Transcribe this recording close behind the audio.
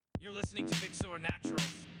listening to Big Soar Naturals.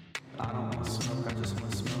 I don't want smoke, I just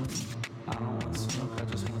want smoke. I don't want smoke, I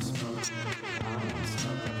just want smoke. I don't want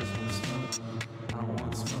smoke, I just want smoke. I don't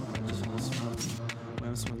want smoke, I just want smoke. When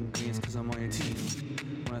I'm smoking greens, cause I'm on your teeth.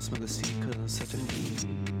 When I smoke the seed, cause I'm such a thief.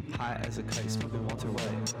 High as a kite, smoking Walter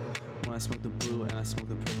White. When I smoke the blue and I smoke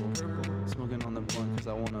the purple. Smoking on the blunt cause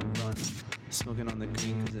I wanna run. Smoking on the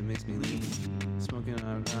green cause it makes me lean. Smoking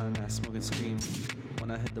on the ground and I smoke and scream.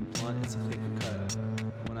 When I hit the blunt, it's a clear cut.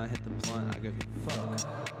 When I hit the blunt, I give a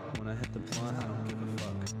fuck. When I hit the blunt, I don't give a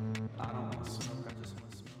fuck. I don't want smoke, I just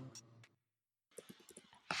want smoke.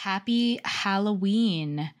 Happy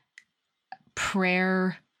Halloween,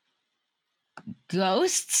 prayer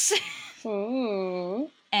ghosts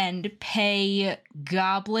and pay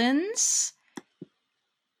goblins.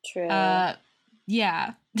 True.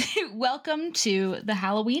 Yeah. Welcome to the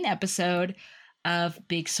Halloween episode of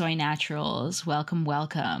Big Soy Naturals. Welcome,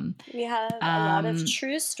 welcome. We have a lot of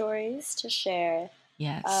true stories to share.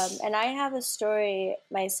 Yes. And I have a story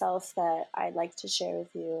myself that I'd like to share with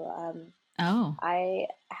you. I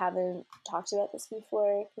haven't talked about this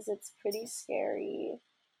before because it's pretty scary,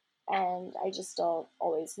 and I just don't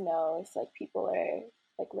always know if like people are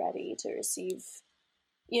like ready to receive.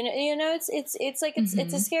 You know, it's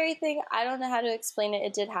a scary thing. I don't know how to explain it.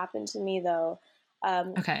 It did happen to me though.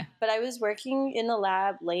 Okay. But I was working in the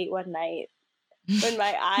lab late one night when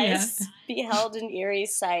my eyes beheld an eerie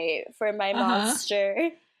sight, for my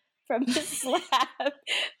monster from the slab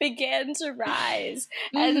began to rise.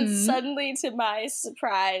 And suddenly, to my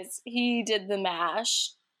surprise, he did the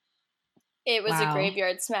mash. It was a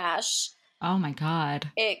graveyard smash. Oh my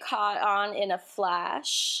God. It caught on in a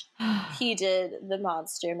flash. He did the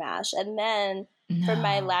monster mash. And then from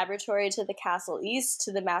my laboratory to the castle east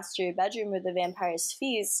to the master bedroom where the vampires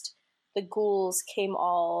feast, the ghouls came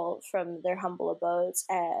all from their humble abodes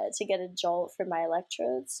to get a jolt from my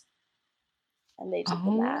electrodes. And they did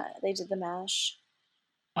they did the mash.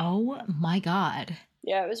 Oh my God.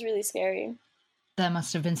 Yeah, it was really scary. That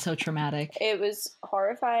must have been so traumatic. It was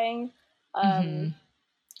horrifying.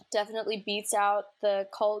 Definitely beats out the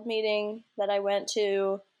cult meeting that I went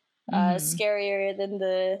to. Scarier than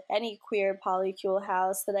any queer polycule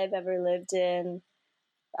house that I've ever lived in.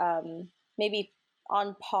 Maybe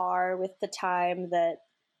on par with the time that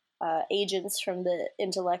agents from the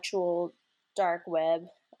intellectual dark web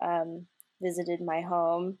visited my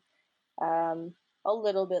home. A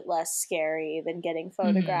little bit less scary than getting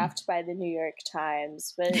photographed by the New York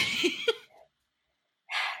Times, but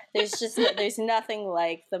there's nothing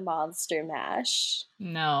like the monster mash.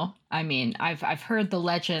 No, I mean, I've heard the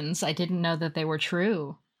legends. I didn't know that they were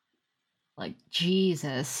true. Like,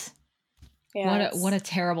 Jesus. Yeah, what a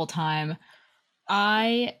terrible time.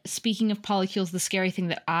 Speaking of polycules, the scary thing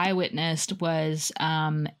that I witnessed was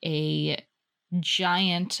a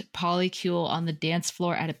giant polycule on the dance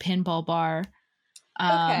floor at a pinball bar.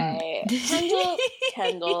 Okay,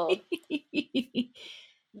 Kendall,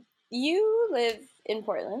 you live in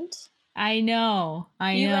Portland. I know.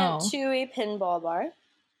 You went to a pinball bar,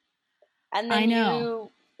 and then you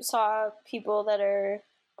saw people that are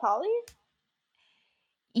poly?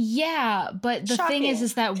 Yeah, but the thing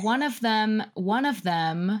is that one of them,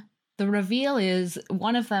 the reveal is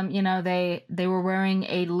one of them, you know, they were wearing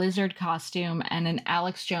a lizard costume and an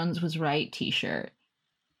Alex Jones Was Right t-shirt.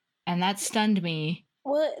 And that stunned me.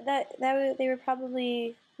 Well, they were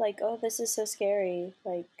probably like, oh, this is so scary.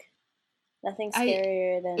 Like, nothing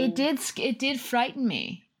scarier than... It did frighten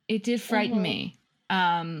me. It did frighten me.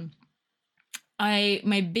 My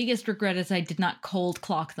biggest regret is I did not cold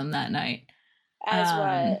clock them that night. As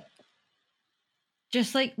what?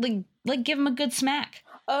 Just like give them a good smack.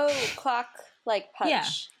 Oh, clock, like punch. Yeah.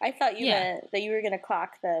 I thought you meant that you were gonna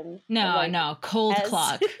clock them. No, cold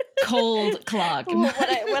clock. Cold clock.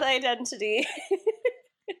 What identity?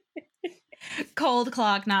 Cold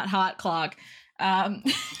clock, not hot clock.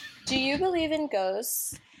 Do you believe in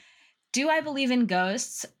ghosts? Do I believe in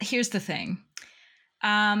ghosts? Here's the thing.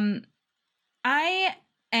 I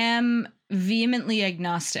am vehemently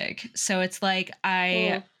agnostic. So it's like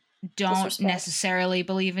I don't necessarily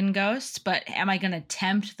believe in ghosts, but am I going to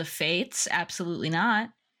tempt the fates? Absolutely not.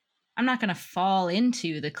 I'm not going to fall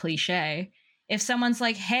into the cliche. If someone's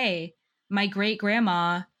like, hey, my great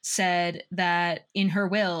grandma said that in her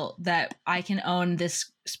will that I can own this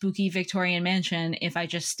spooky Victorian mansion if I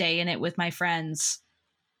just stay in it with my friends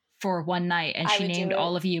for one night, and she named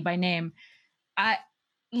all of you by name. I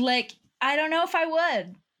don't know if I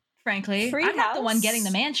would, frankly. I'm not the one getting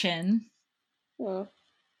the mansion.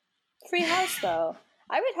 Free house, though.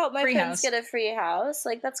 I would hope my friends get a free house.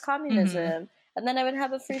 Like, that's communism. And then I would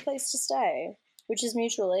have a free place to stay, which is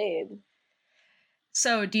mutual aid.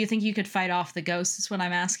 So, do you think you could fight off the ghosts is what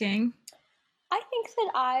I'm asking? I think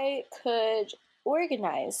that I could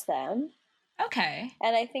organize them. Okay.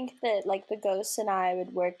 And I think that, like, the ghosts and I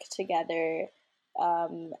would work together,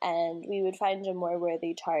 and we would find a more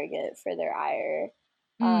worthy target for their ire.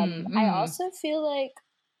 I also feel like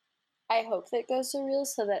I hope that ghosts are real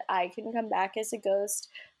so that I can come back as a ghost,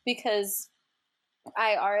 because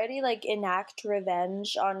I already, like, enact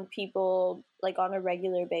revenge on people, like, on a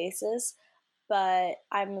regular basis, but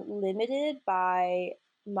I'm limited by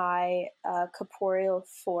my corporeal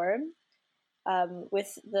form,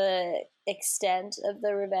 with the extent of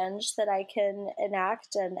the revenge that I can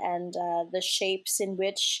enact, and the shapes in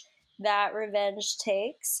which that revenge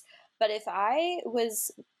takes. But if I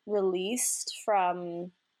was released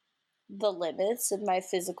from the limits of my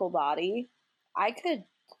physical body, I could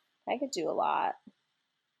do a lot.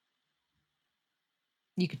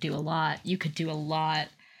 You could do a lot. You could do a lot.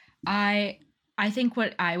 I think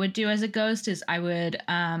what I would do as a ghost is I would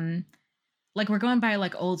like, we're going by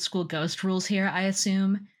like old school ghost rules here, I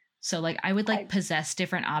assume. So like I would like possess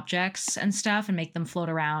different objects and stuff and make them float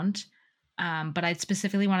around. But I'd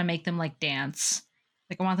specifically want to make them like dance.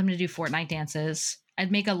 Like I want them to do Fortnite dances.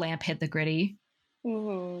 I'd make a lamp hit the gritty.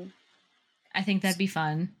 Mm-hmm. I think that'd be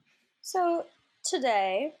fun. So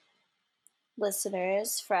today,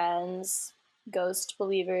 listeners, friends, ghost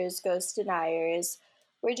believers, ghost deniers,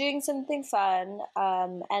 we're doing something fun,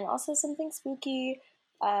 and also something spooky,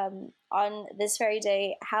 on this very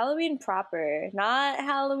day, Halloween proper, not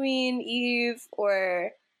Halloween Eve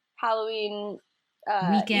or Halloween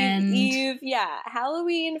weekend. Eve, yeah,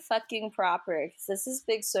 Halloween fucking proper, because this is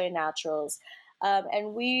Big Soy Naturals,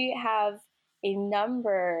 and we have a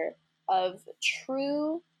number of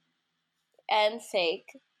true and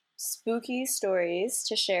fake spooky stories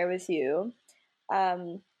to share with you.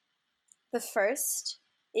 The first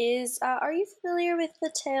is, are you familiar with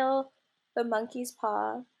the tale The Monkey's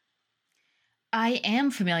Paw? I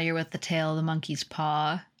am familiar with the tale of the monkey's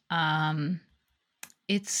paw.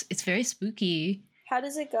 It's very spooky. How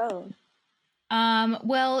does it go?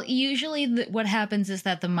 Well, usually what happens is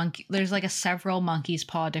that there's like a several monkey's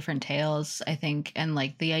paw different tales, I think, and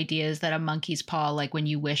like the idea is that a monkey's paw, like when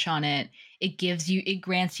you wish on it, it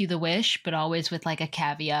grants you the wish, but always with like a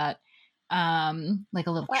caveat, like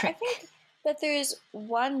a little trick. I think that there's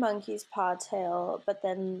one monkey's paw tale, but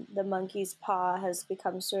then the monkey's paw has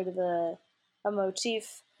become sort of a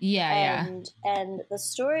motif. Yeah, And the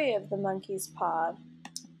story of the monkey's paw,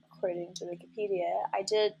 according to Wikipedia, I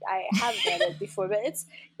have read it before, but it's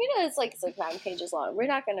like 9 pages long. We're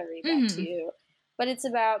not going to read that to you, but it's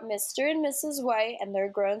about Mr. and Mrs. White and their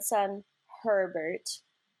grown son Herbert.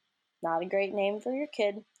 Not a great name for your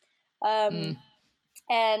kid. And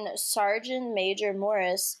Sergeant Major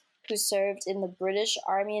Morris, who served in the British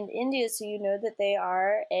Army in India. So you know that they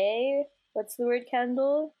are what's the word,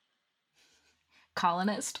 Kendall?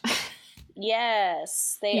 Colonist.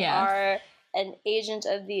 Yes, they are an agent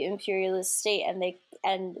of the imperialist state,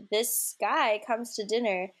 and this guy comes to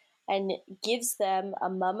dinner and gives them a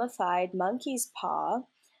mummified monkey's paw,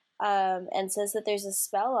 and says that there's a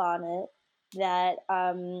spell on it that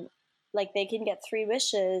like they can get 3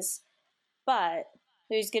 wishes, but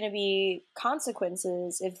there's going to be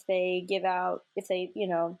consequences if they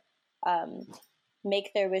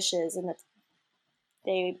make their wishes, and that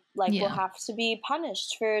they will have to be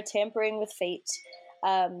punished for tampering with fate.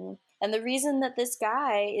 And the reason that this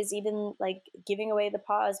guy is even like giving away the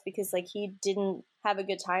paw is because like he didn't have a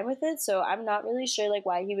good time with it. So I'm not really sure like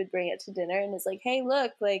why he would bring it to dinner and is like, hey,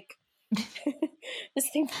 look, like this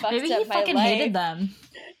thing fucked Maybe up he my fucking life. hated them.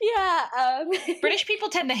 Yeah. British people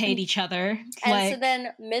tend to hate each other. And so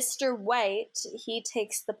then Mr. White, he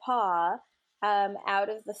takes the paw out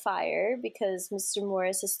of the fire because Mr.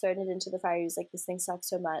 Morris has thrown it into the fire. He's like, this thing sucks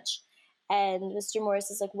so much. And Mr. Morris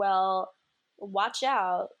is like, well, watch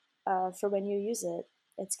out for when you use it.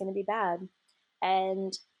 It's going to be bad.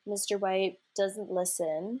 And Mr. White doesn't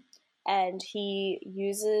listen. And he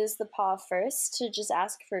uses the paw first to just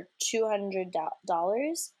ask for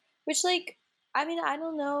 $200, which, like, I mean, I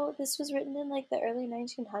don't know. This was written in like the early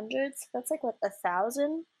 1900s. That's like what,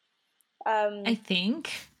 1,000? I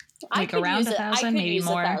think like around 1,000, maybe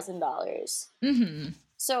more. $1,000. Mm-hmm.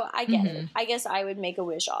 So I get it. I guess I would make a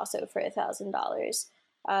wish also for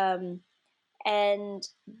 $1,000. And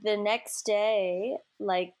the next day,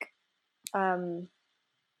 like,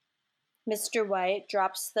 Mr. White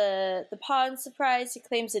drops the paw in surprise. He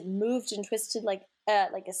claims it moved and twisted like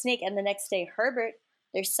a snake. And the next day, Herbert,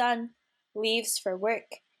 their son, leaves for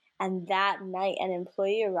work. And that night, an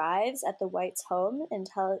employee arrives at the White's home and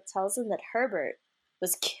tells him that Herbert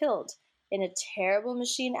was killed in a terrible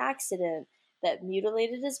machine accident that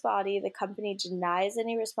mutilated his body. The company denies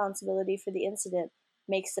any responsibility for the incident,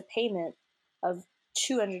 makes a payment of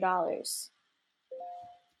 $200.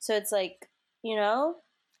 So it's like, you know,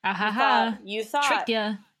 you thought. Trick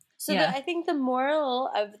ya. So I think the moral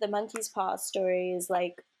of the monkey's paw story is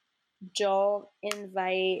like, don't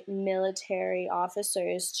invite military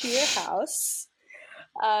officers to your house.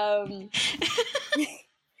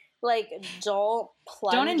 Like, don't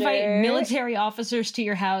plunder. Don't invite military officers to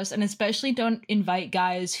your house, and especially don't invite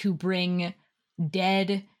guys who bring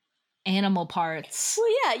dead animal parts.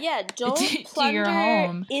 Well, yeah. Don't plunder your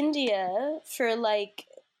home. India for like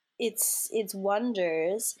its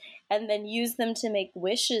wonders, and then use them to make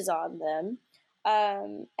wishes on them,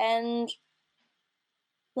 and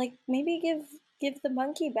like maybe give the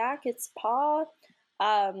monkey back its paw.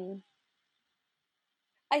 I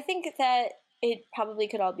think that it probably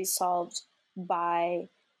could all be solved by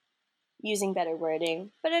using better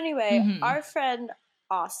wording. But anyway, our friend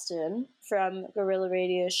Austin from Gorilla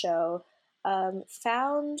Radio Show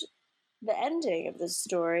found the ending of this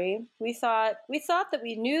story. We thought that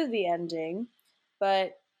we knew the ending,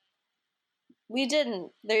 but we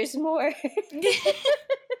didn't. There's more.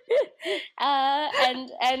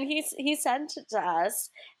 And he sent it to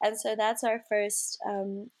us, and so that's our first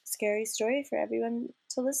scary story for everyone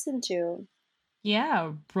to listen to.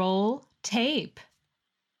 Yeah, roll tape.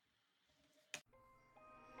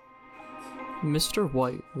 Mr.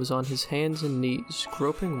 White was on his hands and knees,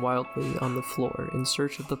 groping wildly on the floor in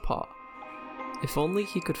search of the paw. If only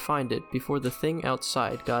he could find it before the thing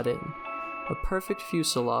outside got in. A perfect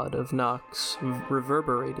fusillade of knocks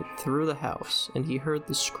reverberated through the house, and he heard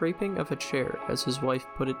the scraping of a chair as his wife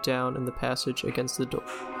put it down in the passage against the door.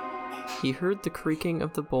 He heard the creaking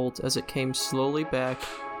of the bolt as it came slowly back,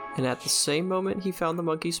 and at the same moment he found the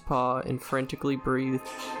monkey's paw and frantically breathed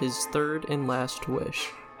his third and last wish.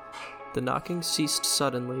 The knocking ceased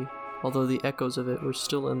suddenly, although the echoes of it were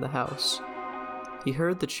still in the house. He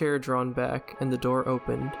heard the chair drawn back, and the door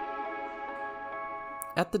opened.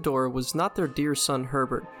 At the door was not their dear son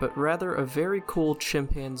Herbert, but rather a very cool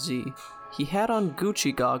chimpanzee. He had on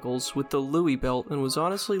Gucci goggles with the Louis belt and was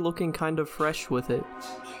honestly looking kind of fresh with it.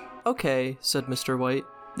 "Okay," said Mr. White.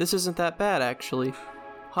 "This isn't that bad, actually.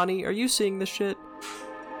 Honey, are you seeing this shit?"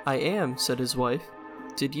 "I am," said his wife.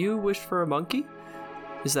 "Did you wish for a monkey?"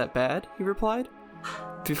 "Is that bad?" he replied.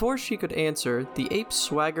 Before she could answer, the ape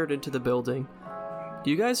swaggered into the building.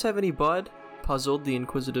 "Do you guys have any bud?" puzzled the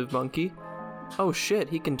inquisitive monkey. "Oh shit,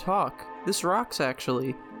 he can talk. This rocks,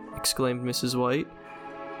 actually," exclaimed Mrs. White.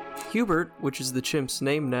 Hubert, which is the chimp's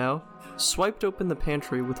name now, swiped open the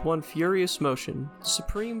pantry with one furious motion,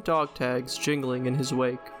 supreme dog tags jingling in his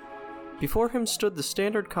wake. Before him stood the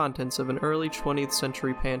standard contents of an early 20th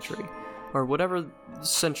century pantry, or whatever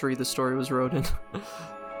century the story was wrote in,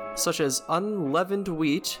 such as unleavened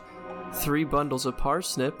wheat, 3 bundles of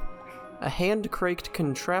parsnip, a hand-craked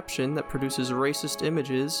contraption that produces racist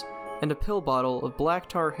images, and a pill bottle of black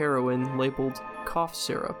tar heroin labeled cough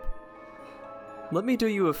syrup. "Let me do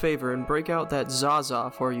you a favor and break out that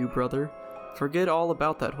Zaza for you, brother. Forget all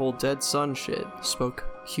about that whole dead son shit," spoke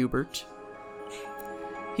Hubert.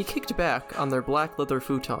 He kicked back on their black leather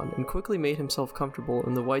futon and quickly made himself comfortable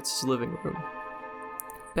in the Whites' living room.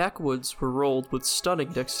 Backwoods were rolled with stunning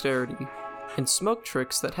dexterity, and smoke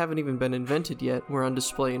tricks that haven't even been invented yet were on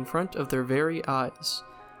display in front of their very eyes.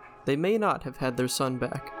 They may not have had their son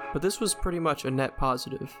back, but this was pretty much a net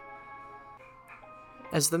positive.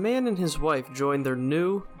 As the man and his wife joined their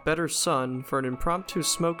new, better son for an impromptu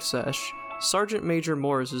smoke sesh, Sergeant Major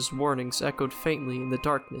Morris's warnings echoed faintly in the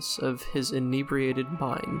darkness of his inebriated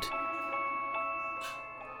mind.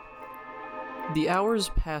 The hours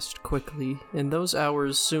passed quickly, and those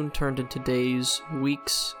hours soon turned into days,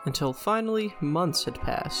 weeks, until finally months had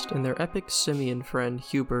passed, and their epic simian friend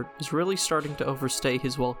Hubert was really starting to overstay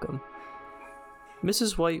his welcome.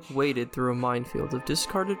 Mrs. White waded through a minefield of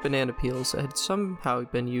discarded banana peels that had somehow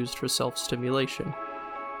been used for self-stimulation.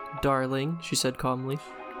 "Darling," she said calmly,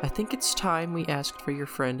 "I think it's time we asked for your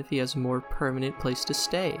friend if he has a more permanent place to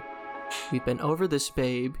stay." "We've been over this,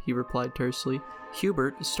 babe," he replied tersely.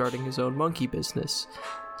 "Hubert is starting his own monkey business.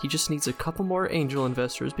 He just needs a couple more angel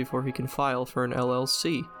investors before he can file for an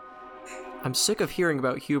LLC." "I'm sick of hearing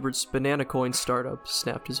about Hubert's banana coin startup,"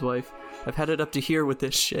 snapped his wife. "I've had it up to here with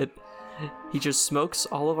this shit. He just smokes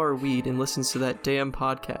all of our weed and listens to that damn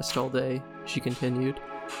podcast all day," she continued.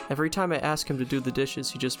 "Every time I ask him to do the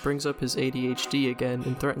dishes, he just brings up his ADHD again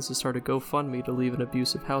and threatens to start a GoFundMe to leave an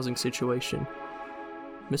abusive housing situation."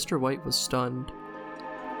 Mr. White was stunned.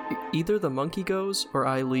 "Either the monkey goes or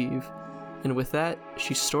I leave. And with that,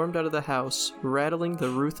 she stormed out of the house, rattling the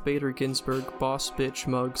Ruth Bader Ginsburg boss bitch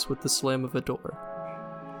mugs with the slam of a door.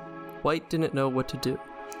 White didn't know what to do.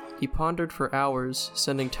 He pondered for hours,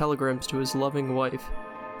 sending telegrams to his loving wife,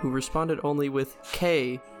 who responded only with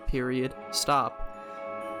K, period, stop.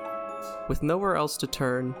 With nowhere else to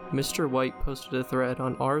turn, Mr. White posted a thread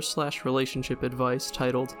on r/relationship advice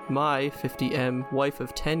titled My 50M Wife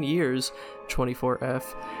of 10 Years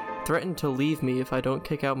 24F threatened to leave me if I don't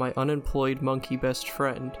kick out my unemployed monkey best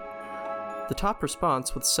friend. The top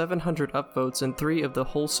response, with 700 upvotes and 3 of the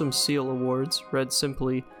Wholesome Seal Awards, read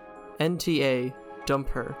simply, NTA, dump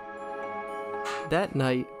her. That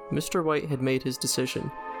night, Mr. White had made his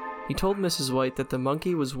decision. He told Mrs. White that the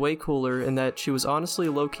monkey was way cooler and that she was honestly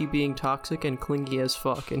low-key being toxic and clingy as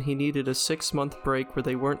fuck, and he needed a 6-month break where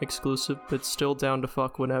they weren't exclusive but still down to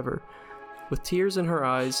fuck whenever. With tears in her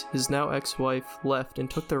eyes, his now ex-wife left and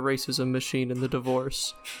took the racism machine in the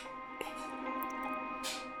divorce.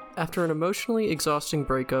 After an emotionally exhausting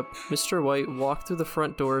breakup, Mr. White walked through the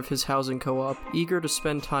front door of his housing co-op, eager to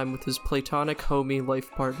spend time with his platonic homie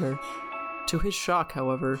life partner. To his shock,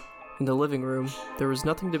 however, in the living room, there was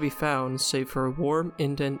nothing to be found save for a warm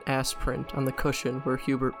indent ass print on the cushion where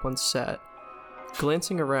Hubert once sat.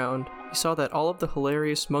 Glancing around, he saw that all of the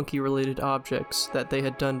hilarious monkey-related objects that they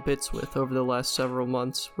had done bits with over the last several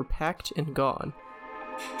months were packed and gone.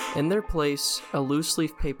 In their place, a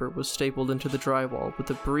loose-leaf paper was stapled into the drywall with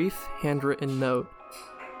a brief, handwritten note.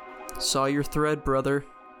 Saw your thread, brother.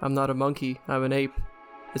 I'm not a monkey, I'm an ape.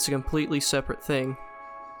 It's a completely separate thing.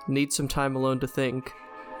 Need some time alone to think.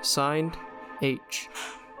 Signed, H.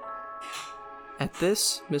 At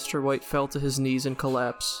this, Mr. White fell to his knees in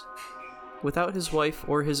collapse. Without his wife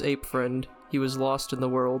or his ape friend, he was lost in the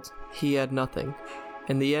world. He had nothing.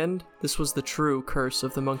 In the end, this was the true curse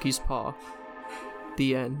of the monkey's paw.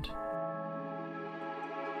 The end.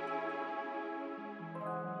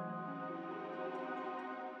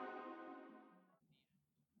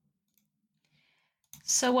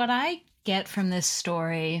 So what I get from this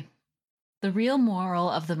story, the real moral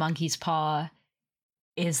of the monkey's paw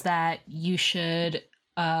is that you should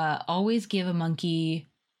always give a monkey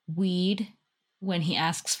weed when he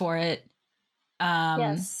asks for it.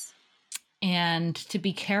 Yes. And to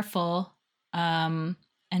be careful and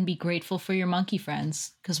be grateful for your monkey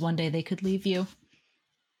friends, because one day they could leave you.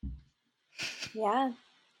 Yeah.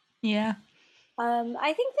 Yeah.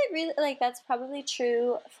 I think that really, that's probably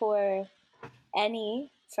true for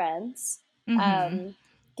any friends. Mm-hmm.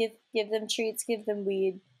 Give them treats, give them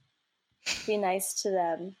weed, be nice to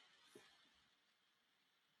them.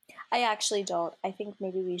 I actually don't. I think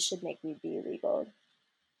maybe we should make weed be illegal.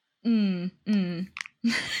 Just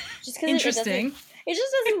because Interesting. It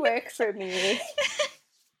just doesn't work for me.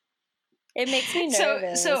 It makes me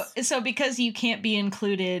nervous. So because you can't be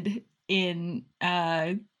included in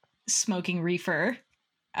smoking reefer,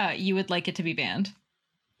 you would like it to be banned.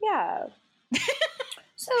 Yeah.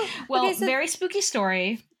 Very spooky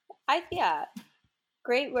story.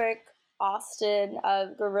 Great work, Austin,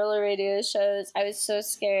 of Guerrilla Radio shows. I was so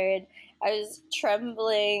scared. I was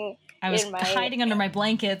trembling. I was hiding under my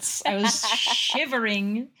blankets. I was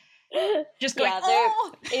shivering. Just going, there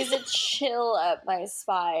is a chill up my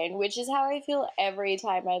spine, which is how I feel every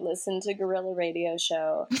time I listen to Guerrilla Radio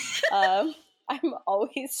show. I'm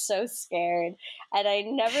always so scared, and I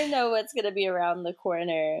never know what's going to be around the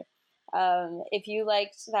corner. If you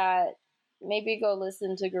liked that, maybe go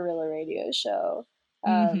listen to Guerrilla Radio show.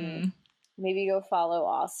 Maybe go follow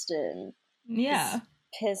Austin. Yeah.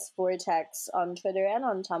 Piss Vortex on Twitter and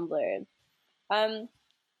on Tumblr.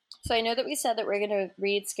 So I know that we said that we're going to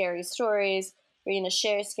read scary stories. We're going to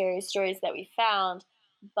share scary stories that we found.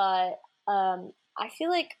 But I feel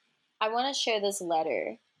like I want to share this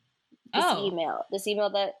letter, this email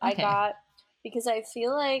that I got, because I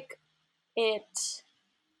feel like it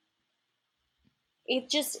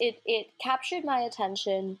captured my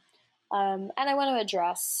attention. And I want to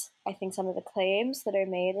address, I think, some of the claims that are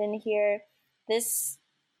made in here. This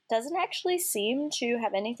doesn't actually seem to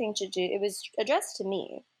have anything to do, it was addressed to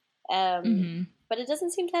me, but it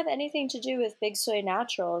doesn't seem to have anything to do with Big Soy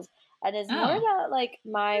Naturals, and is more about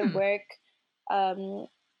my work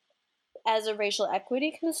as a racial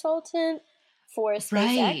equity consultant for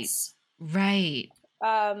SpaceX. Right.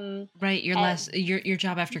 Your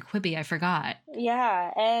job after Quibi, I forgot.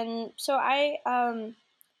 Yeah, and so I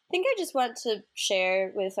think I just want to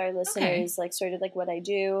share with our listeners sort of what I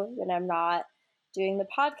do when I'm not doing the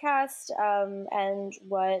podcast, and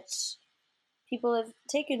what people have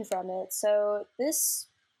taken from it. So this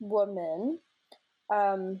woman,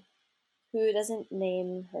 who doesn't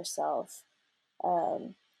name herself,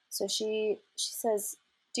 so she says,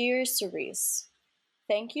 Dear Cerise,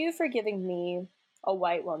 thank you for giving me, a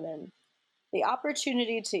white woman, the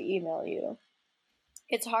opportunity to email you.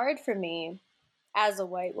 It's hard for me, as a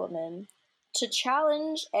white woman, to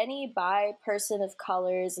challenge any bi person of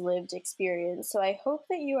color's lived experience, so I hope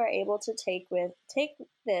that you are able to take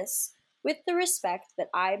this with the respect that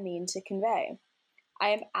I mean to convey. I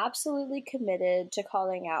am absolutely committed to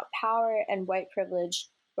calling out power and white privilege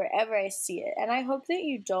wherever I see it, and I hope that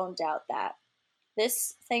you don't doubt that.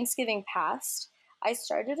 This Thanksgiving past, I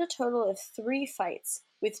started a total of 3 fights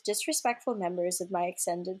with disrespectful members of my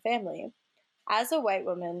extended family. As a white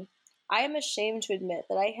woman, I am ashamed to admit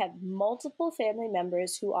that I have multiple family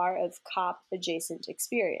members who are of cop adjacent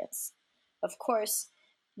experience. Of course,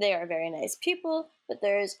 they are very nice people, but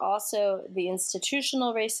there is also the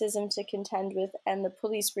institutional racism to contend with and the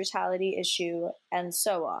police brutality issue, and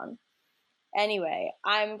so on. Anyway,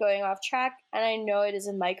 I'm going off track, and I know it is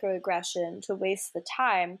a microaggression to waste the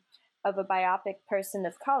time of a biopic person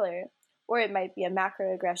of color, or it might be a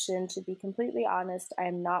macroaggression. To be completely honest, I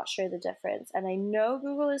am not sure the difference. And I know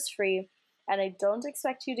Google is free, and I don't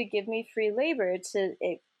expect you to give me free labor to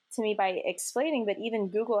me by explaining, but even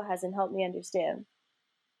Google hasn't helped me understand.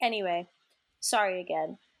 Anyway, sorry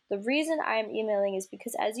again. The reason I am emailing is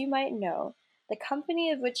because, as you might know, the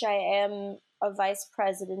company of which I am a vice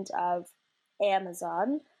president of,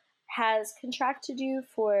 Amazon, has contracted you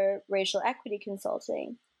for racial equity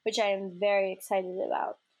consulting, which I am very excited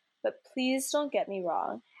about. But please don't get me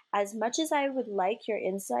wrong. As much as I would like your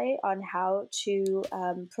insight on how to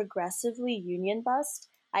progressively union bust,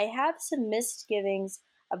 I have some misgivings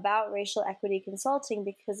about racial equity consulting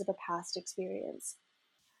because of a past experience.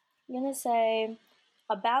 I'm gonna say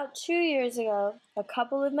about 2 years ago, a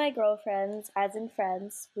couple of my girlfriends, as in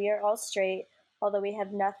friends, we are all straight, although we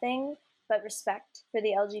have nothing but respect for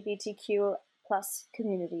the LGBTQ plus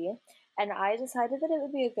community, and I decided that it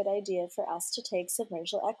would be a good idea for us to take some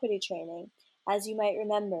racial equity training. As you might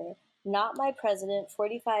remember, not my president,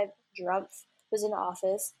 45 Drumpf, was in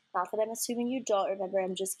office. Not that I'm assuming you don't remember,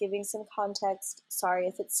 I'm just giving some context. Sorry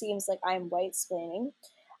if it seems like I'm white splaining.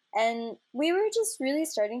 And we were just really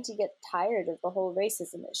starting to get tired of the whole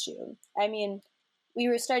racism issue. I mean, we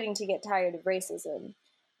were starting to get tired of racism.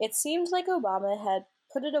 It seemed like Obama had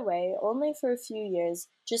put it away only for a few years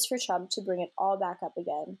just for Trump to bring it all back up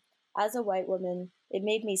again. As a white woman, it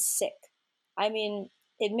made me sick. I mean,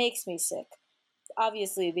 it makes me sick.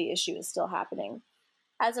 Obviously, the issue is still happening.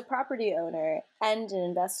 As a property owner and an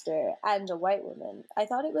investor and a white woman, I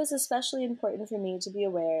thought it was especially important for me to be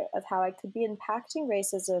aware of how I could be impacting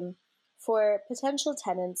racism for potential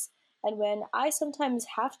tenants. And when I sometimes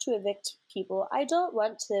have to evict people, I don't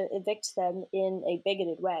want to evict them in a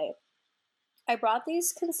bigoted way. I brought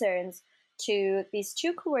these concerns to these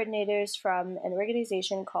 2 coordinators from an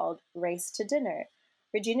organization called Race to Dinner,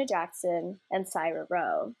 Regina Jackson and Syra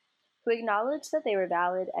Rowe, who acknowledged that they were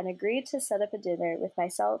valid and agreed to set up a dinner with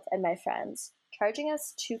myself and my friends, charging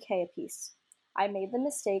us $2K apiece. I made the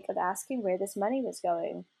mistake of asking where this money was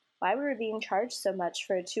going, why we were being charged so much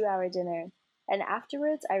for a 2-hour dinner, and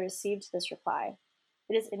afterwards I received this reply.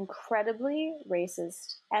 It is incredibly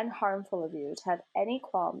racist and harmful of you to have any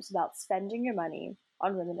qualms about spending your money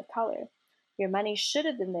on women of color. Your money should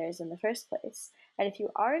have been theirs in the first place, and if you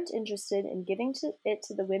aren't interested in giving it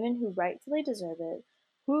to the women who rightfully deserve it,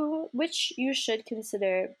 which you should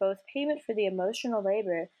consider both payment for the emotional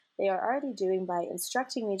labor they are already doing by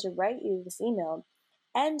instructing me to write you this email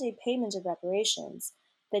and a payment of reparations,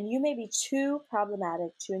 then you may be too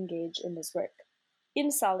problematic to engage in this work.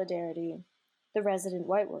 In solidarity, the resident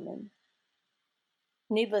white woman.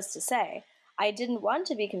 Needless to say, I didn't want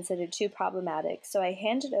to be considered too problematic, so I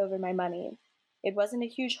handed over my money. It wasn't a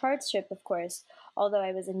huge hardship, of course, although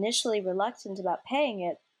I was initially reluctant about paying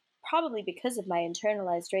it, probably because of my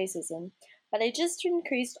internalized racism, but I just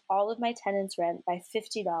increased all of my tenants' rent by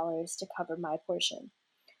 $50 to cover my portion.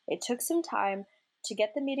 It took some time to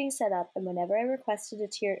get the meeting set up, and whenever I requested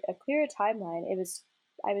a clearer timeline,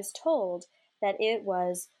 I was told that it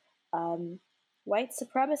was white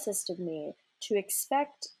supremacist of me to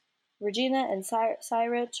expect Regina and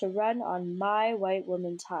Syra to run on my white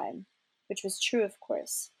woman time, which was true, of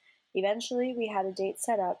course. Eventually, we had a date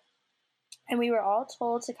set up, and we were all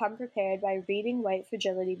told to come prepared by reading White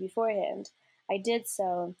Fragility beforehand. I did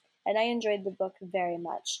so, and I enjoyed the book very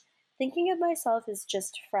much. Thinking of myself as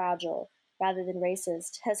just fragile rather than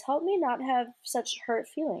racist has helped me not have such hurt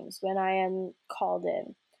feelings when I am called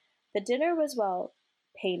in. The dinner was, well,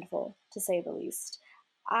 painful, to say the least.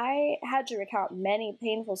 I had to recount many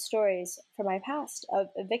painful stories from my past of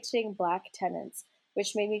evicting black tenants,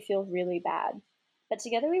 which made me feel really bad. But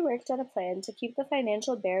together we worked on a plan to keep the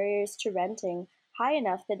financial barriers to renting high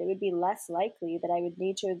enough that it would be less likely that I would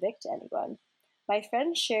need to evict anyone. My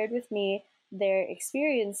friends shared with me their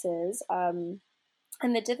experiences and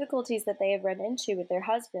the difficulties that they have run into with their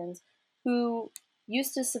husbands who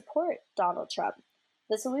used to support Donald Trump.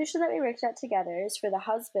 The solution that we worked out together is for the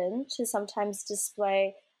husband to sometimes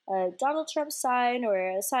display a Donald Trump sign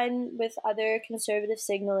or a sign with other conservative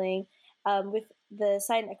signaling, with the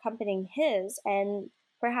sign accompanying his, and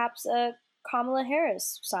perhaps a Kamala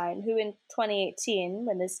Harris sign, who in 2018,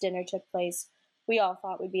 when this dinner took place, we all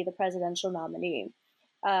thought would be the presidential nominee,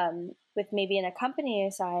 with maybe an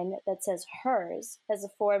accompanying sign that says hers as a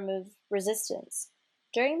form of resistance.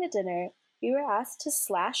 During the dinner, we were asked to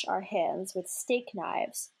slash our hands with steak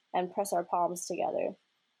knives and press our palms together.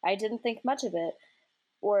 I didn't think much of it,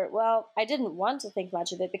 or, well, I didn't want to think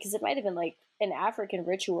much of it because it might have been like an African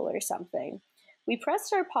ritual or something. We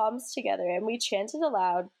pressed our palms together and we chanted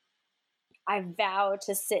aloud, "I vow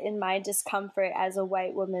to sit in my discomfort as a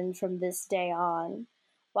white woman from this day on."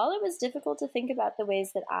 While it was difficult to think about the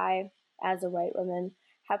ways that I, as a white woman,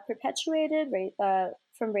 have perpetuated have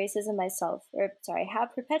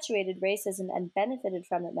perpetuated racism and benefited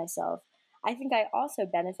from it myself, I think I also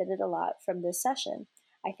benefited a lot from this session.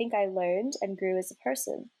 I think I learned and grew as a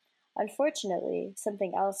person. Unfortunately,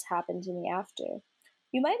 something else happened to me after.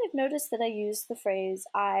 You might have noticed that I used the phrase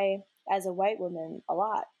 "I, as a white woman" a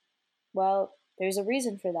lot. Well, there's a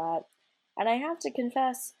reason for that. And I have to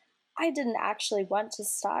confess, I didn't actually want to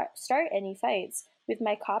start any fights with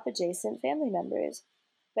my cop-adjacent family members.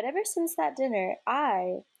 But ever since that dinner,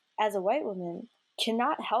 I, as a white woman,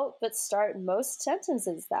 cannot help but start most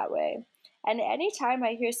sentences that way. And any time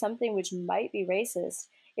I hear something which might be racist,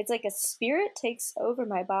 it's like a spirit takes over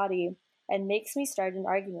my body and makes me start an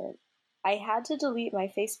argument. I had to delete my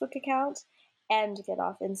Facebook account and get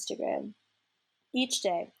off Instagram. Each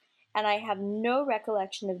day, and I have no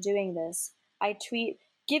recollection of doing this, I tweet,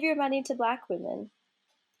 "Give your money to Black women,"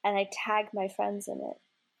 and I tag my friends in it.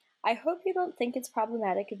 I hope you don't think it's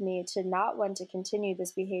problematic of me to not want to continue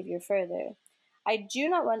this behavior further. I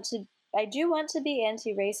do want to be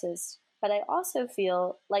anti-racist, but I also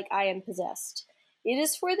feel like I am possessed. It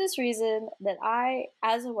is for this reason that I,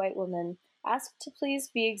 as a white woman, ask to please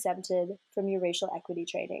be exempted from your racial equity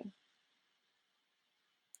training.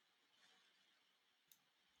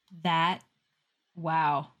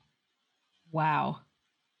 Wow.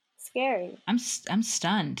 Scary. I'm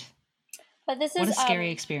stunned. But this what is a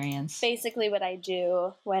scary experience. Basically what I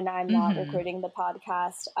do when I'm not recording the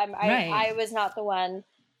podcast. I was not the one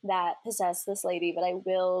that possessed this lady, but I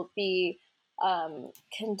will be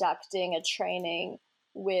conducting a training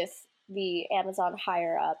with the Amazon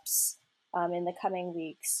higher-ups in the coming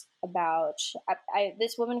weeks about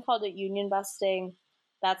this woman called it union busting.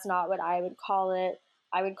 That's not what I would call it.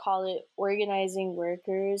 I would call it organizing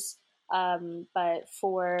workers, but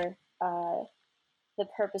for the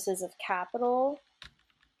purposes of capital,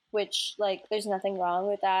 which, like, there's nothing wrong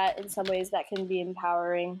with that. In some ways that can be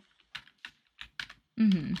empowering.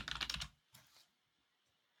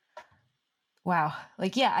 Wow.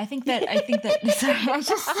 Like, yeah, I think that sorry,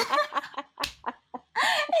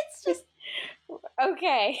 it's just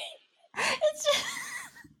okay. It's just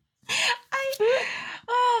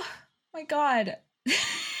oh my God.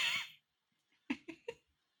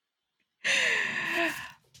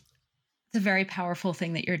 It's a very powerful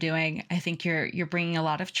thing that you're doing. I think you're bringing a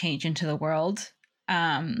lot of change into the world.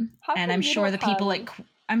 And I'm sure the people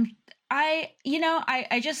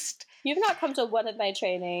You've not come to one of my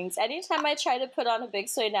trainings. Anytime I try to put on a Big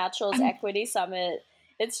Soy Naturals Equity Summit,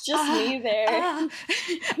 it's just me there.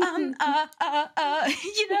 I'm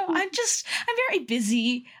very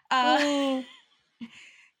busy. I've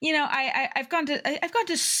gone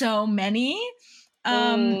to so many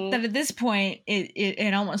that at this point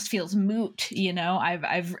it almost feels moot.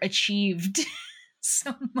 I've achieved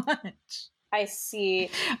so much. I see.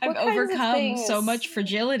 I've overcome so much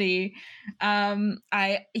fragility.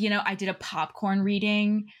 I did a popcorn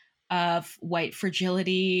reading of white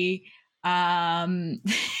fragility. I've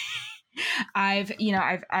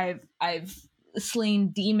slain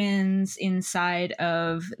demons inside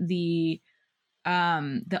of the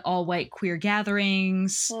all white queer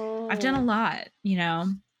gatherings. I've done a lot, we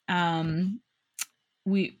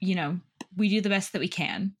do the best that we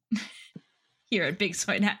can here at Big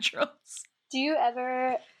Soy Naturals. Do you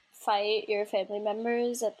ever fight your family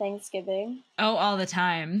members at Thanksgiving? Oh, all the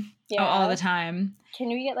time. Yeah. Oh, all the time. Can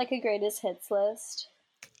we get like a greatest hits list?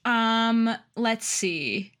 Let's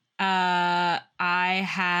see. I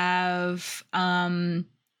have,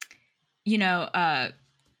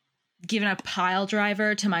 given a pile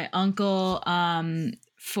driver to my uncle,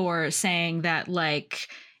 for saying that, like,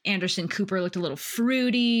 Anderson Cooper looked a little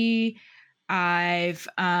fruity. I've,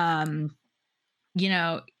 you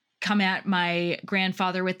know, come at my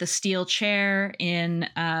grandfather with the steel chair in,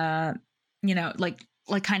 you know, like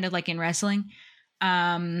kind of like in wrestling,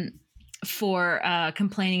 for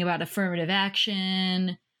complaining about affirmative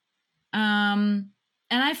action. And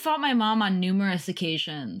I fought my mom on numerous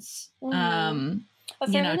occasions. You know,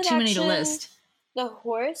 too many to list. The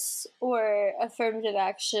horse or affirmative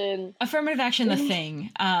action? Affirmative action, the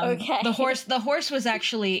thing. Okay. The horse was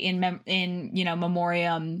actually in you know,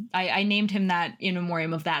 memoriam. I named him that in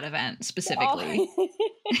memoriam of that event specifically. Oh.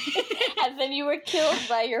 And then you were killed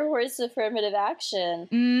by your horse affirmative action.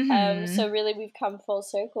 So really, we've come full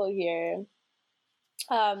circle here.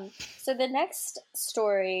 So the next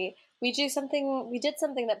story, we did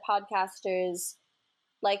something that podcasters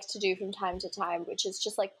like to do from time to time, which is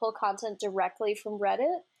just like pull content directly from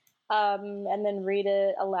Reddit, and then read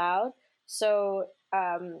it aloud. So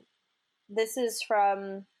this is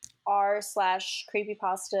from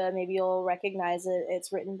r/creepypasta. Maybe you'll recognize it.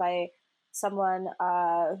 It's written by someone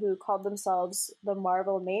who called themselves the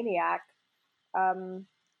Marvel Maniac.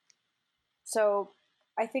 So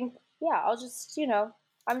I think, yeah, I'll just,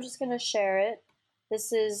 I'm just going to share it.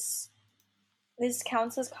 This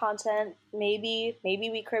counts as content. Maybe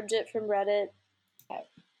we cribbed it from Reddit. Okay.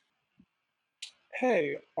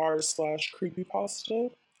 Hey,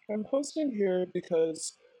 r/creepypasta. I'm posting here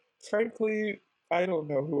because, frankly, I don't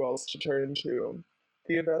know who else to turn to.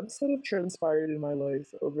 The events that have transpired in my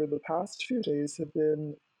life over the past few days have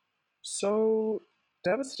been so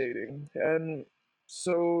devastating and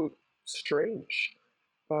so strange.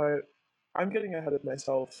 But I'm getting ahead of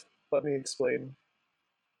myself. Let me explain.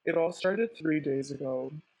 It all started 3 days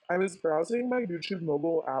ago. I was browsing my YouTube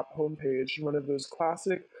mobile app homepage, one of those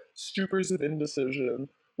classic stupors of indecision,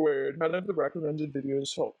 where none of the recommended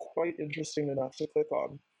videos felt quite interesting enough to click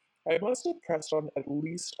on. I must have pressed on at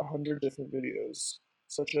least 100 different videos,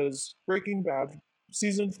 such as Breaking Bad,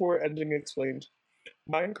 Season 4 Ending Explained,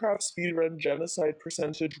 Minecraft Speedrun Genocide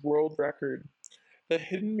Percentage World Record, The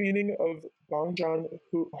Hidden Meaning of Bong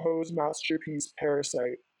Joon-ho's masterpiece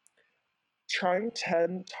Parasite, Trying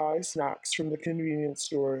 10 Thai snacks from the convenience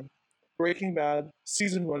store, Breaking Bad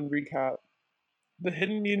Season 1 recap, The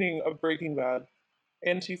Hidden Meaning of Breaking Bad,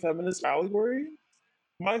 Anti-Feminist Allegory,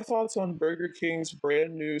 my thoughts on Burger King's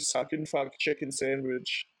brand new suck and fuck chicken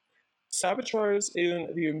sandwich, Saboteurs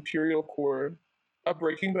in the Imperial Core, a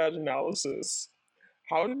Breaking Bad analysis,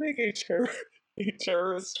 how to make a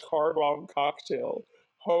terrorist car bomb cocktail,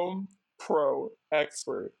 home pro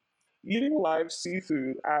expert, eating live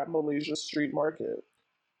seafood at Malaysia Street Market,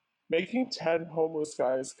 making 10 homeless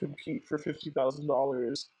guys compete for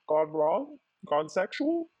 $50,000, gone wrong? Gone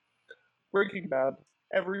sexual? Breaking Bad,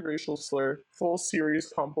 every racial slur, full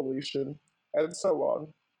series compilation, and so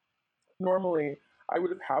on. Normally, I would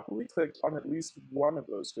have happily clicked on at least one of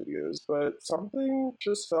those videos, but something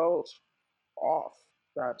just felt off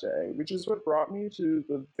that day, which is what brought me to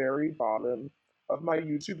the very bottom of my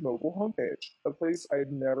YouTube mobile homepage, a place I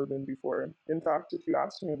had never been before. In fact, if you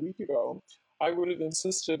asked me a week ago, I would have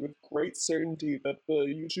insisted with great certainty that the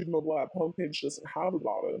YouTube mobile app homepage doesn't have a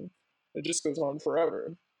bottom. It just goes on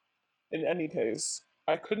forever. In any case,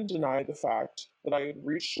 I couldn't deny the fact that I had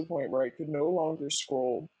reached a point where I could no longer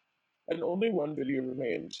scroll, and only one video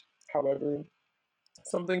remained. However,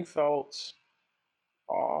 something felt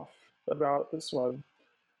off about this one.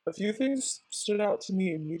 A few things stood out to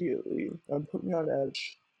me immediately and put me on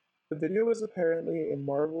edge. The video was apparently a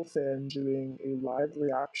Marvel fan doing a live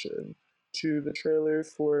reaction to the trailer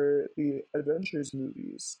for the Avengers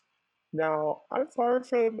movies. Now, I'm far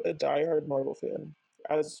from a diehard Marvel fan,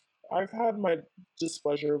 as I've had my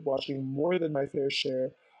displeasure of watching more than my fair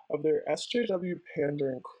share of their SJW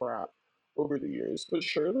pandering crap over the years, but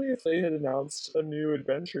surely if they had announced a new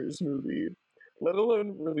Adventures movie, let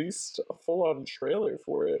alone released a full-on trailer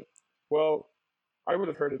for it, well, I would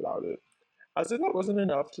have heard about it. As if that wasn't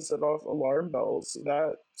enough to set off alarm bells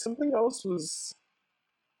that something else was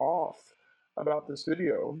off about this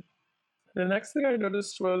video. The next thing I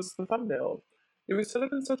noticed was the thumbnail. It was set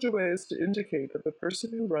up in such a way as to indicate that the person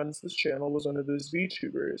who runs this channel was one of those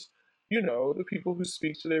VTubers. You know, the people who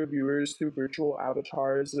speak to their viewers through virtual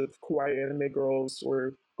avatars of kawaii anime girls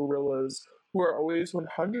or gorillas, who are always 100%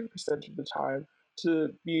 of the time to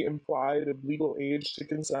be implied of legal age to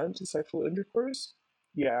consent to sexual intercourse.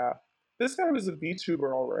 Yeah, this guy was a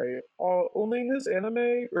VTuber, alright. Only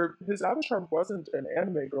his avatar wasn't an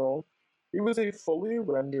anime girl. It was a fully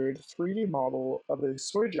rendered 3D model of a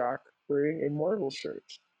soy jack wearing a Marvel shirt.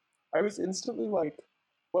 I was instantly like,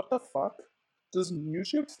 what the fuck? Does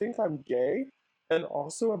YouTube think I'm gay? And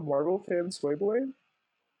also a Marvel fan soy boy?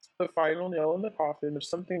 The final nail in the coffin of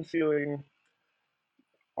something feeling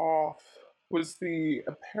off was the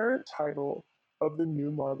apparent title of the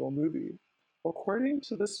new Marvel movie. According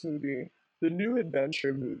to this movie, the new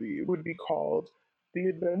adventure movie would be called The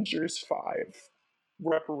Avengers 5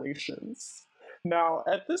 Reparations. Now,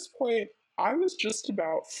 at this point, I was just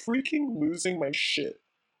about freaking losing my shit.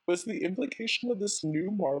 Was the implication of this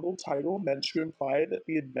new Marvel title meant to imply that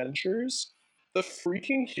the Avengers, the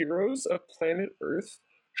freaking heroes of planet Earth,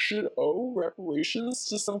 should owe reparations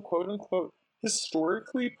to some quote unquote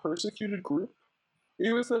historically persecuted group?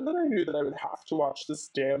 It was then that I knew that I would have to watch this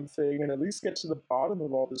damn thing and at least get to the bottom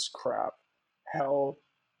of all this crap. Hell,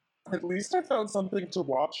 at least I found something to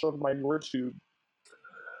watch on my YouTube.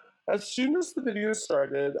 As soon as the video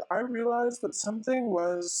started, I realized that something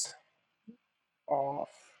was off.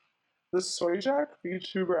 The Soyjak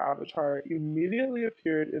VTuber avatar immediately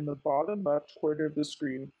appeared in the bottom left corner of the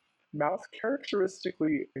screen, mouth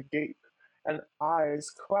characteristically agape, and eyes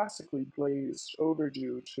classically glazed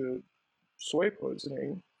overdue to soy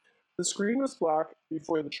poisoning. The screen was black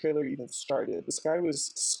before the trailer even started. This guy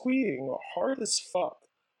was squealing hard as fuck.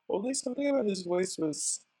 Only something about his voice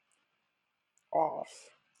was off.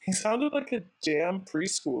 He sounded like a damn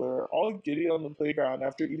preschooler, all giddy on the playground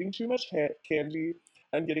after eating too much candy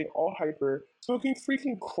and getting all hyper, smoking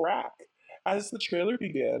freaking crack. As the trailer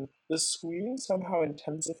began, the squealing somehow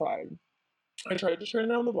intensified. I tried to turn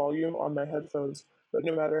down the volume on my headphones, but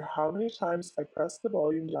no matter how many times I pressed the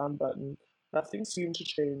volume down button, nothing seemed to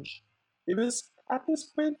change. It was at this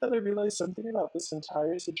point that I realized something about this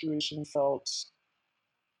entire situation felt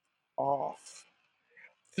off.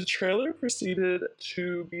 The trailer proceeded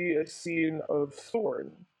to be a scene of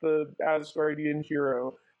Thorn, the Asgardian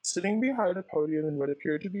hero, sitting behind a podium in what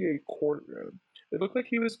appeared to be a courtroom. It looked like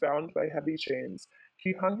he was bound by heavy chains.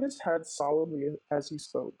 He hung his head solemnly as he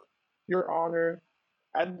spoke. Your Honor,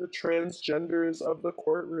 and the transgenders of the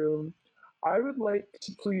courtroom, I would like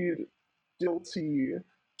to plead guilty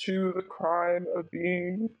to the crime of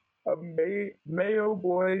being a mayo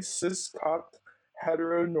boy cis cuck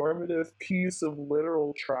heteronormative piece of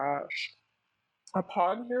literal trash.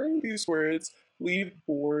 Upon hearing these words leave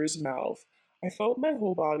Boar's mouth, I felt my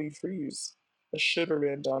whole body freeze. A shiver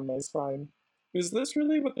ran down my spine. Is this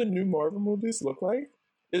really what the new Marvel movies look like?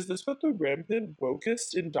 Is this what the rampant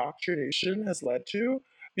wokest indoctrination has led to?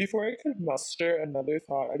 Before I could muster another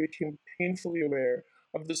thought, I became painfully aware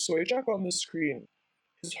of the Soyjak on the screen,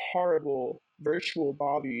 his horrible virtual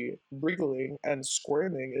body wriggling and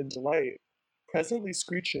squirming in delight, presently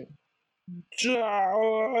screeching.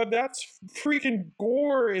 That's freaking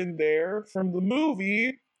Gore in there from the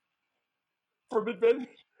movie, from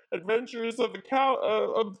Adventures of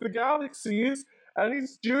of the Galaxies, and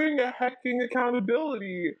he's doing a hecking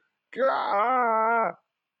accountability. Gah!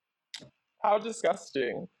 How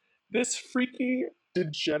disgusting. This freaky,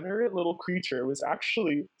 degenerate little creature was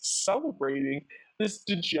actually celebrating this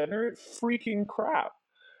degenerate freaking crap.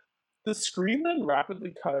 The screen then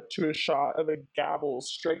rapidly cut to a shot of a gavel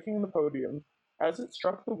striking the podium. As it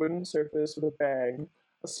struck the wooden surface with a bang,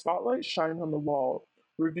 a spotlight shined on the wall,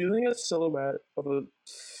 revealing a silhouette of a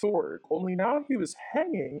Thorg, only now he was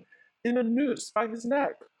hanging in a noose by his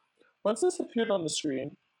neck. Once this appeared on the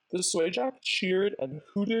screen, the Swayjack cheered and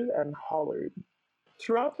hooted and hollered.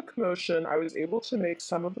 Throughout the commotion, I was able to make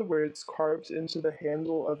some of the words carved into the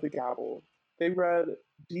handle of the gavel. They read,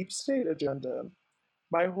 Deep State Agenda.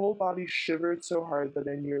 My whole body shivered so hard that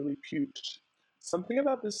I nearly puked. Something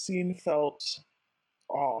about this scene felt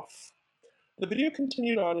off. The video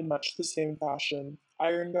continued on in much the same fashion.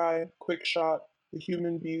 Iron Guy, Quickshot, the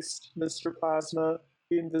Human Beast, Mr. Plasma,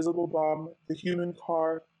 the Invisible Bomb, the Human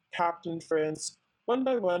Car, Captain France. One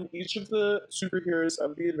by one, each of the superheroes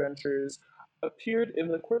of the adventures appeared in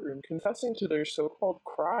the courtroom, confessing to their so called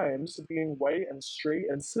crimes of being white and straight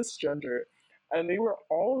and cisgender, and they were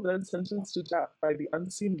all then sentenced to death by the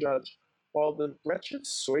unseen judge, while the wretched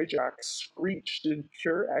Soyjak screeched in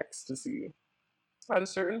pure ecstasy. At a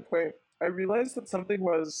certain point, I realized that something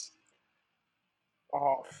was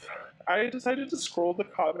off. I decided to scroll the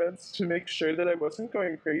comments to make sure that I wasn't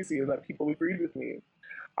going crazy and that people agreed with me.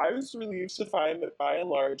 I was relieved to find that by and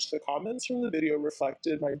large, the comments from the video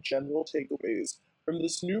reflected my general takeaways from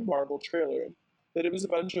this new Marvel trailer. That it was a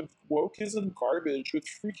bunch of wokeism garbage with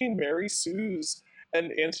freaking Mary Sue's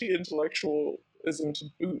and anti intellectualism to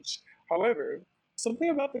boot. However, something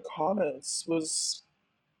about the comments was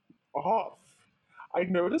off. I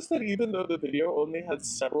noticed that even though the video only had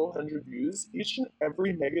several hundred views, each and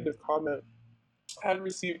every negative comment had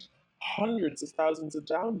received hundreds of thousands of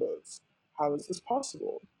downloads. How is this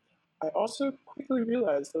possible? I also quickly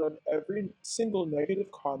realized that on every single negative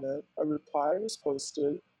comment, a reply was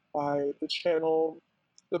posted by the channel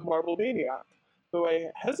The Marble Maniac. Though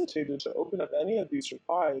I hesitated to open up any of these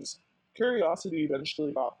replies, curiosity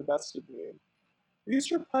eventually got the best of me.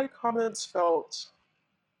 These reply comments felt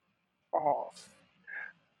off.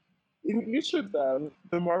 In each of them,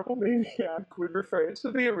 the Marble Maniac would refer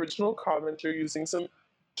to the original commenter using some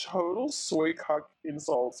total soy cuck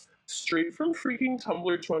insults straight from freaking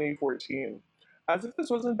Tumblr 2014. As if this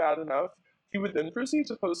wasn't bad enough, he would then proceed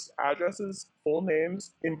to post addresses, full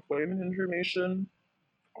names, employment information,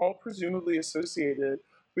 all presumably associated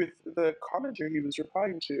with the commenter he was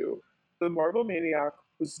replying to. The Marble Maniac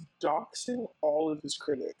was doxing all of his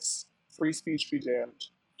critics. Free speech be damned.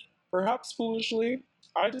 Perhaps foolishly,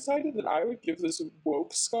 I decided that I would give this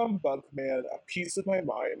woke scumbag man a piece of my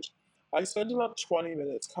mind. I spent about 20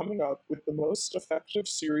 minutes coming up with the most effective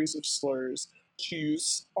series of slurs to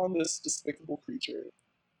use on this despicable creature.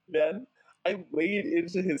 Then, I laid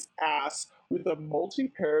into his ass with a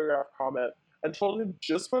multi-paragraph comment and told him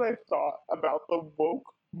just what I thought about the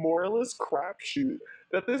woke moralist crapshoot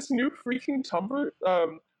that this new freaking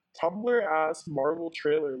Tumblr ass Marvel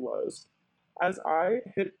trailer was. As I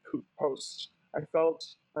hit post, I felt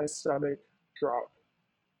my stomach drop.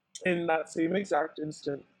 In that same exact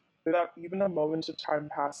instant, without even a moment of time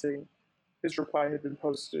passing, his reply had been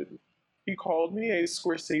posted. He called me a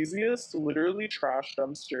Scorseseist, literally trash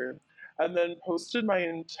dumpster, and then posted my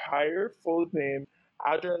entire full name,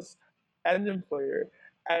 address, and employer.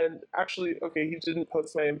 And actually, okay, he didn't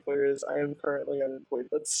post my employer as I am currently unemployed,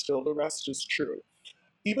 but still the rest is true.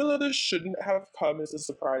 Even though this shouldn't have come as a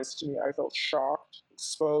surprise to me, I felt shocked,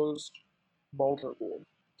 exposed, vulnerable.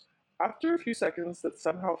 After a few seconds that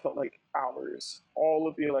somehow felt like hours, all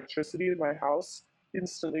of the electricity in my house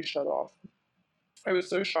instantly shut off. I was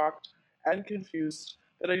so shocked and confused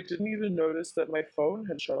that I didn't even notice that my phone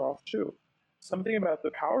had shut off too. Something about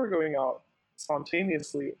the power going out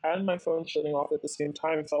spontaneously and my phone shutting off at the same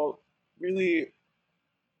time felt really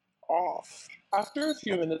off. After a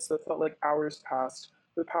few minutes that felt like hours passed,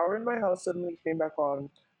 the power in my house suddenly came back on,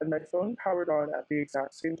 and my phone powered on at the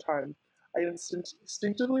exact same time. I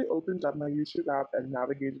instinctively opened up my YouTube app and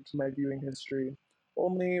navigated to my viewing history.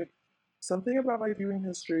 Only, something about my viewing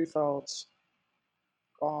history felt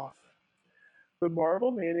off. The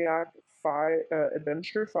Marble Maniac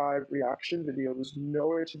Adventure 5 reaction video was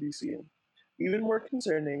nowhere to be seen. Even more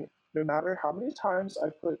concerning, no matter how many times I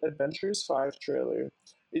put Adventures 5 trailer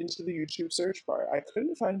into the YouTube search bar, I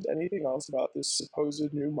couldn't find anything else about this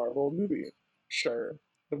supposed new Marvel movie. Sure,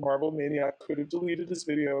 the Marble Maniac could have deleted his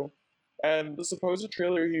video, and the supposed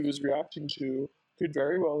trailer he was reacting to could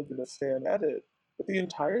very well have been a fan edit, but the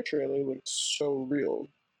entire trailer looked so real,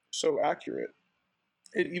 so accurate.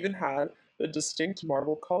 It even had a distinct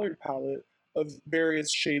marble colored palette of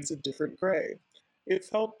various shades of different gray. It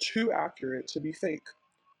felt too accurate to be fake.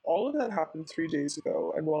 All of that happened 3 days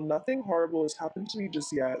ago, and while nothing horrible has happened to me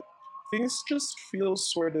just yet, things just feel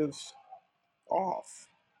sort of off.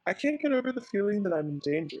 I can't get over the feeling that I'm in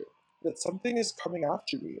danger, that something is coming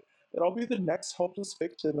after me, that I'll be the next helpless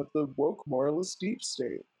victim of the woke moralist deep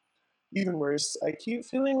state. Even worse, I keep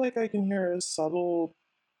feeling like I can hear a subtle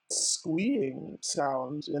squeeing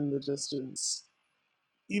sound in the distance.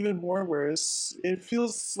 Even more worse, it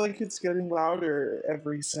feels like it's getting louder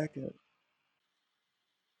every second.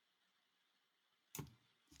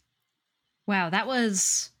 Wow, that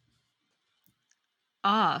was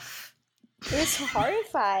off. It was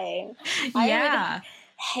horrifying. Yeah. I would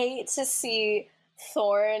hate to see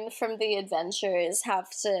Thorn from the Adventures have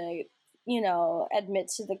to, admit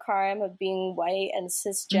to the crime of being white and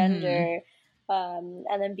cisgender, and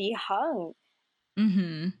then be hung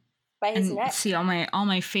by his neck. See all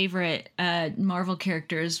my favorite Marvel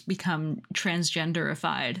characters become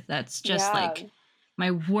transgenderified. That's just like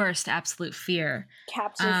my worst absolute fear.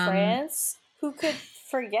 Captain France, who could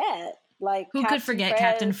forget? Like who could forget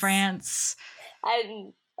Captain France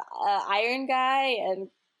and Iron Guy and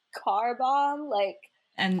Car Bomb, like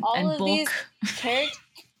and all and of Bulk. These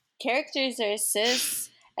characters are cis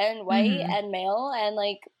and white and male, and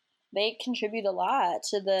like they contribute a lot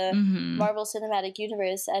to the Marvel Cinematic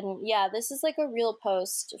Universe. And yeah, this is like a real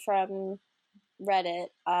post from Reddit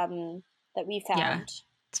that we found. Yeah.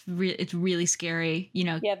 It's really scary.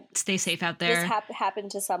 Stay safe out there. This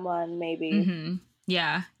happened to someone, maybe.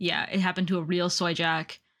 Yeah. It happened to a real soy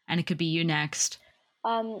jack, and it could be you next.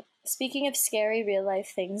 Speaking of scary real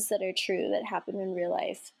life things that are true that happen in real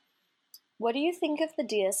life, what do you think of the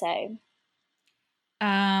DSA?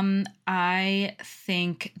 I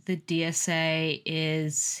think the DSA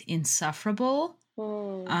is insufferable.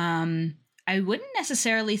 I wouldn't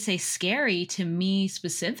necessarily say scary to me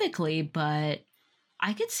specifically, but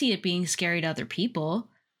I could see it being scary to other people.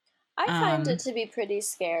 I find it to be pretty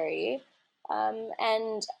scary.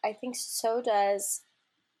 And I think so does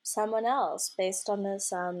someone else, based on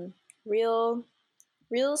this real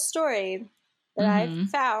story that I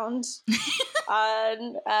found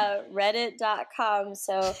on reddit.com.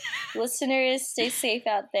 So listeners, stay safe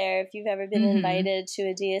out there. If you've ever been invited to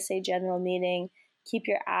a DSA general meeting, keep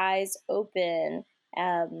your eyes open,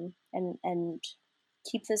 and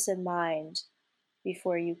keep this in mind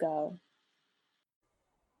before you go.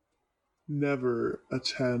 Never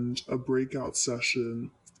attend a breakout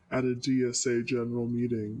session at a DSA general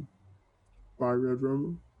meeting. By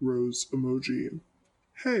Redrum Rose Emoji.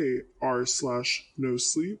 Hey, r/no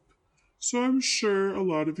sleep. So I'm sure a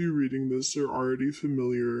lot of you reading this are already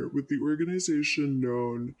familiar with the organization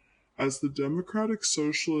known as the Democratic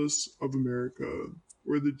Socialists of America,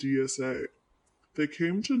 or the DSA. They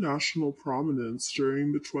came to national prominence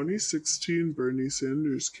during the 2016 Bernie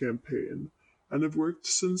Sanders campaign and have worked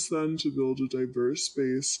since then to build a diverse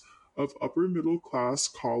base of upper middle class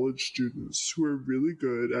college students who are really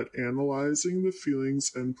good at analyzing the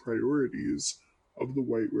feelings and priorities of the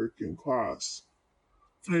white working class.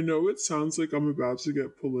 I know it sounds like I'm about to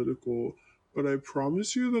get political, but I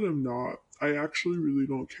promise you that I'm not. I actually really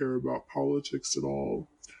don't care about politics at all.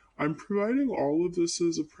 I'm providing all of this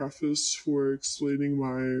as a preface for explaining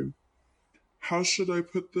my, how should I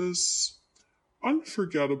put this,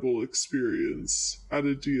 unforgettable experience at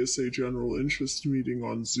a DSA general interest meeting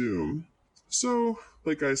on Zoom. So,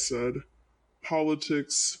 like I said,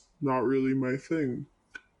 politics, not really my thing.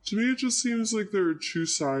 To me, it just seems like there are two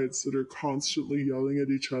sides that are constantly yelling at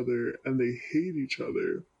each other and they hate each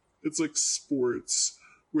other. It's like sports,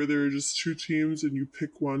 where there are just two teams and you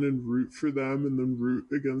pick one and root for them and then root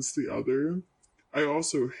against the other. I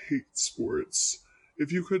also hate sports.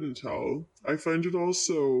 If you couldn't tell, I find it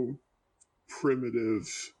also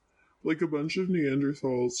primitive. Like a bunch of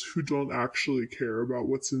Neanderthals who don't actually care about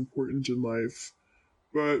what's important in life.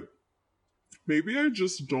 But maybe I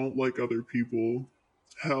just don't like other people.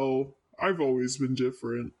 Hell, I've always been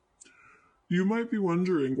different. You might be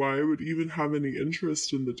wondering why I would even have any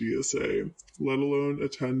interest in the DSA, let alone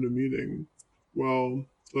attend a meeting. Well,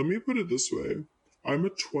 let me put it this way. I'm a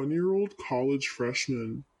 20-year-old college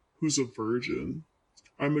freshman who's a virgin.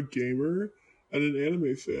 I'm a gamer and an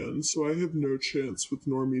anime fan, so I have no chance with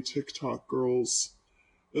normie TikTok girls.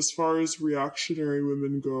 As far as reactionary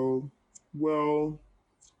women go, well,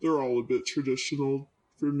 they're all a bit traditional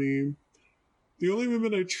for me. The only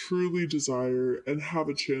women I truly desire and have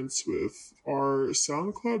a chance with are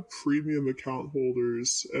SoundCloud premium account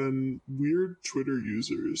holders and weird Twitter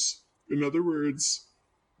users. In other words,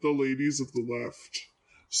 the ladies of the left.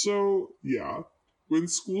 So, yeah, when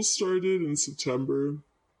school started in September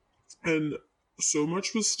and so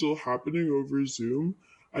much was still happening over Zoom,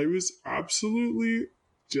 I was absolutely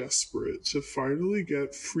desperate to finally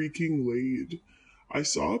get freaking laid. I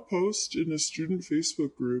saw a post in a student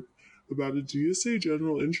Facebook group about a DSA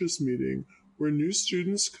general interest meeting where new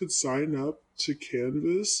students could sign up to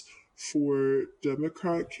canvass for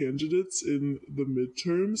Democrat candidates in the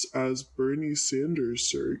midterms as Bernie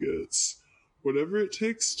Sanders surrogates. Whatever it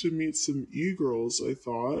takes to meet some e-girls, I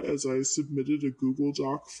thought, as I submitted a Google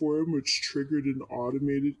Doc form which triggered an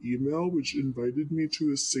automated email which invited me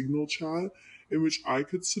to a Signal chat in which I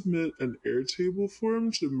could submit an Airtable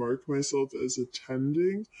form to mark myself as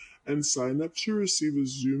attending and sign up to receive a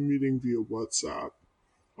Zoom meeting via WhatsApp.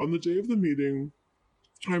 On the day of the meeting,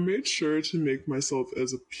 I made sure to make myself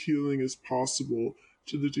as appealing as possible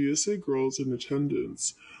to the DSA girls in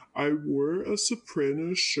attendance. I wore a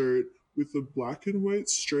Sopranos shirt with a black and white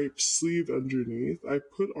striped sleeve underneath. I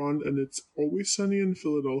put on an It's Always Sunny in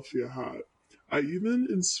Philadelphia hat. I even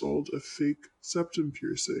installed a fake septum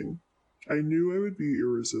piercing. I knew I would be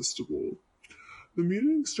irresistible. The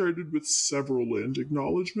meeting started with several land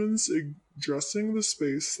acknowledgements addressing the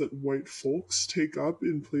space that white folks take up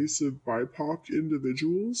in place of BIPOC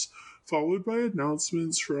individuals, followed by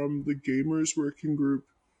announcements from the Gamers Working Group,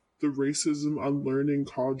 the Racism Unlearning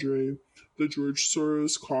Cadre, the George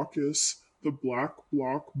Soros Caucus, the Black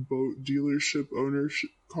Bloc Boat Dealership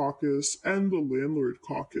Ownership Caucus, and the Landlord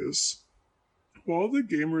Caucus. While the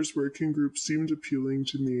Gamers Working Group seemed appealing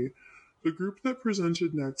to me, the group that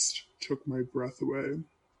presented next took my breath away.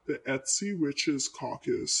 The Etsy Witches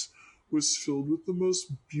Caucus was filled with the most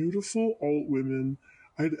beautiful alt women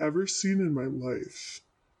I'd ever seen in my life.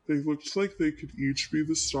 They looked like they could each be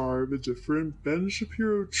the star of a different Ben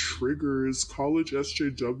Shapiro Triggers College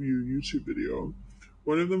SJW YouTube video.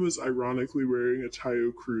 One of them was ironically wearing a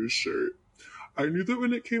Tayo Cruz shirt. I knew that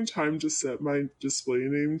when it came time to set my display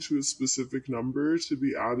name to a specific number to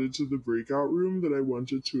be added to the breakout room that I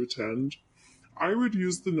wanted to attend, I would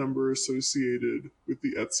use the number associated with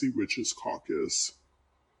the Etsy Witches Caucus.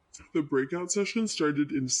 The breakout session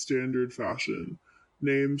started in standard fashion: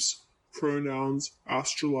 names, pronouns,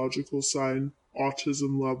 astrological sign,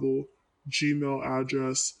 autism level, Gmail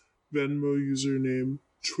address, Venmo username,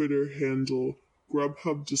 Twitter handle,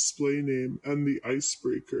 Grubhub display name, and the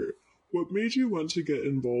icebreaker. What made you want to get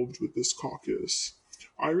involved with this caucus?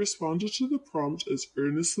 I responded to the prompt as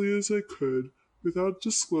earnestly as I could without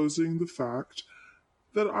disclosing the fact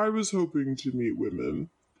that I was hoping to meet women.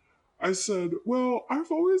 I said, well,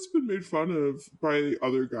 I've always been made fun of by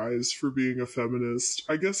other guys for being a feminist.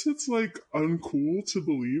 I guess it's like uncool to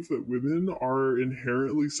believe that women are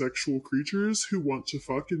inherently sexual creatures who want to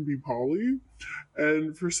fuck and be poly,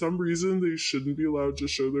 and for some reason they shouldn't be allowed to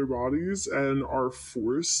show their bodies and are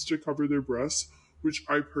forced to cover their breasts, which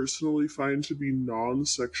I personally find to be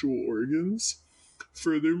non-sexual organs.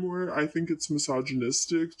 Furthermore, I think it's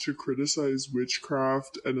misogynistic to criticize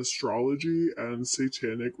witchcraft and astrology and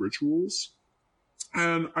satanic rituals.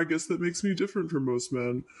 And I guess that makes me different from most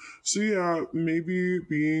men. So yeah, maybe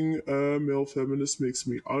being a male feminist makes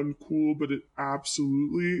me uncool, but it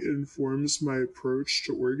absolutely informs my approach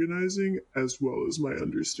to organizing as well as my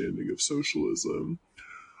understanding of socialism.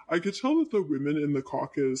 I could tell that the women in the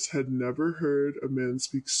caucus had never heard a man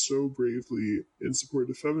speak so bravely in support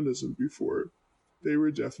of feminism before. They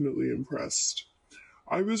were definitely impressed.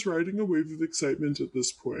 I was riding a wave of excitement at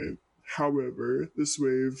this point. However, this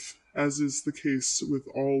wave, as is the case with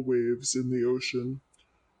all waves in the ocean,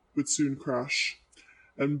 would soon crash.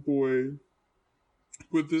 And boy,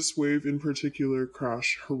 would this wave in particular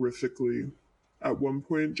crash horrifically. At one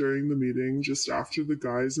point during the meeting, just after the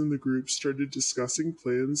guys in the group started discussing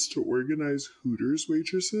plans to organize Hooters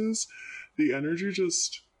waitresses, the energy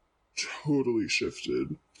just totally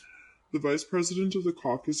shifted. The vice president of the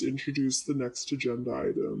caucus introduced the next agenda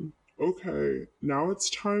item. Okay, now it's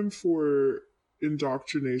time for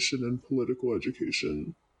indoctrination and political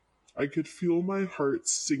education. I could feel my heart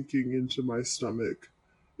sinking into my stomach.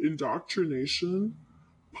 Indoctrination?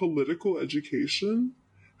 Political education?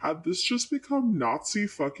 Had this just become Nazi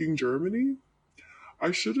fucking Germany?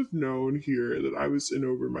 I should have known here that I was in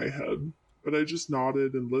over my head, but I just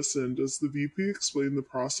nodded and listened as the VP explained the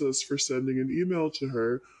process for sending an email to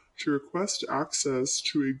her to request access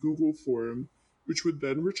to a Google form, which would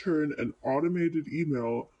then return an automated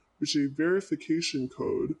email with a verification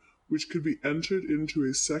code, which could be entered into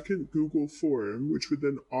a second Google form, which would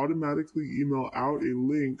then automatically email out a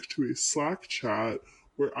link to a Slack chat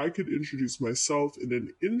where I could introduce myself in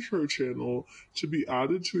an intro channel to be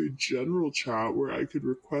added to a general chat where I could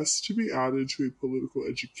request to be added to a political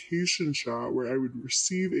education chat where I would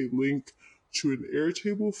receive a link to an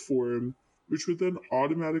Airtable form, which would then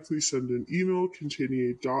automatically send an email containing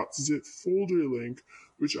a .zip folder link,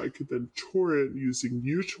 which I could then torrent using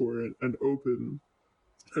uTorrent and open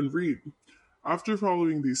and read. After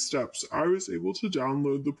following these steps, I was able to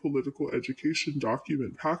download the political education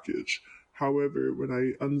document package. However, when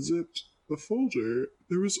I unzipped the folder,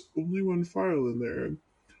 there was only one file in there,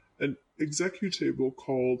 an executable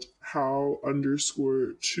called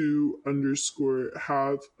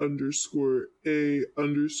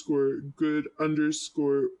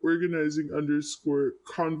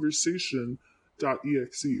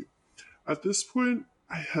At this point,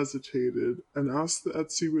 I hesitated and asked the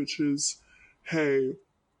Etsy witches, hey,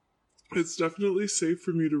 it's definitely safe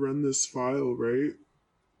for me to run this file, right?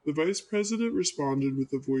 The vice president responded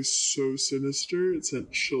with a voice so sinister it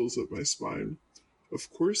sent chills up my spine. Of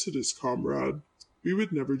course it is, comrade. We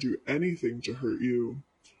would never do anything to hurt you.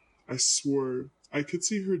 I swore. I could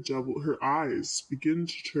see her eyes begin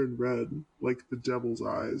to turn red, like the devil's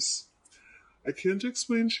eyes. I can't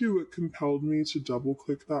explain to you what compelled me to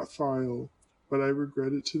double-click that file, but I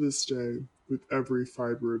regret it to this day, with every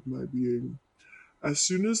fiber of my being. As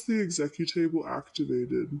soon as the executable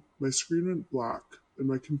activated, my screen went black, and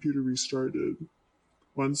my computer restarted.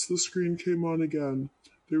 Once the screen came on again,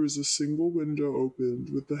 there was a single window opened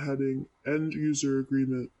with the heading End User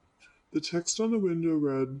Agreement. The text on the window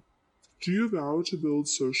read, Do you vow to build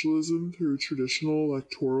socialism through traditional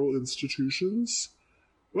electoral institutions?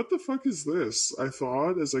 What the fuck is this? I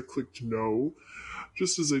thought as I clicked no.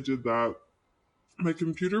 Just as I did that, my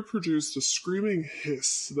computer produced a screaming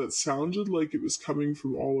hiss that sounded like it was coming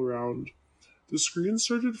from all around. The screen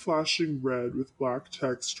started flashing red with black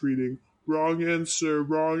text reading, Wrong answer,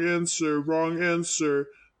 wrong answer, wrong answer.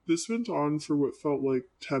 This went on for what felt like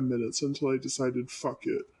 10 minutes until I decided, fuck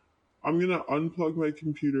it. I'm gonna unplug my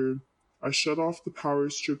computer. I shut off the power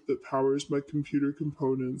strip that powers my computer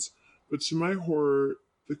components, but to my horror,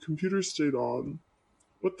 the computer stayed on.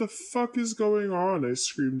 What the fuck is going on? I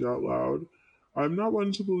screamed out loud. I'm not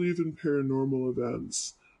one to believe in paranormal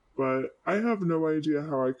events, but I have no idea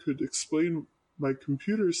how I could explain my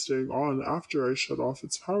computer staying on after I shut off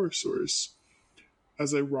its power source.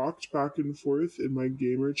 As I rocked back and forth in my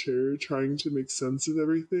gamer chair trying to make sense of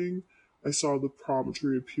everything, I saw the prompt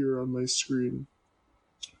reappear on my screen.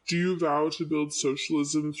 Do you vow to build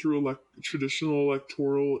socialism through traditional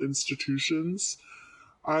electoral institutions?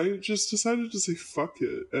 I just decided to say fuck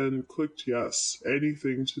it and clicked yes,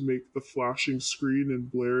 anything to make the flashing screen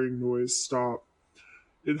and blaring noise stop.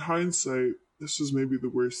 In hindsight, this was maybe the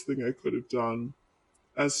worst thing I could have done.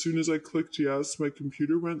 As soon as I clicked yes, my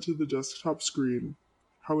computer went to the desktop screen.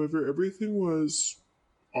 However, everything was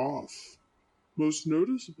off. Most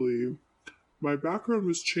noticeably, my background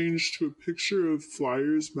was changed to a picture of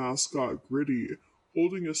Flyers mascot Gritty,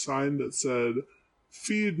 holding a sign that said,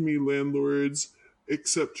 "Feed me, landlords,"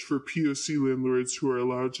 except for POC landlords who are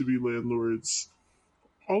allowed to be landlords.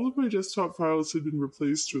 All of my desktop files had been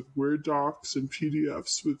replaced with Word docs and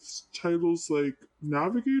PDFs with titles like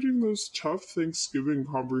Navigating Those Tough Thanksgiving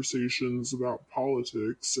Conversations About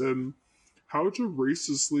Politics and How to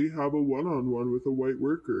Racistly Have a One-on-One with a White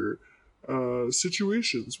Worker,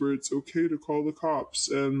 situations where it's okay to call the cops,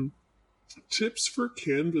 and tips for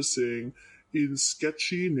canvassing in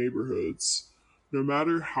sketchy neighborhoods. No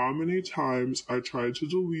matter how many times I tried to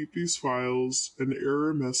delete these files, an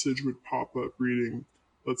error message would pop up reading,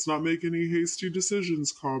 "Let's not make any hasty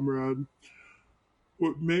decisions, comrade."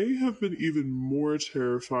 What may have been even more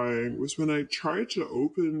terrifying was when I tried to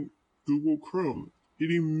open Google Chrome. It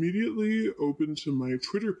immediately opened to my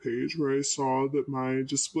Twitter page where I saw that my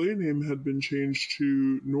display name had been changed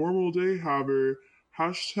to Normal Day Haver,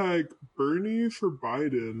 hashtag Bernie for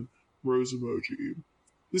Biden, rose emoji.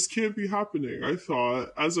 This can't be happening, I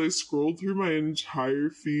thought, as I scrolled through my entire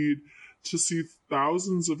feed to see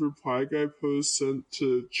thousands of reply guy posts sent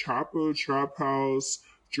to Chapo Trap House,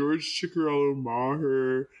 George Chicarello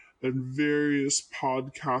Maher, and various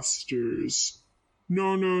podcasters.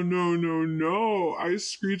 No, no, no, no, no. I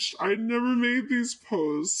screeched, I never made these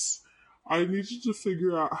posts. I needed to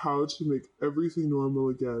figure out how to make everything normal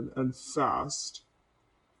again, and fast.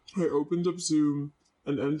 I opened up Zoom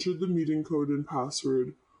and entered the meeting code and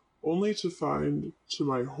password, only to find, to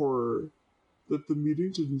my horror, that the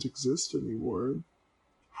meeting didn't exist anymore.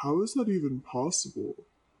 How is that even possible?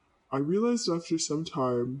 I realized after some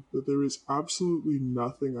time that there is absolutely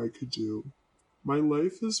nothing I could do. My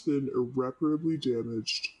life has been irreparably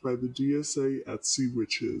damaged by the DSA Etsy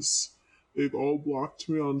witches. They've all blocked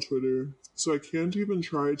me on Twitter, so I can't even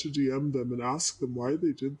try to DM them and ask them why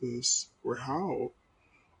they did this, or how.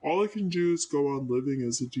 All I can do is go on living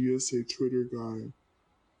as a DSA Twitter guy.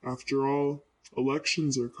 After all,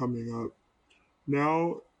 elections are coming up.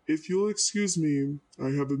 Now, if you'll excuse me, I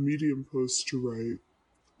have a Medium post to write.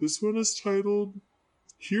 This one is titled,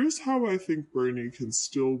 "Here's How I Think Bernie Can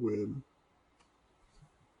Still Win."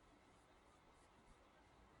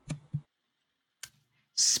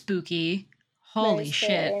 Spooky. Holy Very shit.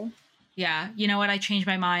 scary. Yeah. You know what? I changed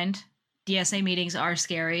my mind. DSA meetings are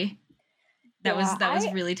scary. That was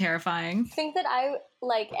really terrifying. I think that I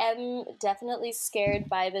am definitely scared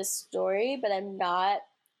by this story, but I'm not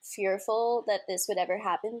fearful that this would ever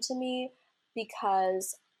happen to me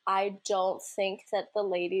because I don't think that the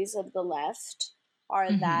ladies of the left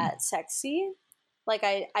are that sexy.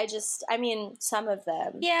 I mean, some of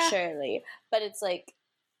them, Yeah. surely, but it's like,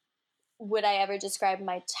 would I ever describe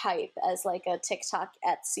my type as like a TikTok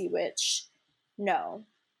Etsy witch? No.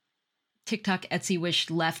 TikTok Etsy wish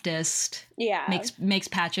leftist. Yeah. Makes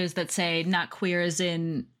patches that say not queer as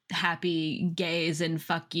in happy, gays and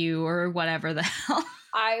fuck you or whatever the hell.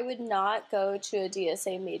 I would not go to a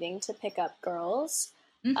DSA meeting to pick up girls.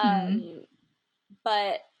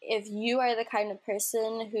 But if you are the kind of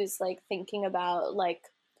person who's like thinking about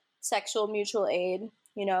like sexual mutual aid,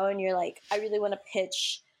 you know, and you're like, I really want to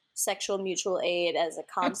pitch sexual mutual aid as a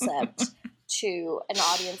concept to an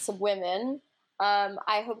audience of women,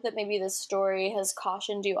 I hope that maybe this story has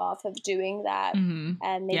cautioned you off of doing that,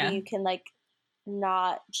 and maybe you can like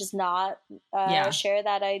not share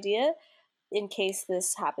that idea in case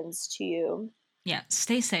this happens to you. Yeah,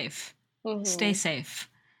 stay safe. Stay safe.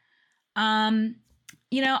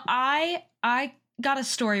 You know, I got a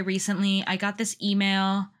story recently. I got this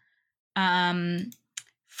email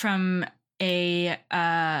from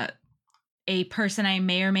a person I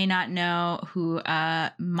may or may not know who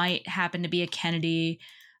might happen to be a Kennedy.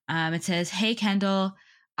 It says, "Hey, Kendall,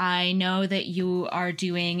 I know that you are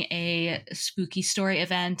doing a spooky story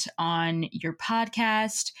event on your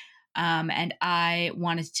podcast, and I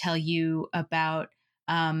wanted to tell you about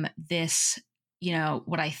this, you know,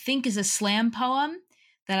 what I think is a slam poem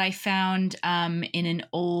that I found in an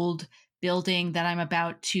old building that I'm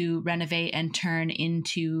about to renovate and turn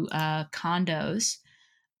into condos.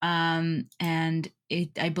 And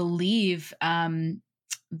I believe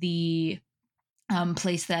the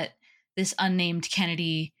place that this unnamed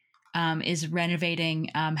Kennedy is renovating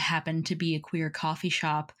happened to be a queer coffee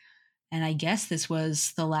shop. And I guess this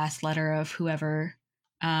was the last letter of whoever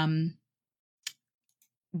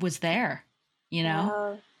was there, you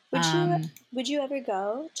know? Wow. Would you ever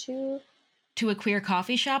go to a queer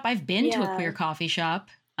coffee shop? I've been to a queer coffee shop.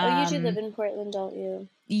 You do live in Portland, don't you?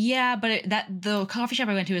 Yeah, but the coffee shop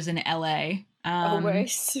I went to is in LA.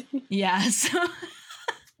 Worse. Yeah, so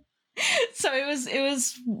it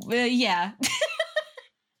was yeah.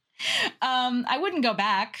 I wouldn't go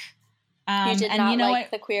back. You did not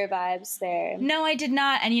like the queer vibes there. No, I did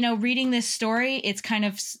not. And reading this story, it's kind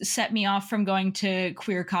of set me off from going to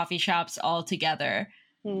queer coffee shops altogether.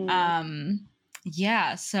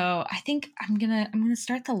 Yeah, so I think I'm gonna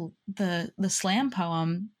start the slam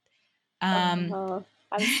poem. I'm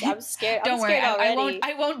scared. Don't worry, already.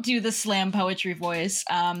 I won't do the slam poetry voice.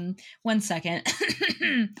 1 second.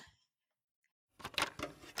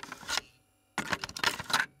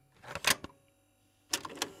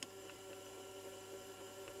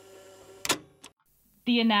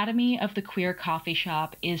 The anatomy of the queer coffee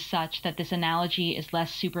shop is such that this analogy is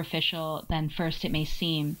less superficial than first it may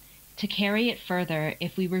seem. To carry it further,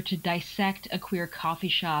 if we were to dissect a queer coffee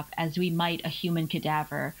shop as we might a human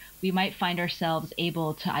cadaver, we might find ourselves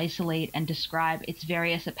able to isolate and describe its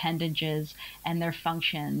various appendages and their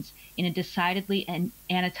functions in a decidedly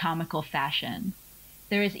anatomical fashion.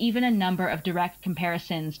 There is even a number of direct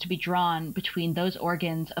comparisons to be drawn between those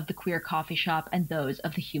organs of the queer coffee shop and those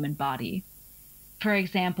of the human body. For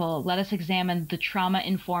example, let us examine the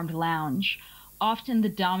trauma-informed lounge, often the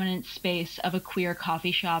dominant space of a queer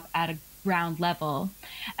coffee shop at a ground level,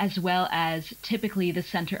 as well as typically the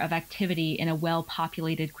center of activity in a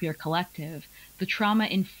well-populated queer collective. The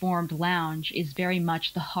trauma-informed lounge is very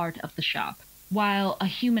much the heart of the shop. While a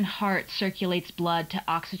human heart circulates blood to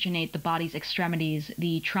oxygenate the body's extremities,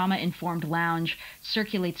 the trauma-informed lounge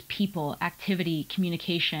circulates people, activity,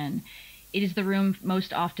 communication. It is the room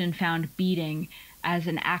most often found beating, as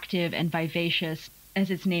an active and vivacious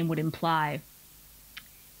as its name would imply.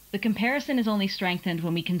 The comparison is only strengthened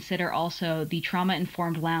when we consider also the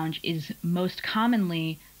trauma-informed lounge is most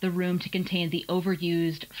commonly the room to contain the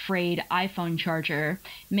overused, frayed iPhone charger,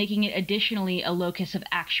 making it additionally a locus of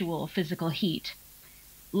actual physical heat.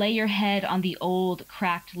 Lay your head on the old,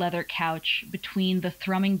 cracked leather couch. Between the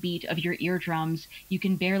thrumming beat of your eardrums, you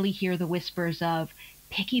can barely hear the whispers of,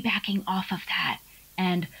 "Piggybacking off of that,"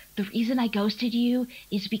 and "the reason I ghosted you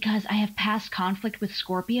is because I have past conflict with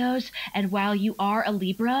Scorpios, and while you are a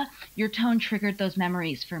Libra, your tone triggered those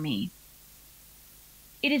memories for me."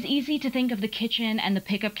 It is easy to think of the kitchen and the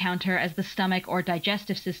pickup counter as the stomach or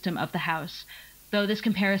digestive system of the house, though this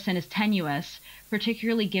comparison is tenuous,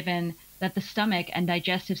 particularly given that the stomach and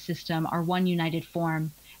digestive system are one united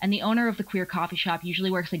form, and the owner of the queer coffee shop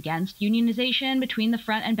usually works against unionization between the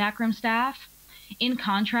front and backroom staff. In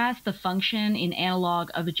contrast, the function in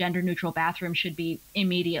analog of a gender-neutral bathroom should be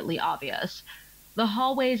immediately obvious. The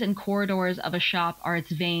hallways and corridors of a shop are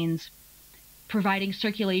its veins, providing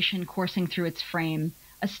circulation coursing through its frame.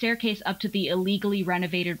 A staircase up to the illegally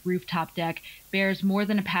renovated rooftop deck bears more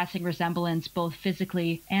than a passing resemblance, both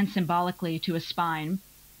physically and symbolically, to a spine.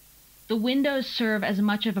 The windows serve as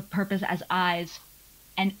much of a purpose as eyes,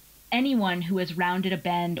 and anyone who has rounded a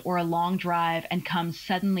bend or a long drive and comes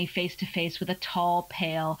suddenly face to face with a tall,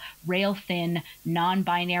 pale, rail-thin,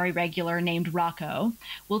 non-binary regular named Rocco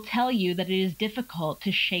will tell you that it is difficult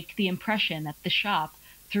to shake the impression that the shop,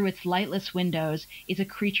 through its lightless windows, is a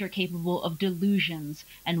creature capable of delusions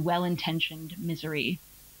and well-intentioned misery.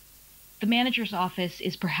 The manager's office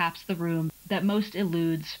is perhaps the room that most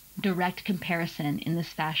eludes direct comparison in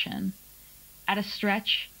this fashion. At a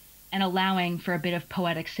stretch, and allowing for a bit of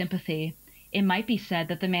poetic sympathy, it might be said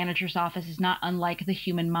that the manager's office is not unlike the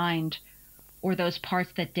human mind, or those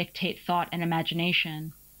parts that dictate thought and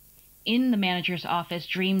imagination. In the manager's office,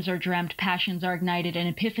 dreams are dreamt, passions are ignited,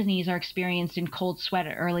 and epiphanies are experienced in cold sweat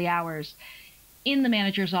at early hours. In the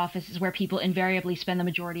manager's office is where people invariably spend the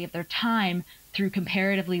majority of their time, though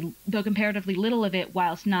comparatively little of it,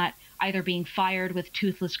 whilst not either being fired with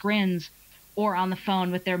toothless grins or on the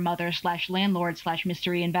phone with their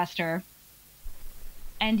mother/landlord/mystery investor.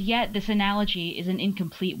 And yet this analogy is an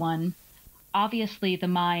incomplete one. Obviously, the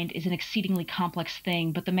mind is an exceedingly complex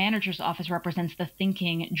thing, but the manager's office represents the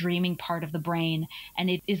thinking, dreaming part of the brain, and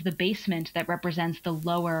it is the basement that represents the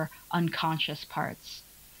lower, unconscious parts.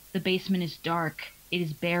 The basement is dark. It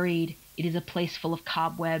is buried. It is a place full of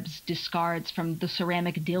cobwebs, discards from the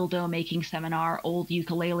ceramic dildo-making seminar, old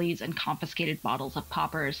ukuleles, and confiscated bottles of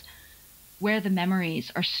poppers, where the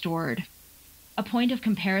memories are stored. A point of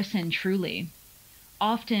comparison, truly.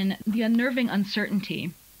 Often, the unnerving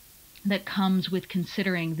uncertainty that comes with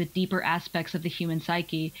considering the deeper aspects of the human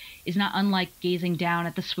psyche is not unlike gazing down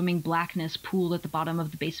at the swimming blackness pooled at the bottom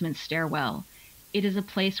of the basement stairwell. It is a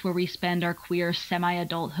place where we spend our queer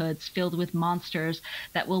semi-adulthoods filled with monsters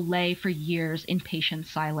that will lay for years in patient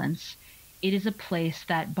silence. It is a place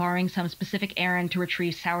that, barring some specific errand to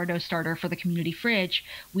retrieve sourdough starter for the community fridge,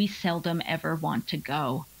 we seldom ever want to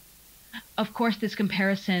go. Of course, this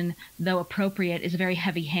comparison, though appropriate, is a very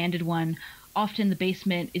heavy-handed one. Often the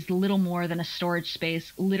basement is little more than a storage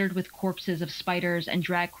space littered with corpses of spiders and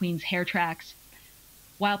drag queens' hair tracks.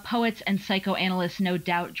 While poets and psychoanalysts no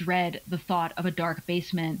doubt dread the thought of a dark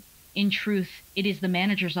basement, in truth, it is the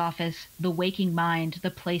manager's office, the waking mind,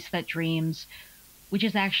 the place that dreams, which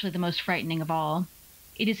is actually the most frightening of all.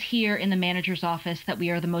 It is here in the manager's office that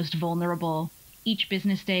we are the most vulnerable. Each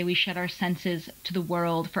business day we shut our senses to the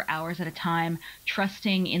world for hours at a time,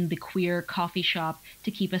 trusting in the queer coffee shop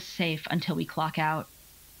to keep us safe until we clock out.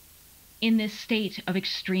 In this state of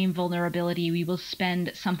extreme vulnerability, we will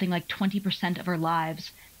spend something like 20% of our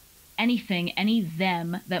lives. Anything, any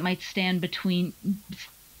them that might stand beside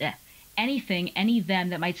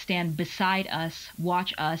us,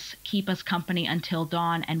 watch us, keep us company until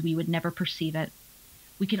dawn, and we would never perceive it.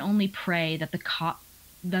 We can only pray that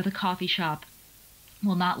the coffee shop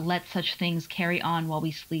will not let such things carry on while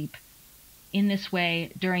we sleep. In this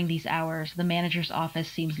way, during these hours, the manager's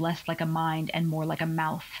office seems less like a mind and more like a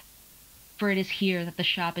mouth. For it is here that the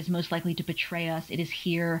shop is most likely to betray us. It is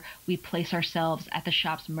here we place ourselves at the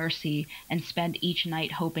shop's mercy and spend each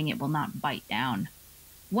night hoping it will not bite down.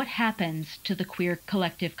 What happens to the queer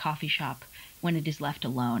collective coffee shop when it is left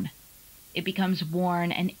alone? It becomes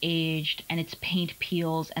worn and aged, and its paint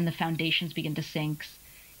peels and the foundations begin to sink.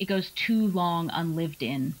 It goes too long unlived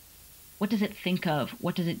in. What does it think of?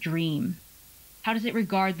 What does it dream? How does it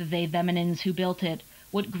regard the they-theminins who built it?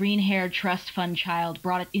 What green-haired trust fund child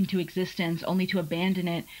brought it into existence only to abandon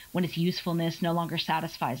it when its usefulness no longer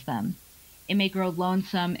satisfies them? It may grow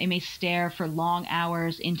lonesome, it may stare for long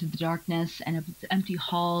hours into the darkness and its empty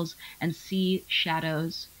halls and see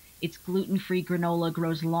shadows. Its gluten-free granola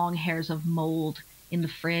grows long hairs of mold in the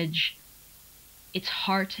fridge. Its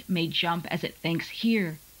heart may jump as it thinks,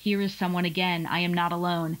 here is someone again, I am not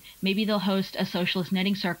alone. Maybe they'll host a socialist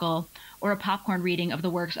knitting circle or a popcorn reading of the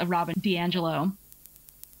works of Robin DiAngelo.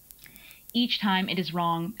 Each time it is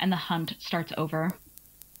wrong and the hunt starts over.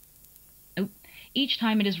 Each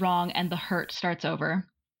time it is wrong and the hurt starts over.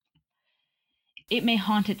 It may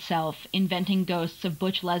haunt itself, inventing ghosts of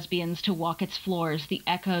butch lesbians to walk its floors, the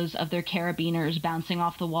echoes of their carabiners bouncing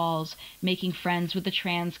off the walls, making friends with the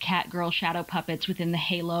trans cat-girl shadow puppets within the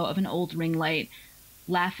halo of an old ring light,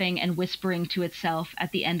 laughing and whispering to itself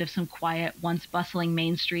at the end of some quiet, once bustling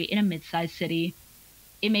main street in a mid-sized city.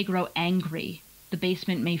 It may grow angry. The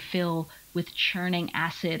basement may fill with churning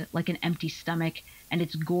acid like an empty stomach, and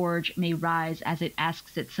its gorge may rise as it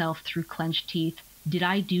asks itself through clenched teeth, did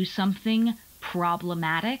I do something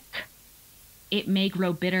problematic? It may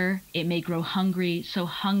grow bitter, it may grow hungry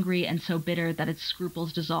and so bitter that its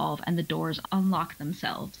scruples dissolve and the doors unlock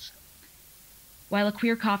themselves. While a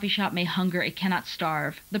queer coffee shop may hunger, it cannot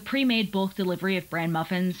starve. The pre-made bulk delivery of bran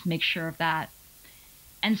muffins makes sure of that.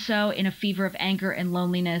 And so, in a fever of anger and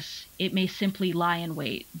loneliness, it may simply lie in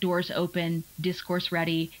wait, doors open, discourse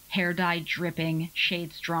ready, hair dye dripping,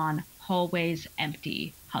 shades drawn, hallways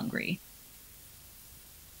empty, hungry.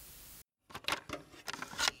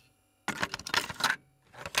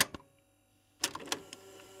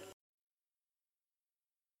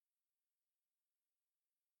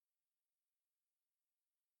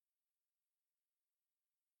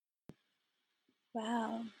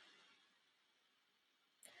 Wow.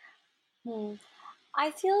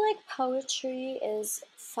 I feel like poetry is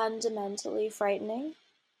fundamentally frightening.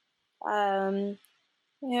 Like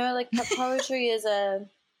poetry is a...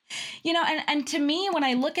 And to me, when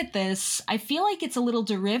I look at this, I feel like it's a little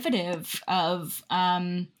derivative of,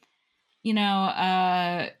 an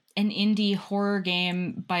indie horror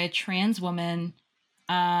game by a trans woman.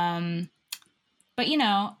 I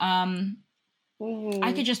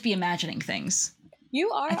could just be imagining things.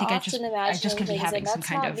 You are often imagining things, and that's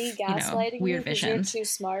not me gaslighting you because you're too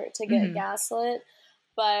smart to get gaslit.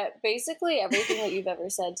 But basically everything that you've ever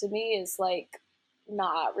said to me is like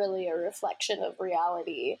not really a reflection of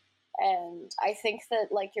reality. And I think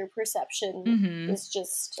that like your perception Mm-hmm. is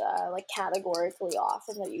just like categorically off,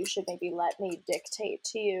 and that you should maybe let me dictate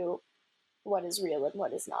to you what is real and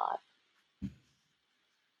what is not.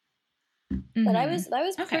 Mm-hmm. But that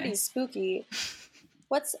was Okay. pretty spooky.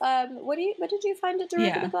 What did you find it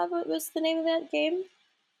derivative of? What was the name of that game?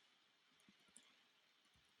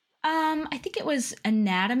 I think it was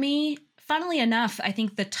Anatomy. Funnily enough, I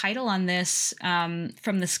think the title on this,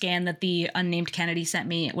 from the scan that the unnamed Kennedy sent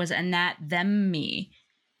me, was Anat Them Me.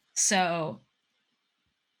 So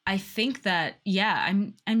I think that, yeah,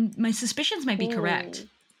 I'm my suspicions might be correct.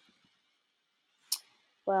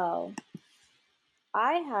 Well,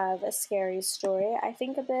 I have a scary story. I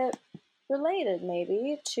think a bit related,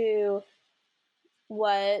 maybe, to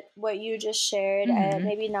what you just shared, and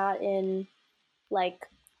maybe not in like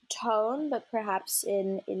tone, but perhaps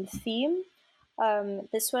in theme.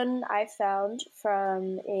 This one I found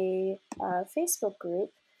from a Facebook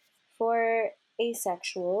group for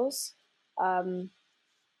asexuals.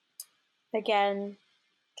 Again,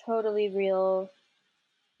 totally real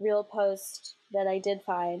post that I did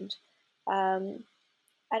find. And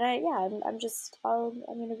I'm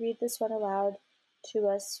gonna read this one aloud to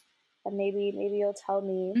us, and maybe you'll tell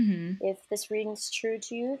me if this rings true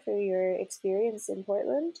to you for your experience in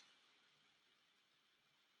Portland.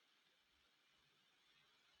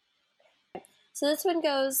 So this one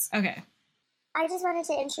goes. Okay. I just wanted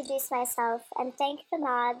to introduce myself and thank the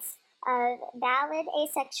mods of Valid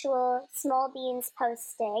Asexual Small Beans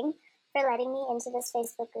Posting for letting me into this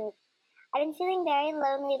Facebook group. I've been feeling very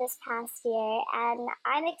lonely this past year, and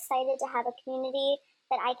I'm excited to have a community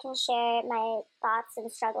that I can share my thoughts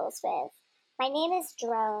and struggles with. My name is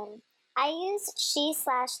Drone. I use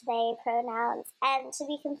she/they pronouns, and to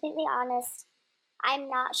be completely honest, I'm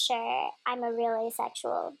not sure I'm a real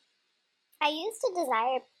asexual. I used to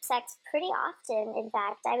desire sex pretty often. In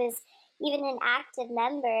fact, I was even an active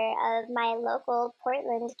member of my local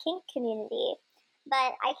Portland kink community.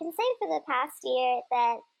 But I can say for the past year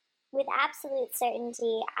that with absolute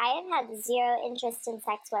certainty, I have had zero interest in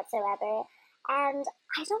sex whatsoever, and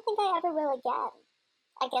I don't think I ever will again.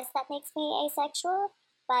 I guess that makes me asexual,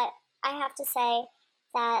 but I have to say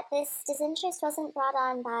that this disinterest wasn't brought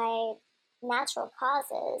on by natural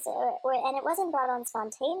causes, and it wasn't brought on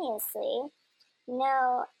spontaneously.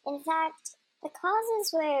 No, in fact, the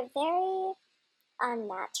causes were very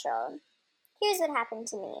unnatural. Here's what happened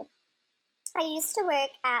to me. I used to work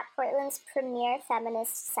at Portland's premier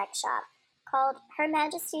feminist sex shop called Her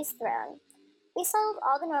Majesty's Throne. We sold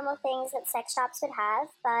all the normal things that sex shops would have,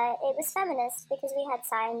 but it was feminist because we had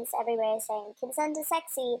signs everywhere saying consent is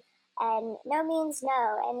sexy and no means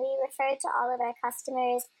no, and we referred to all of our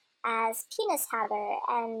customers as penis haver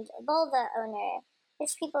and vulva owner,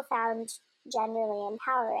 which people found generally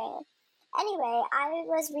empowering. Anyway, I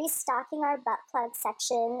was restocking our butt plug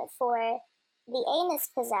section for the anus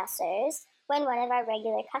possessors when one of our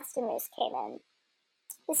regular customers came in.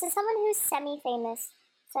 This is someone who's semi-famous,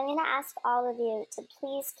 so I'm going to ask all of you to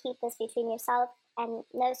please keep this between yourself and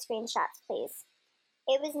no screenshots, please.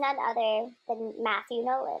 It was none other than Matthew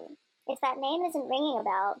Nolan. If that name isn't ringing a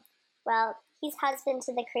bell, well, he's husband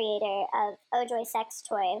to the creator of Ojoy sex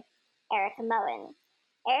toy, Erica Moen.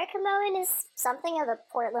 Erica Moen is something of a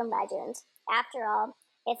Portland legend. After all,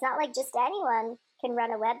 it's not like just anyone can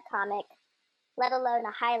run a webcomic, let alone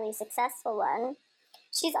a highly successful one.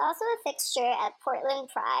 She's also a fixture at Portland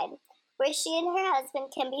Pride, where she and her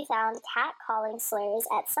husband can be found catcalling slurs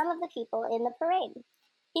at some of the people in the parade.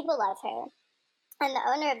 People love her, and the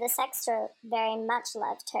owner of the sex store very much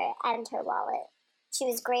loved her and her wallet. She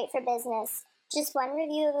was great for business. Just one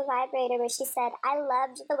review of a vibrator where she said, "I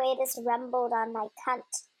loved the way this rumbled on my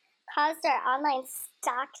cunt. Caused our online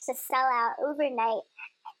stock to sell out overnight."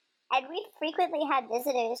 And we frequently had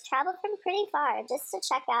visitors travel from pretty far just to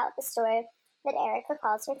check out the store that Erica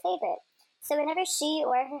calls her favorite. So whenever she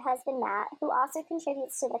or her husband Matt, who also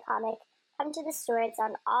contributes to the comic, come to the store, it's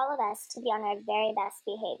on all of us to be on our very best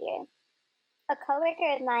behavior. A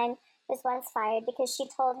coworker of mine was once fired because she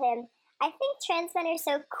told him, "I think trans men are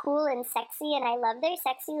so cool and sexy, and I love their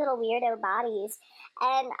sexy little weirdo bodies."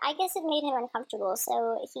 And I guess it made him uncomfortable,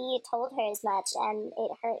 so he told her as much, and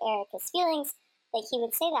it hurt Erica's feelings that he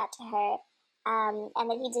would say that to her, and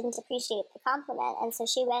that he didn't appreciate the compliment. And so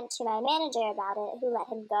she went to my manager about it, who let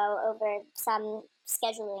him go over some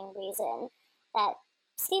scheduling reason that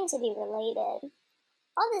seemed to be related.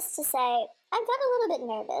 All this to say, I got a little bit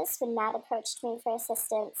nervous when Matt approached me for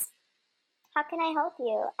assistance. "How can I help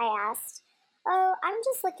you?" I asked. "Oh, I'm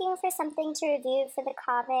just looking for something to review for the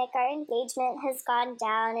comic. Our engagement has gone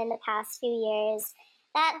down in the past few years.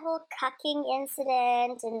 That whole cucking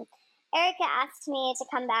incident, and Erica asked me to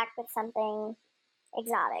come back with something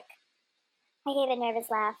exotic. I gave a nervous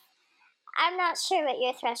laugh. I'm not sure what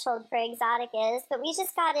your threshold for exotic is, but we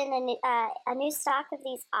just got in a new stock of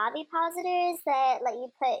these ovipositors that let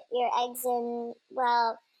you put your eggs in,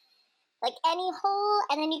 well, like any hole,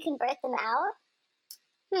 and then you can birth them out.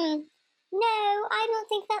 No, I don't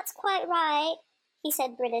think that's quite right, he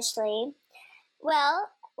said Britishly. Well,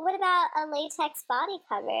 what about a latex body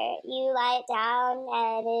cover? You lie it down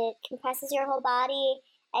and it compresses your whole body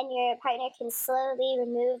and your partner can slowly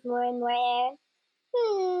remove more and more air.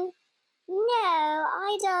 No,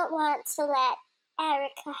 I don't want to let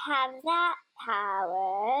Erica have that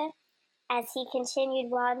power, as he continued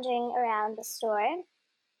wandering around the store,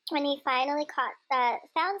 when he finally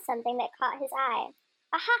found something that caught his eye.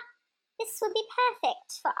 Aha! This would be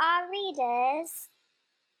perfect for our readers.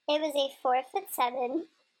 It was a 4'7",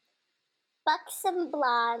 buxom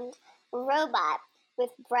blonde robot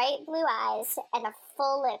with bright blue eyes and a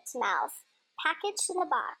full-lipped mouth, packaged in a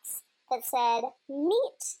box that said,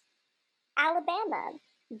 Meet Alabama.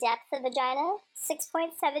 Depth of vagina,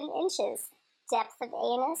 6.7 inches. Depth of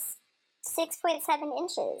anus, 6.7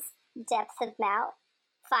 inches. Depth of mouth,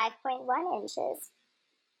 5.1 inches.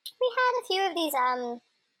 We had a few of these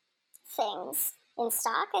things in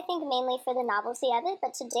stock, I think mainly for the novelty of it,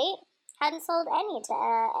 but to date, hadn't sold any to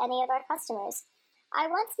any of our customers. I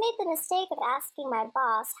once made the mistake of asking my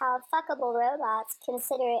boss how fuckable robots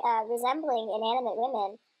resembling inanimate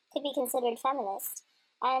women could be considered feminist.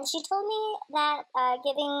 And she told me that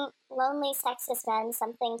giving lonely sexist men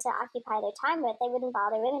something to occupy their time with, they wouldn't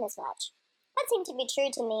bother women as much. That seemed to be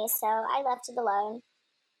true to me, so I left it alone.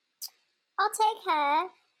 I'll take her.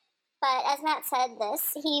 But as Matt said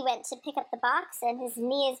this, he went to pick up the box and his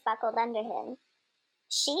knees buckled under him.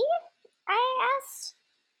 She? I asked.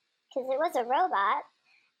 Because it was a robot.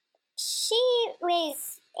 She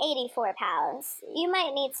weighs 84 pounds. You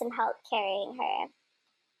might need some help carrying her.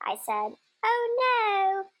 I said, Oh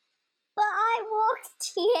no, but I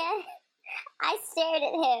walked here. I stared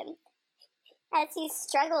at him as he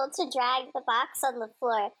struggled to drag the box on the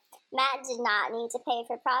floor. Matt did not need to pay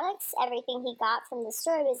for products. Everything he got from the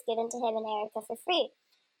store was given to him and Erica for free.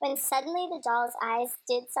 When suddenly the doll's eyes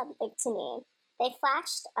did something to me. They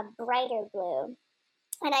flashed a brighter blue.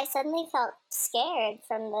 And I suddenly felt scared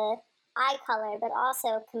from the eye color, but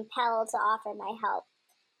also compelled to offer my help.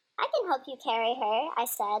 I can help you carry her, I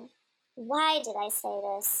said. Why did I say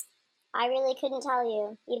this? I really couldn't tell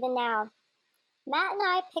you, even now. Matt and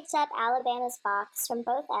I picked up Alabama's box from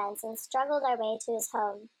both ends and struggled our way to his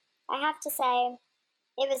home. I have to say,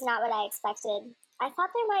 it was not what I expected. I thought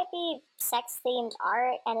there might be sex-themed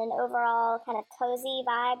art and an overall kind of cozy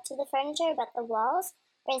vibe to the furniture, but the walls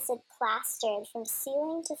were instead plastered from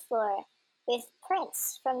ceiling to floor with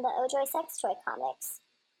prints from the Ojoy sex toy comics.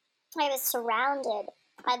 I was surrounded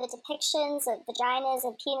by the depictions of vaginas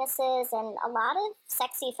and penises and a lot of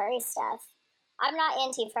sexy furry stuff. I'm not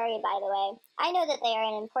anti-furry, by the way. I know that they are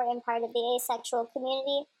an important part of the asexual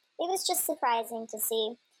community. It was just surprising to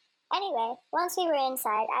see. Anyway, once we were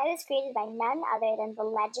inside, I was greeted by none other than the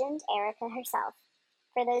legend Erica herself.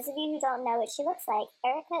 For those of you who don't know what she looks like,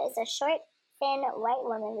 Erica is a short, thin, white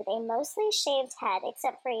woman with a mostly shaved head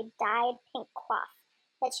except for a dyed pink coif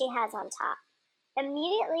that she has on top.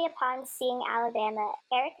 Immediately upon seeing Alabama,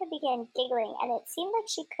 Erica began giggling, and it seemed like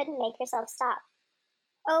she couldn't make herself stop.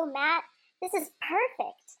 Oh, Matt, this is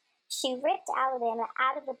perfect! She ripped Alabama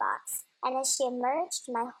out of the box, and as she emerged,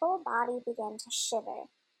 my whole body began to shiver.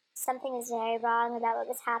 Something was very wrong about what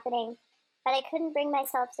was happening, but I couldn't bring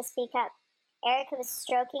myself to speak up. Erica was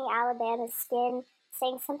stroking Alabama's skin,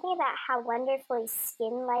 saying something about how wonderfully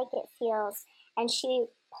skin-like it feels, and she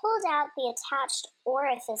pulled out the attached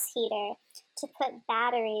orifice heater to put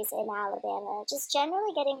batteries in Alabama, just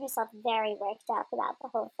generally getting herself very worked up about the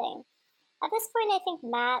whole thing. At this point, I think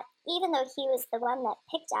Matt, even though he was the one that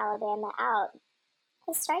picked Alabama out,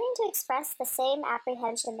 was starting to express the same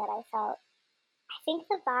apprehension that I felt. I think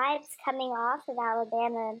the vibes coming off of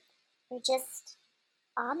Alabama were just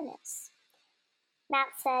ominous.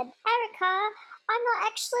 Matt said, Erica, I'm not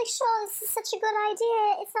actually sure this is such a good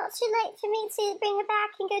idea. It's not too late for me to bring her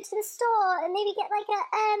back and go to the store and maybe get like a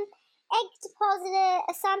egg depositor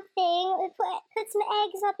or something. We put some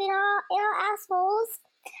eggs up in our assholes.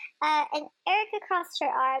 And Erica crossed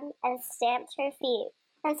her arm and stamped her feet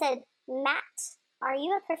and said, Matt, are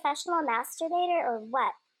you a professional masturbator or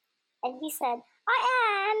what? And he said, I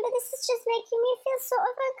am, but this is just making me feel sort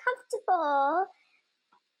of uncomfortable.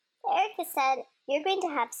 Erica said, you're going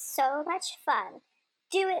to have so much fun.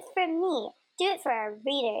 Do it for me. Do it for our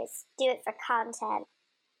readers. Do it for content.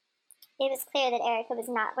 It was clear that Erica was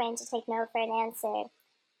not going to take no for an answer.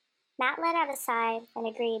 Matt let out a sigh and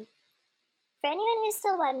agreed. For anyone who's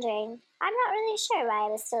still wondering, I'm not really sure why I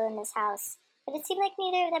was still in this house, but it seemed like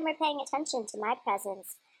neither of them were paying attention to my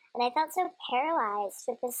presence, and I felt so paralyzed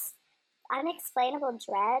with this unexplainable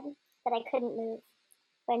dread that I couldn't move.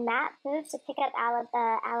 When Matt moved to pick up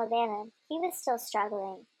Alabama, he was still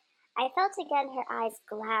struggling. I felt again her eyes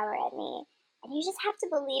glower at me, and you just have to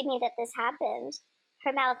believe me that this happened.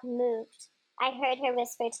 Her mouth moved. I heard her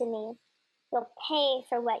whisper to me, "You'll pay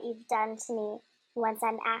for what you've done to me once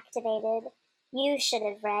I'm activated. You should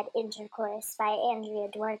have read Intercourse by Andrea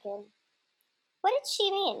Dworkin." What did she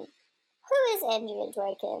mean? Who is Andrea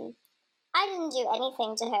Dworkin? I didn't do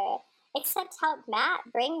anything to her, except help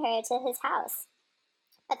Matt bring her to his house.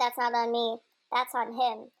 But that's not on me, that's on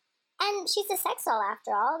him. And she's a sex doll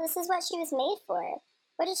after all, this is what she was made for.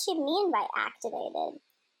 What does she mean by activated?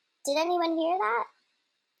 Did anyone hear that?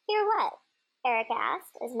 Hear what? Erica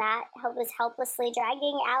asked as Matt was helplessly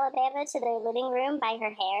dragging Alabama to their living room by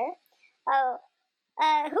her hair. Oh,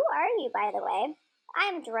 who are you, by the way?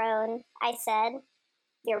 I'm Drone, I said.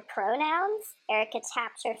 Your pronouns? Erica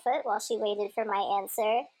tapped her foot while she waited for my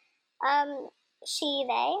answer. She,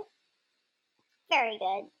 they? Very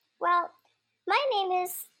good. Well, my name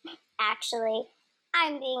is... Actually,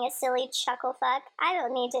 I'm being a silly chucklefuck. I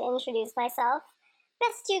don't need to introduce myself.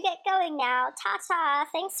 Best you get going now. Ta-ta,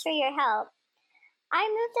 thanks for your help. I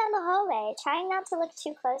moved down the hallway, trying not to look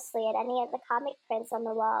too closely at any of the comic prints on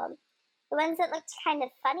the wall. The ones that looked kind of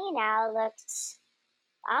funny now looked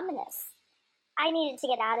ominous. I needed to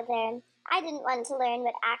get out of there. I didn't want to learn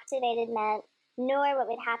what activated meant, nor what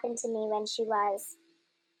would happen to me when she was.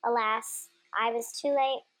 Alas, I was too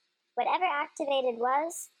late. Whatever activated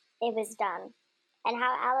was, it was done. And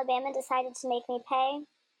how Alabama decided to make me pay?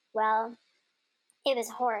 Well, it was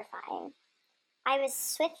horrifying. I was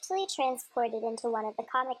swiftly transported into one of the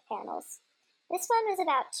comic panels. This one was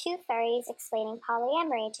about two furries explaining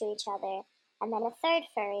polyamory to each other, and then a third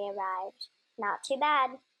furry arrived. Not too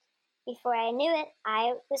bad. Before I knew it,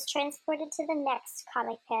 I was transported to the next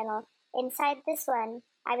comic panel. Inside this one,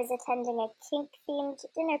 I was attending a kink-themed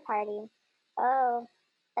dinner party. Oh,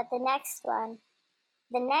 but the next one,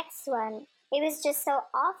 it was just so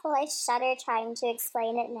awful I shudder trying to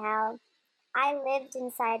explain it now. I lived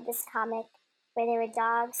inside this comic where there were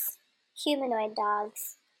dogs, humanoid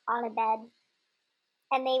dogs, on a bed,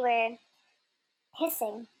 and they were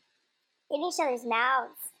pissing in each other's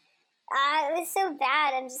mouths. It was so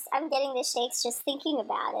bad, I'm getting the shakes just thinking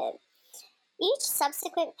about it. Each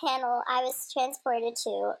subsequent panel I was transported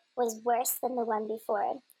to was worse than the one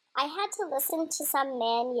before. I had to listen to some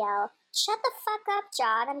man yell, "Shut the fuck up,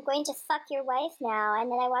 John, I'm going to fuck your wife now,"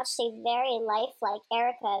 and then I watched a very lifelike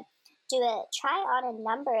Erica try on a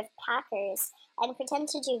number of packers and pretend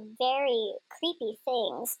to do very creepy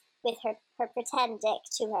things with her pretend dick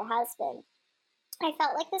to her husband. I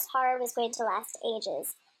felt like this horror was going to last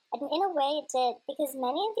ages, and in a way it did, because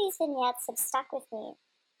many of these vignettes have stuck with me,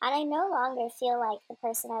 and I no longer feel like the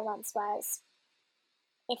person I once was.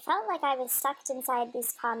 It felt like I was sucked inside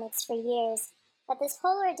these comics for years, but this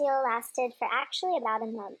whole ordeal lasted for actually about a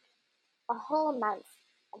month. A whole month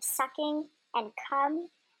of sucking and cum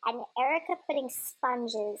and Erica putting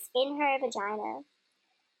sponges in her vagina.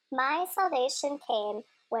 My salvation came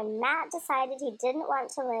when Matt decided he didn't want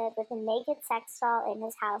to live with a naked sex doll in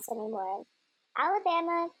his house anymore.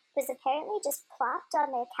 Alabama was apparently just plopped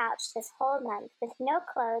on their couch this whole month with no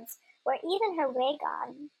clothes or even her wig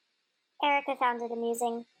on. Erica found it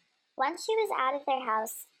amusing. Once she was out of their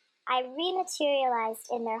house, I rematerialized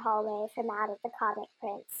in their hallway from out of the comic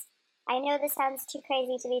prints. I know this sounds too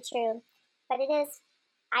crazy to be true, but it is.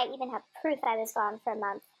 I even have proof I was gone for a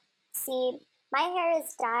month. See, my hair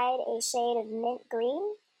is dyed a shade of mint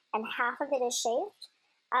green, and half of it is shaved.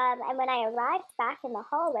 And when I arrived back in the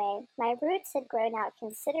hallway, my roots had grown out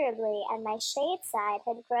considerably, and my shade side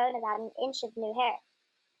had grown about an inch of new hair.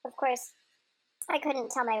 Of course, I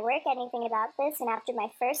couldn't tell my work anything about this, and after my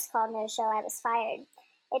first call no-show, I was fired.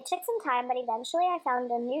 It took some time, but eventually I found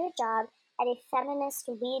a new job at a feminist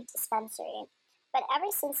weed dispensary. But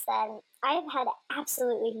ever since then, I have had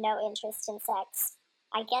absolutely no interest in sex.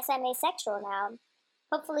 I guess I'm asexual now.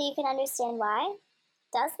 Hopefully you can understand why.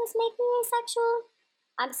 Does this make me asexual?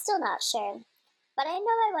 I'm still not sure. But I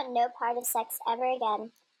know I want no part of sex ever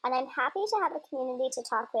again, and I'm happy to have a community to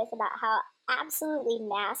talk with about how absolutely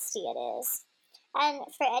nasty it is. And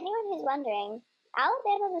for anyone who's wondering,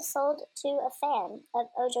 Alabama was sold to a fan of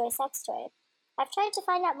Ojoy Sex Toy. I've tried to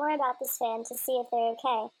find out more about this fan to see if they're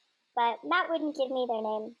okay, but Matt wouldn't give me their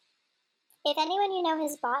name. If anyone you know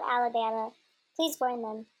has bought Alabama, please warn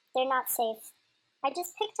them. They're not safe. I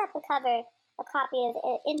just picked up a copy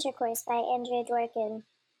of Intercourse by Andrea Dworkin.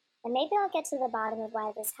 and maybe I'll get to the bottom of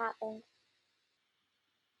why this happened.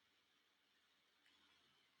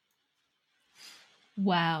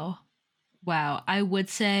 Wow. I would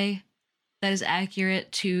say that is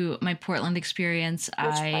accurate to my Portland experience.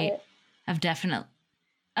 I have definitely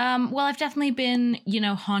I've definitely been,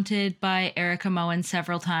 haunted by Erica Moen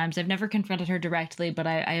several times. I've never confronted her directly, but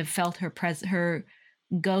I have felt her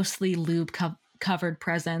ghostly lube covered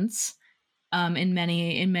presence in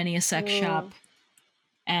many a sex shop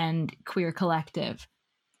and queer collective.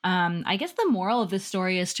 I guess the moral of this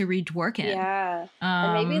story is to read Dworkin. Yeah.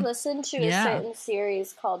 And maybe listen to a certain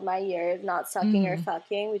series called My Year of Not Sucking or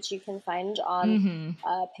Fucking, which you can find on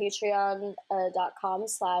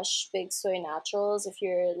patreon.com/BigSoyNaturals if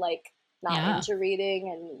you're like not into reading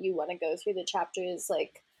and you want to go through the chapters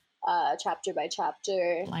like chapter by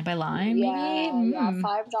chapter. Line by line, yeah, maybe? Yeah,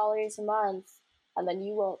 $5 a month. And then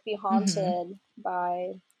you won't be haunted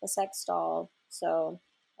by a sex doll. So...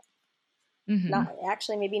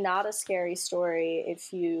 maybe not a scary story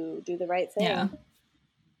if you do the right thing. Yeah.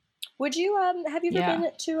 Would you have you ever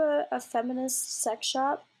been to a feminist sex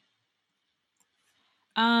shop?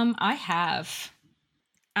 I have.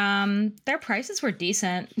 Their prices were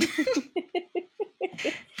decent.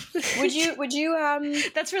 Would you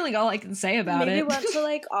That's really all I can say about maybe it. want to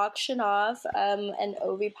like auction off an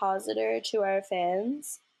ovipositor to our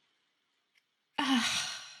fans?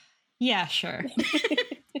 Yeah, sure.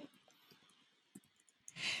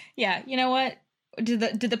 Yeah, you know what? Do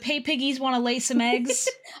the pay piggies want to lay some eggs?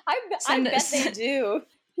 I bet they do.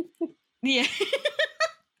 Yeah.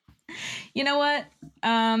 You know what?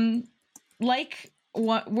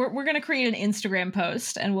 We're gonna create an Instagram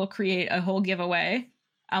post and we'll create a whole giveaway.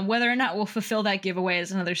 Whether or not we'll fulfill that giveaway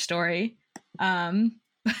is another story.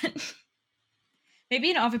 But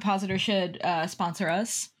maybe an ovipositor should sponsor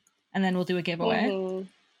us, and then we'll do a giveaway. Mm-hmm.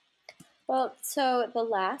 Well, so the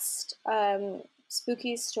last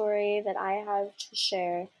spooky story that I have to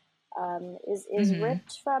share is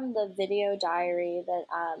ripped from the video diary that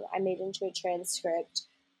I made into a transcript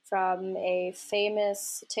from a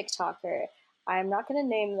famous TikToker. I'm not going to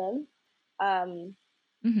name them,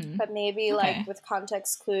 but maybe like with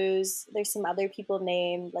context clues, there's some other people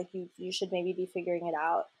named. Like you should maybe be figuring it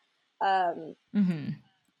out.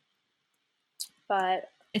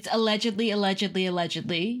 But it's allegedly,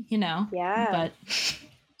 Yeah. But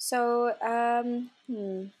so, how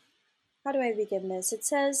do I begin this? It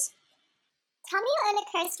says, "Tell me you own a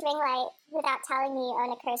cursed ring light without telling me you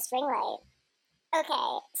own a cursed ring light."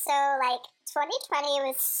 Okay, so, 2020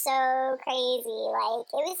 was so crazy.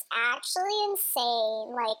 It was actually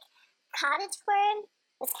insane. Cottagecore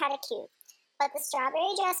was kind of cute. But the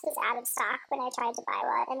strawberry dress was out of stock when I tried to buy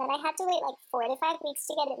one. And then I had to wait 4 to 5 weeks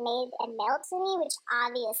to get it made and mailed to me, which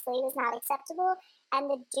obviously was not acceptable. And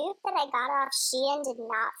the dupe that I got off Shein did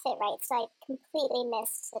not fit right, so I completely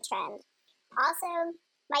missed the trend. Also,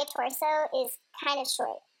 my torso is kind of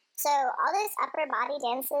short. So all those upper body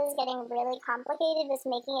dances getting really complicated was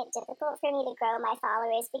making it difficult for me to grow my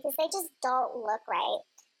followers because they just don't look right.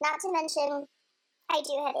 Not to mention, I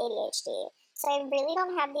do have ADHD. So I really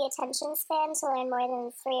don't have the attention span to learn more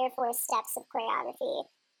than 3 or 4 steps of choreography.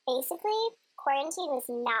 Basically, quarantine was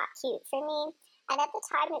not cute for me, and at the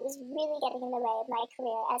time it was really getting in the way of my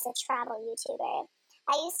career as a travel YouTuber.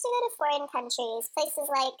 I used to go to foreign countries, places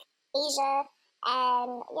like Asia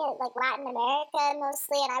and Latin America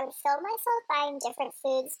mostly, and I would film myself buying different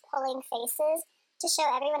foods, pulling faces to show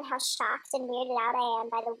everyone how shocked and weirded out I am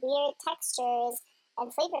by the weird textures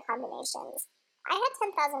and flavor combinations. I had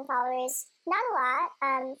 10,000 followers, not a lot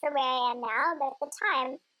for where I am now, but at the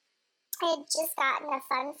time, I had just gotten a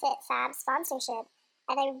Fun Fit Fab sponsorship,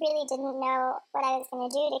 and I really didn't know what I was going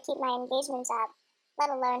to do to keep my engagement up, let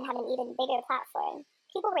alone have an even bigger platform.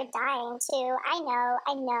 People were dying, too. I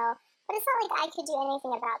know, but it's not like I could do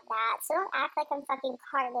anything about that, so don't act like I'm fucking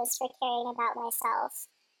heartless for caring about myself.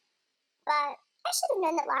 But I should have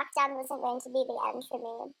known that lockdown wasn't going to be the end for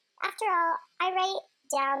me. After all, I write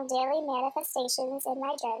down daily manifestations in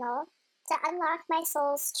my journal to unlock my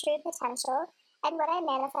soul's true potential, and what I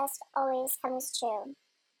manifest always comes true.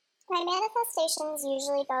 My manifestations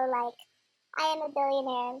usually go like, I am a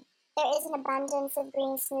billionaire. There is an abundance of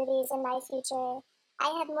green smoothies in my future.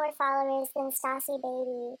 I have more followers than Stassi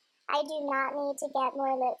Baby. I do not need to get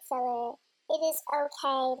more lip filler. It is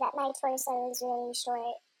okay that my torso is really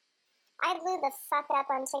short. I blew the fuck up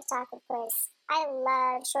on TikTok, of course. I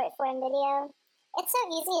love short form video. It's so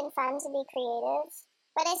easy and fun to be creative.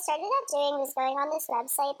 What I started out doing was going on this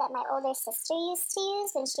website that my older sister used to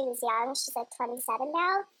use when she was young. She's 27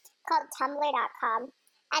 now, called Tumblr.com.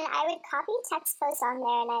 And I would copy text posts on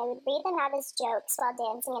there and I would read them out as jokes while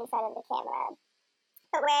dancing in front of the camera.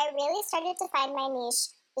 But where I really started to find my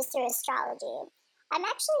niche was through astrology. I'm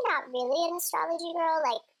actually not really an astrology girl,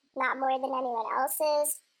 like, not more than anyone else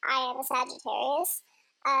is. I am a Sagittarius.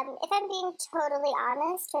 If I'm being totally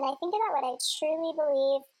honest, when I think about what I truly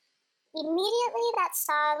believe, immediately that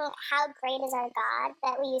song, How Great Is Our God,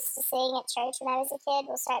 that we used to sing at church when I was a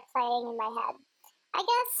kid, will start playing in my head. I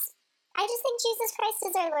guess I just think Jesus Christ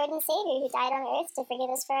is our Lord and Savior who died on earth to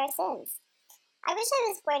forgive us for our sins. I wish I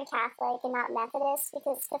was born Catholic and not Methodist,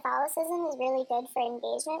 because Catholicism is really good for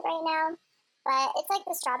engagement right now. But it's like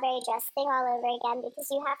the strawberry dress thing all over again,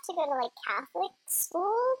 because you have to go to like Catholic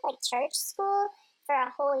school, like church school, for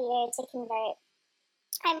a whole year to convert.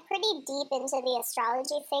 I'm pretty deep into the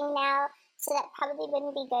astrology thing now, so that probably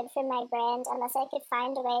wouldn't be good for my brand unless I could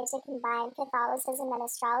find a way to combine Catholicism and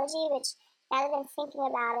astrology, which, now that I'm thinking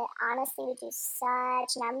about it, honestly would do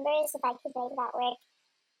such numbers if I could make that work.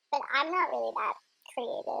 But I'm not really that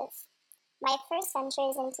creative. My first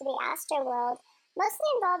ventures into the astro world mostly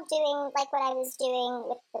involved doing like what I was doing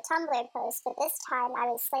with the Tumblr post, but this time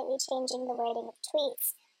I was slightly changing the wording of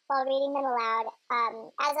tweets while reading them aloud,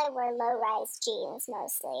 as I wore low-rise jeans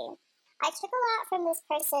mostly. I took a lot from this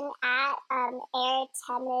person at Air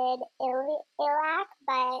Temid Ilak,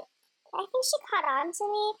 but I think she caught on to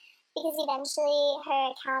me because eventually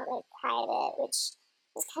her account went private, which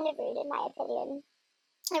was kind of rude in my opinion.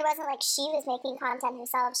 It wasn't like she was making content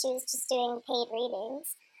herself, she was just doing paid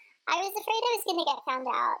readings. I was afraid I was going to get found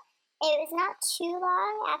out. It was not too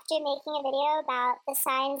long after making a video about the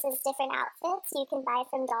signs as different outfits you can buy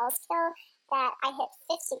from Dollskill that I hit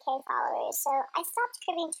 50k followers, so I stopped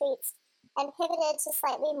cribbing tweets and pivoted to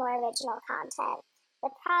slightly more original content. The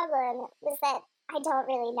problem was that I don't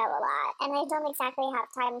really know a lot, and I don't exactly have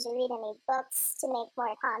time to read any books to make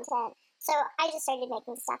more content, so I just started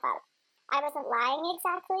making stuff up. I wasn't lying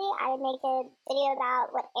exactly. I would make a video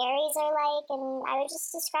about what Aries are like, and I would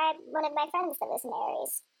just describe one of my friends that was an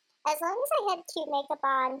Aries. As long as I had cute makeup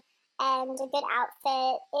on and a good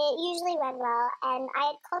outfit, it usually went well, and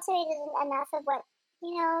I had cultivated enough of what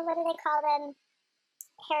do they call them?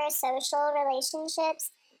 Parasocial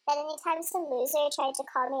relationships, that anytime some loser tried to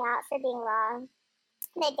call me out for being wrong,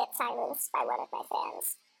 they'd get silenced by one of my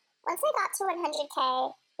fans. Once I got to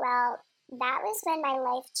 100k, well, that was when my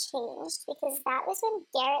life changed, because that was when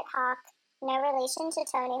Garrett Hawk, no relation to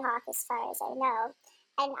Tony Hawk as far as I know,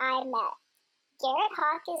 and I met. Garrett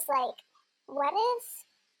Hawk is like, what if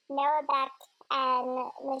Noah Beck and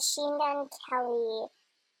Machine Gun Kelly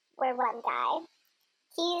were one guy?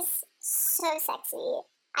 He's so sexy.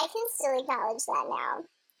 I can still acknowledge that now.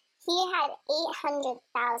 He had 800,000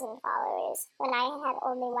 followers when I had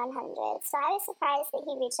only 100, so I was surprised that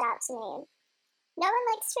he reached out to me. No one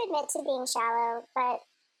likes to admit to being shallow, but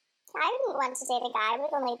I wouldn't want to date a guy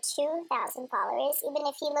with only 2,000 followers, even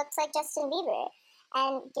if he looked like Justin Bieber.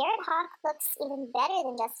 And Garrett Hawk looks even better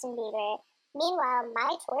than Justin Bieber. Meanwhile,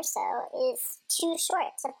 my torso is too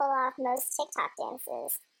short to pull off most TikTok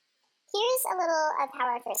dances. Here's a little of how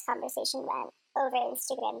our first conversation went over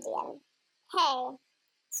Instagram DM. Hey,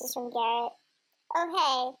 this is from Garrett. Oh,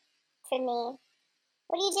 hey, from me.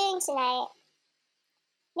 What are you doing tonight?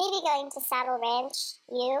 Maybe going to Saddle Ranch.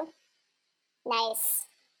 You? Nice.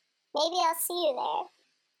 Maybe I'll see you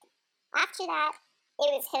there. After that,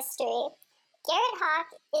 it was history. Garrett Hawk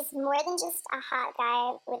is more than just a hot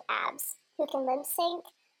guy with abs who can lip sync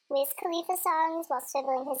Wiz Khalifa songs while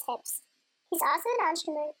swiveling his hips. He's also an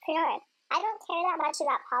entrepreneur. I don't care that much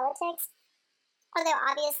about politics, although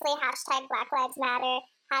obviously hashtag Black Lives Matter,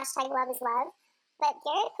 hashtag Love is Love. But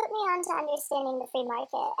Garrett put me on to understanding the free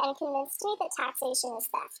market and convinced me that taxation is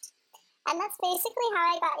theft. And that's basically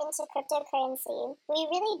how I got into cryptocurrency. We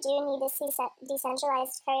really do need to see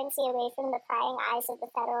decentralized currency away from the prying eyes of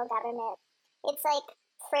the federal government. It's like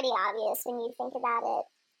pretty obvious when you think about it.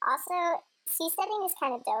 Also, seasteading is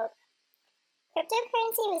kind of dope.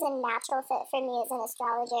 Cryptocurrency was a natural fit for me as an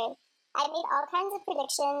astrologer. I made all kinds of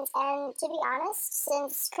predictions, and to be honest,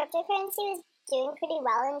 since cryptocurrency was doing pretty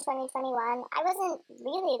well in 2021, I wasn't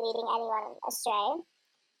really leading anyone astray.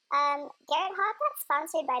 Garrett Hawk got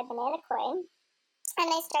sponsored by Banana Coin, and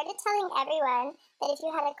I started telling everyone that if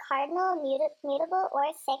you had a cardinal, mutable, or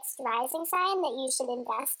fixed rising sign, that you should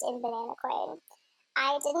invest in Banana Coin.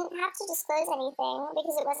 I didn't have to disclose anything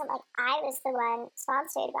because it wasn't like I was the one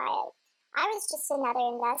sponsored by it. I was just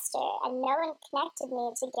another investor, and no one connected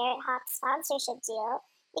me to Garrett Hawk's sponsorship deal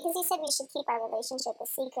because he said we should keep our relationship a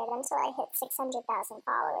secret until I hit 600,000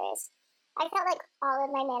 followers. I felt like all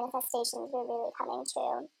of my manifestations were really coming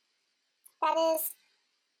true. That is,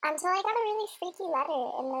 until I got a really freaky letter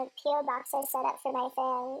in the P.O. box I set up for my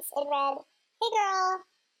fans. It read, "Hey girl,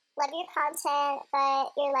 let love your content,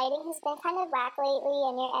 but your lighting has been kind of whack lately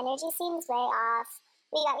and your energy seems way off.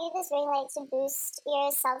 We got you this ring light to boost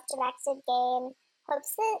your self-directed game.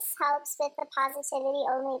 Hopes this helps with the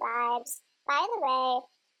positivity-only vibes. By the way,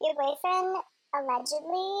 your boyfriend,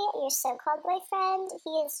 allegedly, your so-called boyfriend,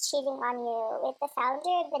 he is cheating on you with the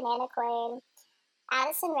founder of Banana Coin,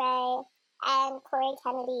 Addison Rae, and Corey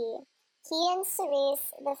Kennedy. He and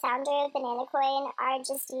Cerise, the founder of Banana Coin, are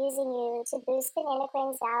just using you to boost Banana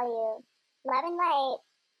Coin's value. Love and Light,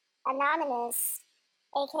 Anonymous,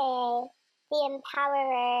 aka the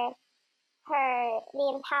Empowerer,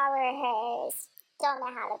 the Empowerers, don't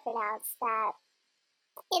know how to pronounce that.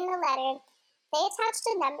 In the letter, they attached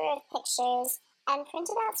a number of pictures and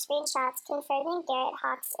printed out screenshots confirming Garrett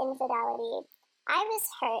Hawk's infidelity. I was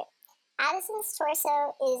hurt. Addison's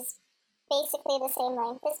torso is basically the same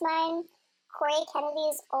length as mine. Corey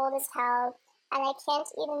Kennedy is old as hell, and I can't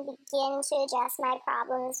even begin to address my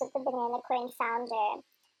problems with the Banana Coin founder.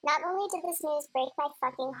 Not only did this news break my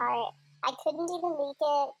fucking heart, I couldn't even leak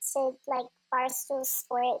it to, like, Barstool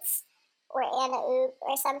Sports or Anna Oop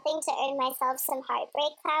or something to earn myself some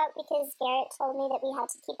heartbreak clout because Garrett told me that we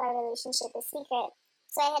had to keep our relationship a secret.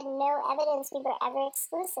 So I had no evidence we were ever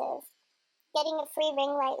exclusive. Getting a free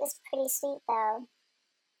ring light was pretty sweet, though.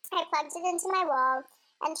 I plugged it into my wall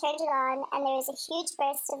and turned it on, and there was a huge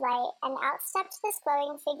burst of light, and out stepped this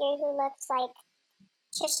glowing figure who looked like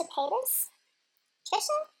Trisha Paytas.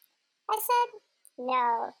 Trisha? I said.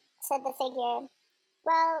 No, said the figure.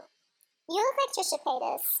 Well, you look like Trisha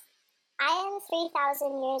Paytas. I am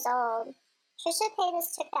 3,000 years old. Trisha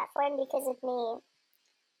Paytas took that form because of me.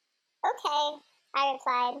 Okay, I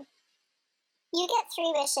replied. You get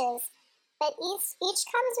 3 wishes, but each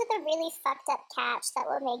comes with a really fucked up catch that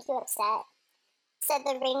will make you upset, said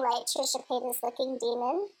the ring light Trisha Paytas looking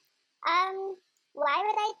demon. Why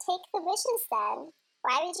would I take the wishes then?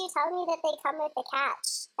 Why would you tell me that they come with a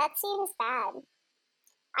catch? That seems bad.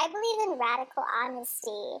 I believe in radical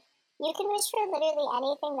honesty. You can wish for literally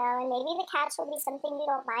anything though, and maybe the catch will be something you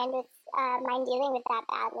don't mind dealing with that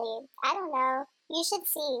badly. I don't know. You should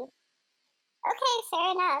see. Okay,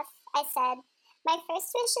 fair enough, I said. My first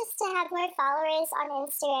wish is to have more followers on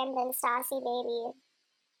Instagram than Stassi Baby.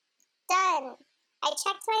 Done. I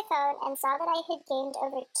checked my phone and saw that I had gained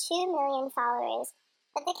over 2 million followers,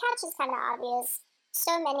 but the catch is kind of obvious.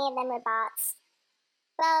 So many of them were bots.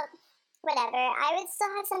 Well, whatever. I would still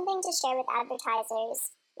have something to share with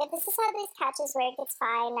advertisers. If this is how these catches work, it's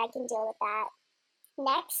fine. I can deal with that.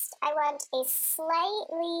 Next, I want a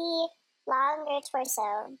slightly longer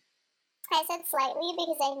torso. I said slightly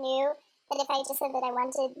because I knew that if I just said that I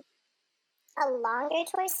wanted a longer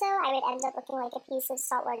torso, I would end up looking like a piece of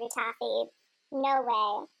saltwater taffy. No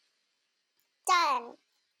way. Done.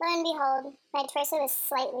 Lo and behold, my torso is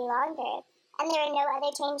slightly longer, and there were no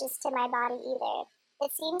other changes to my body either.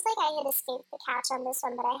 It seems like I had escaped the catch on this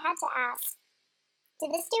one, but I had to ask,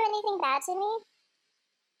 did this do anything bad to me?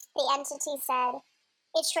 The entity said,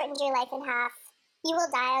 it shortened your life in half. You will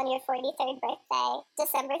die on your 43rd birthday,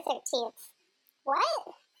 December 13th. What?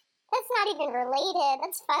 That's not even related.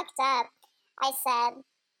 That's fucked up. I said.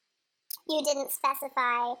 You didn't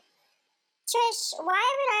specify. Trish, why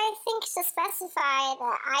would I think to specify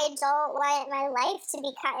that I don't want my life to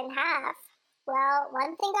be cut in half? Well,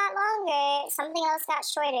 one thing got longer, something else got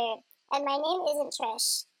shorter, and my name isn't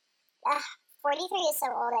Trish. 43 is so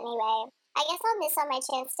old anyway. I guess I'll miss on my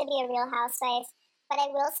chance to be a real housewife, but I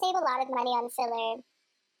will save a lot of money on filler.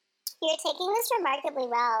 You're taking this remarkably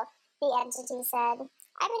well, the entity said.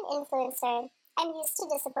 I'm an influencer. I'm used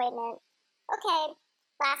to disappointment. Okay,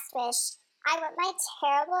 last wish. I want my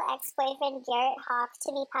terrible ex-boyfriend Garrett Hawk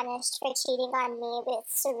to be punished for cheating on me with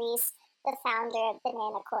Cerise, the founder of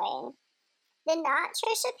Banana Coin. The not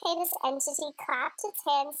Trisha Paytas entity clapped its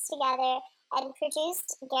hands together and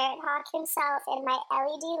produced Garrett Hawk himself in my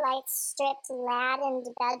LED light-stripped laddened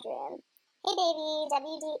bedroom. Hey baby,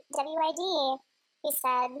 WID, he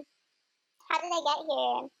said. How did I get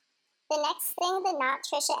here? The next thing the not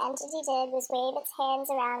Trisha entity did was wave its hands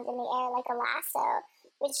around in the air like a lasso,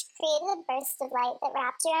 which created a burst of light that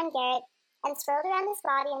wrapped around Garrett and swirled around his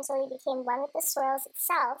body until he became one with the swirls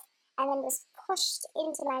itself, and then was pushed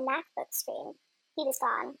into my MacBook screen. He was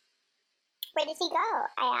gone. Where did he go?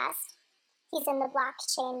 I asked. He's in the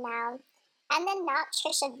blockchain now. And then not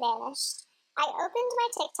Trisha vanished. I opened my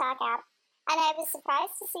TikTok app, and I was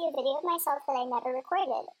surprised to see a video of myself that I never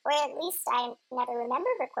recorded, or at least I never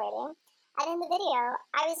remember recording. And in the video,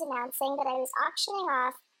 I was announcing that I was auctioning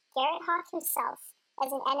off Garrett Hawk himself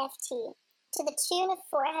as an NFT to the tune of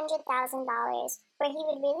 $400,000, where he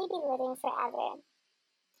would really be living forever.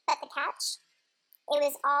 But the catch? It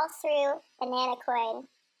was all through Banana Coin.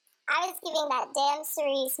 I was giving that damn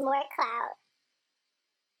Cerise more clout.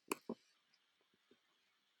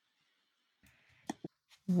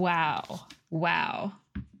 Wow.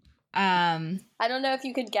 I don't know if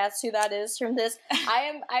you could guess who that is from this.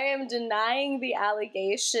 I am denying the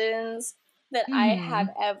allegations that I have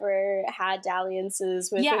ever had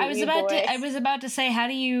dalliances with. Yeah, I was about to say, how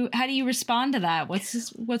do you respond to that?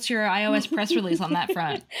 What's your iOS press release on that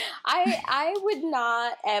front? I would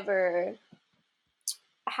not ever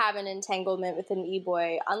have an entanglement with an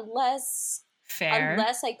e-boy unless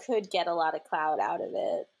I could get a lot of clout out of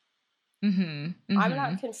it. I'm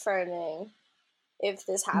not confirming if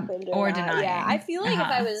this happened or not. Denying. Yeah, I feel like if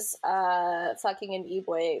I was fucking an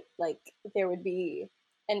e-boy, like there would be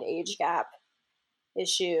an age gap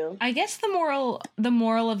issue. I guess the moral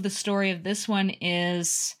of the story of this one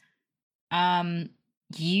is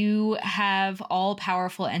you have all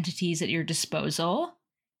powerful entities at your disposal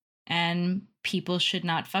and people should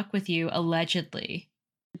not fuck with you, allegedly.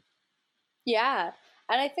 Yeah.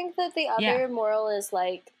 And I think that the other moral is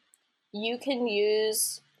like you can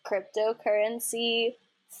use cryptocurrency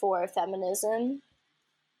for feminism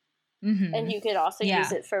and you could also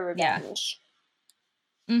use it for revenge.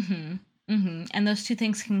 And those two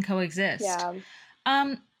things can coexist. Yeah.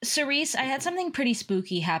 Cerise, I had something pretty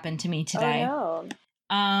spooky happen to me today. Oh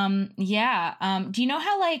no. Do you know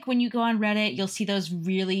how, like, when you go on Reddit, you'll see those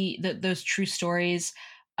those true stories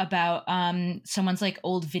about someone's like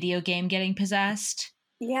old video game getting possessed?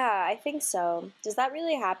 Yeah, I think so. Does that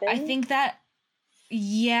really happen? I think that,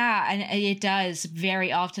 yeah, and it does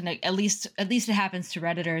very often. At least it happens to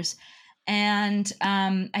Redditors. And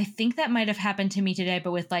I think that might have happened to me today,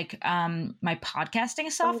 but with like my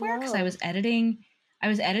podcasting software, because I was editing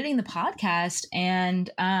the podcast,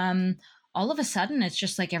 and all of a sudden it's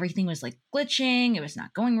just like everything was like glitching, it was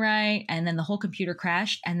not going right, and then the whole computer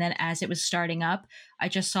crashed. And then as it was starting up, I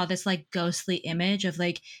just saw this like ghostly image of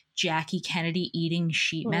like Jackie Kennedy eating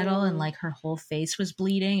sheet metal, and like her whole face was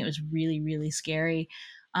bleeding. It was really, really scary.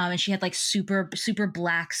 And she had like super, super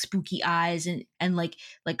black, spooky eyes, and like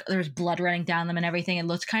there was blood running down them and everything. It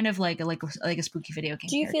looked kind of like a spooky video game.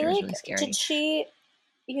 Do you feel like, really scary. Did she,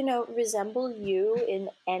 resemble you in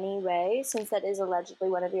any way, since that is allegedly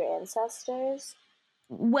one of your ancestors?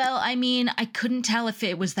 Well, I mean, I couldn't tell if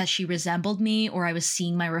it was that she resembled me or I was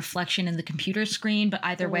seeing my reflection in the computer screen, but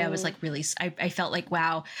either way, I was like really, I felt like,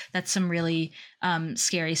 wow, that's some really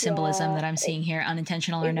scary symbolism that I'm seeing here,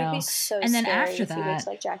 unintentional or no. It would be so and then scary after if that, you looked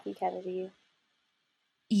like Jackie Kennedy.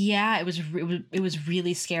 Yeah, it was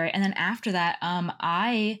really scary. And then after that,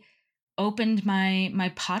 I opened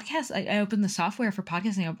my podcast. I opened the software for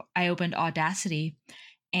podcasting. I opened Audacity,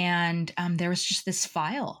 and there was just this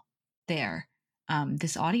file there.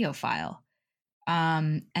 This audio file.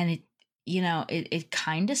 And it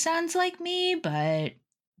kind of sounds like me, but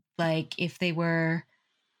like if they were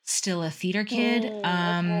still a theater kid,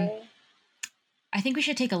 Okay. I think we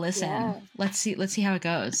should take a listen. Yeah. Let's see how it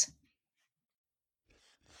goes.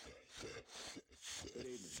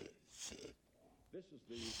 This is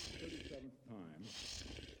the 37th time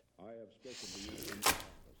I have spoken to you.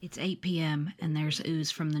 It's 8 p.m. and there's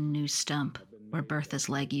ooze from the new stump where Bertha's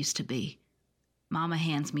leg used to be. Mama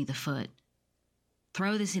hands me the foot.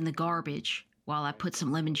 Throw this in the garbage while I put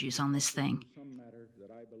some lemon juice on this thing.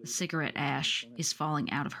 The cigarette ash is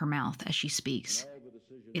falling out of her mouth as she speaks.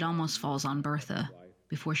 It almost falls on Bertha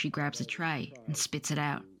before she grabs a tray and spits it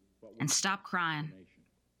out. And stop crying.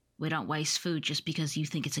 We don't waste food just because you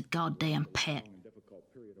think it's a goddamn pet.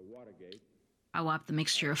 I wipe the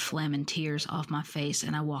mixture of phlegm and tears off my face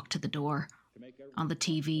and I walk to the door. On the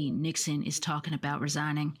TV, Nixon is talking about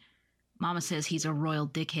resigning. Mama says he's a royal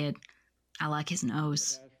dickhead. I like his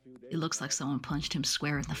nose. It looks like someone punched him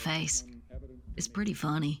square in the face. It's pretty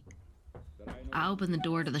funny. I open the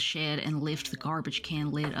door to the shed and lift the garbage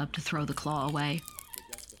can lid up to throw the claw away.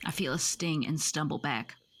 I feel a sting and stumble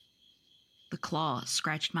back. The claw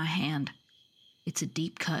scratched my hand. It's a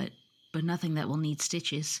deep cut, but nothing that will need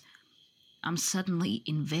stitches. I'm suddenly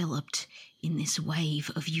enveloped in this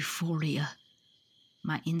wave of euphoria.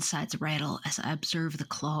 My insides rattle as I observe the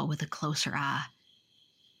claw with a closer eye.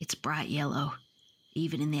 It's bright yellow.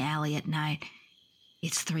 Even in the alley at night,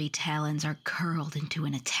 its 3 talons are curled into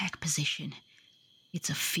an attack position. It's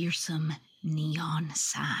a fearsome neon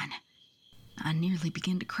sign. I nearly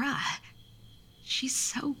begin to cry. She's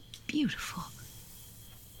so beautiful.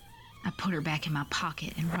 I put her back in my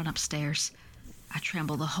pocket and run upstairs. I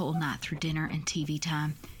tremble the whole night through dinner and TV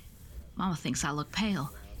time. Mama thinks I look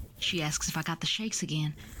pale. She asks if I got the shakes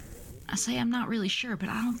again. I say I'm not really sure, but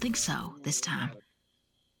I don't think so this time.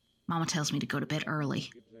 Mama tells me to go to bed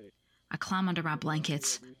early. I climb under my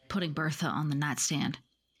blankets, putting Bertha on the nightstand.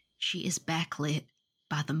 She is backlit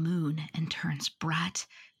by the moon and turns bright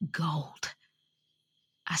gold.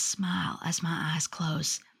 I smile as my eyes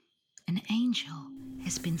close. An angel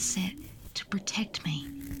has been set to protect me.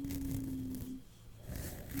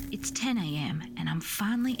 It's 10 a.m. and I'm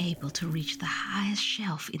finally able to reach the highest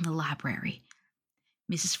shelf in the library.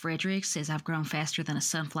 Mrs. Fredericks says I've grown faster than a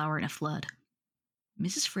sunflower in a flood.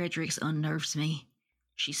 Mrs. Fredericks unnerves me.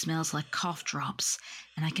 She smells like cough drops,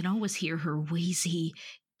 and I can always hear her wheezy,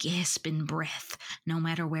 gasping breath no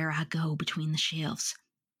matter where I go between the shelves.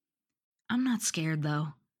 I'm not scared,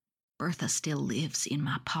 though. Bertha still lives in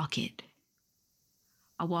my pocket.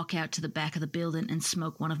 I walk out to the back of the building and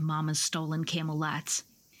smoke one of Mama's stolen Camel Lights.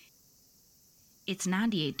 It's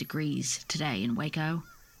 98 degrees today in Waco.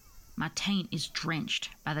 My taint is drenched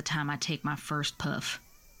by the time I take my first puff.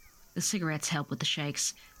 The cigarettes help with the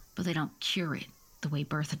shakes, but they don't cure it the way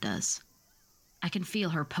Bertha does. I can feel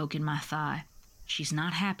her poking my thigh. She's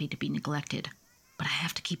not happy to be neglected, but I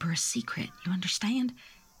have to keep her a secret, you understand?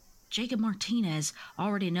 Jacob Martinez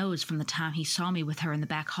already knows from the time he saw me with her in the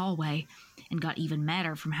back hallway and got even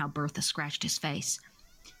madder from how Bertha scratched his face.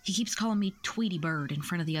 He keeps calling me Tweety Bird in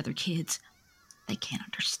front of the other kids. They can't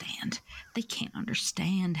understand. They can't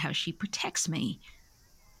understand how she protects me.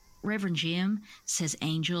 Reverend Jim says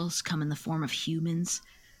angels come in the form of humans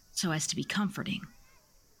so as to be comforting.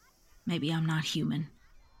 Maybe I'm not human.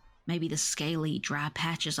 Maybe the scaly, dry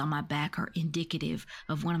patches on my back are indicative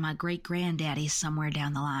of one of my great-granddaddies somewhere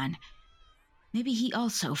down the line. Maybe he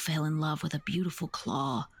also fell in love with a beautiful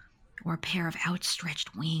claw, or a pair of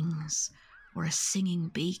outstretched wings, or a singing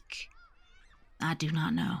beak. I do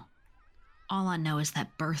not know. All I know is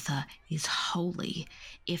that Bertha is holy,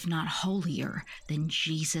 if not holier than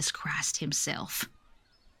Jesus Christ himself.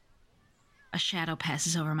 A shadow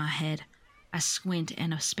passes over my head. I squint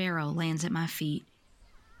and a sparrow lands at my feet,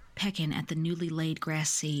 pecking at the newly laid grass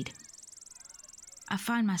seed. I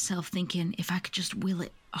find myself thinking if I could just will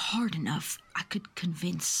it hard enough, I could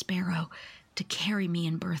convince Sparrow to carry me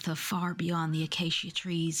and Bertha far beyond the acacia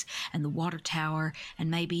trees and the water tower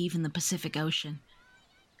and maybe even the Pacific Ocean.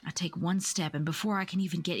 I take one step, and before I can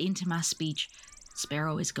even get into my speech,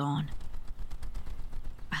 Sparrow is gone.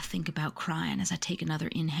 I think about crying as I take another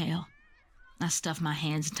inhale. I stuff my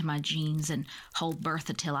hands into my jeans and hold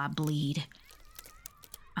Bertha till I bleed.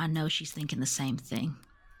 I know she's thinking the same thing.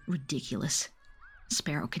 Ridiculous.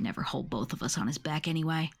 Sparrow can never hold both of us on his back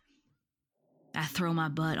anyway. I throw my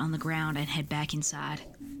butt on the ground and head back inside.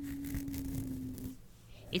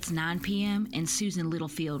 It's 9 p.m. and Susan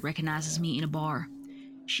Littlefield recognizes me in a bar.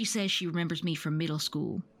 She says she remembers me from middle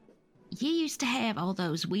school. You used to have all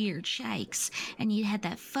those weird shakes, and you had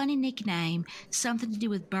that funny nickname, something to do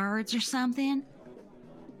with birds or something.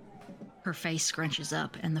 Her face scrunches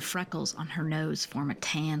up, and the freckles on her nose form a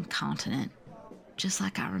tan continent, just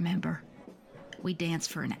like I remember. We dance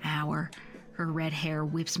for an hour. Her red hair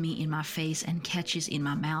whips me in my face and catches in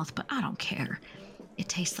my mouth, but I don't care. It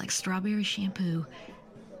tastes like strawberry shampoo.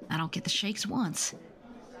 I don't get the shakes once.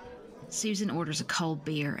 Susan orders a cold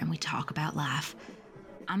beer, and we talk about life.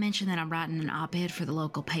 I mention that I'm writing an op-ed for the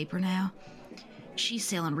local paper now. She's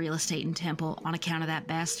selling real estate in Temple on account of that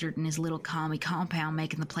bastard and his little commie compound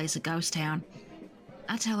making the place a ghost town.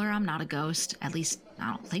 I tell her I'm not a ghost, at least I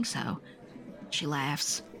don't think so. She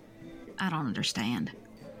laughs. I don't understand.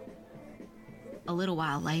 A little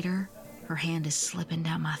while later, her hand is slipping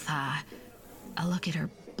down my thigh. I look at her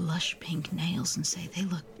blush pink nails and say they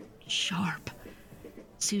look sharp.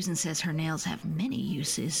 Susan says her nails have many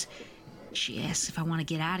uses. She asks if I want to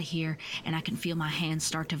get out of here, and I can feel my hands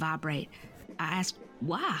start to vibrate. I ask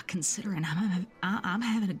why, considering I'm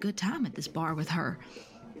having a good time at this bar with her.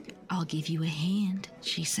 I'll give you a hand,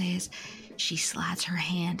 she says. She slides her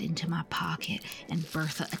hand into my pocket, and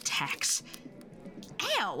Bertha attacks.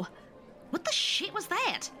 Ow! What the shit was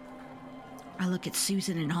that? I look at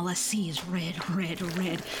Susan, and all I see is red.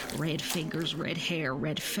 Red fingers, red hair,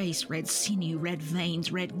 red face, red sinew, red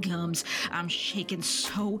veins, red gums. I'm shaking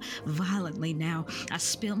so violently now. I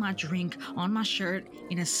spill my drink on my shirt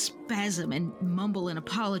in a spasm and mumble an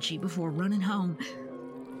apology before running home.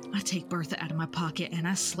 I take Bertha out of my pocket, and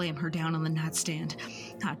I slam her down on the nightstand.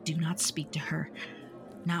 I do not speak to her.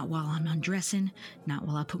 Not while I'm undressing, not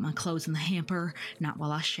while I put my clothes in the hamper, not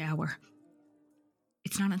while I shower.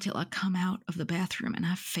 It's not until I come out of the bathroom and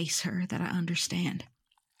I face her that I understand.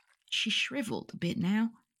 She's shriveled a bit now.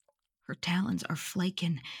 Her talons are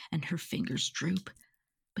flaking and her fingers droop,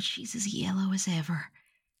 but she's as yellow as ever.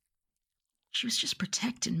 She was just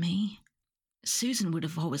protecting me. Susan would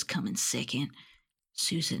have always come in second.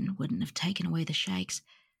 Susan wouldn't have taken away the shakes.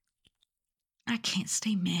 I can't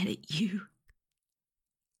stay mad at you.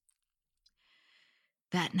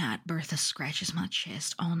 That night, Bertha scratches my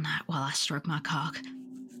chest all night while I stroke my cock.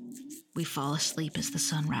 We fall asleep as the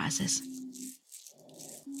sun rises.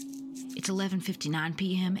 It's 11:59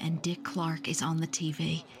 p.m. and Dick Clark is on the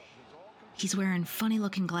TV. He's wearing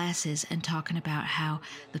funny-looking glasses and talking about how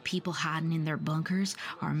the people hiding in their bunkers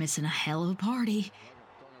are missing a hell of a party.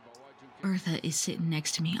 Bertha is sitting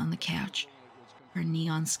next to me on the couch. Her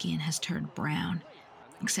neon skin has turned brown,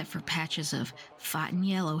 except for patches of fighting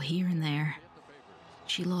yellow here and there.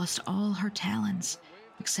 She lost all her talons,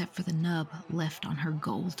 except for the nub left on her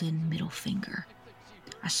golden middle finger.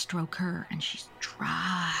 I stroke her and she's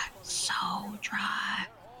dry, so dry.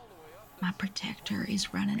 My protector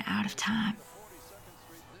is running out of time.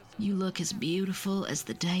 You look as beautiful as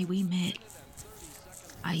the day we met.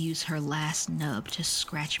 I use her last nub to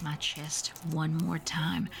scratch my chest one more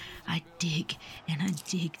time. I dig and I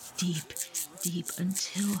dig deep, deep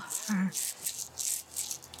until she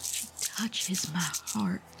touches my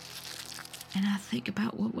heart. And I think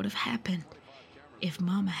about what would have happened if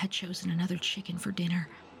Mama had chosen another chicken for dinner.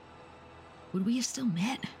 Would we have still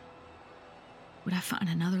met? Would I find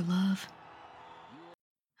another love?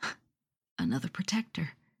 Another protector?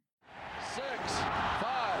 6,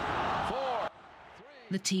 5, 4,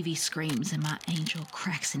 3. The TV screams and my angel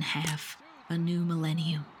cracks in half. A new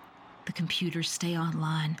millennium. The computers stay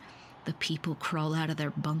online. The people crawl out of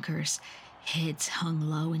their bunkers, heads hung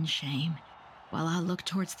low in shame, while I look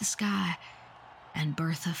towards the sky, and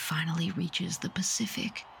Bertha finally reaches the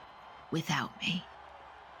Pacific without me.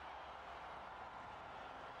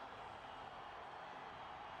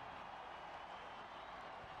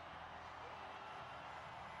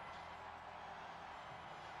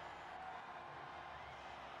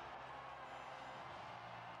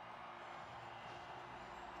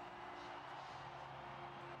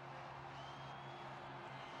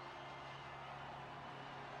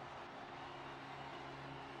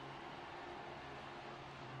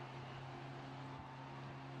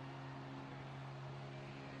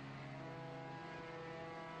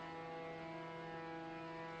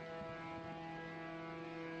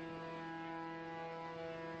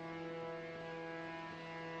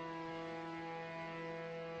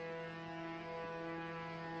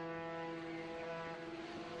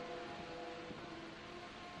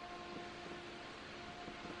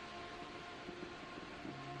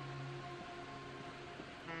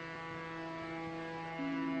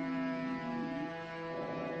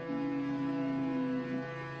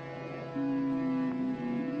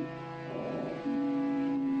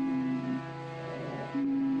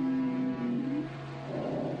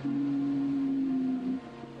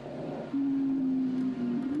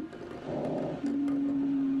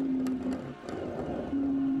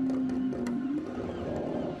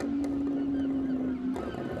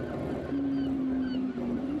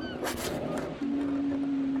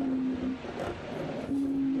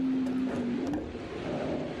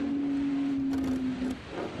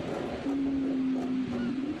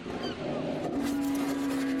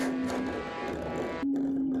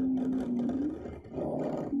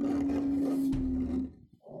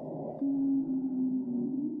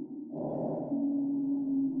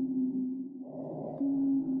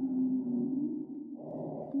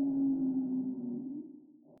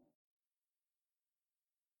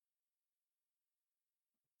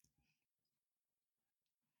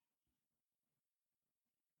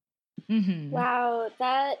 Mm-hmm. Wow,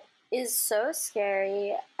 that is so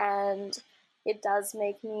scary, and it does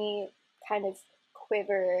make me kind of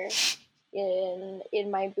quiver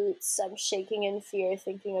in my boots. I'm shaking in fear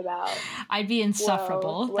thinking about. I'd be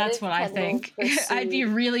insufferable. Whoa, That's what I think. I'd be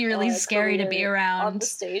really, really scary to be around on the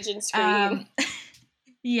stage and scream.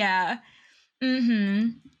 Yeah.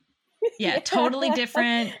 Mm-hmm. Yeah, totally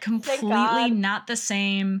different, completely not the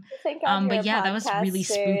same. But yeah, that was really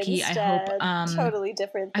spooky. I hope totally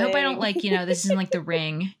different thing. I hope I don't this isn't like The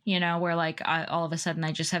Ring, where all of a sudden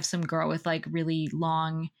I just have some girl with really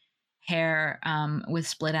long hair with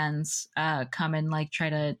split ends come and try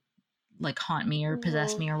to haunt me or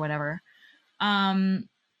possess me or whatever. I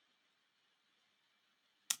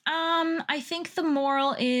think the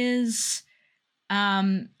moral is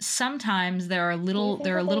sometimes there are little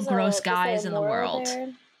gross guys in the world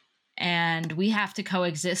there? And we have to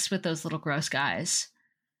coexist with those little gross guys.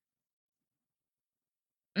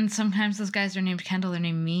 And sometimes those guys are named Kendall, they're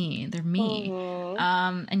named me. They're me.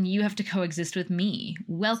 Mm-hmm. And you have to coexist with me.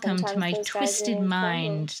 Welcome sometimes to my twisted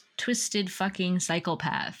mind, twisted fucking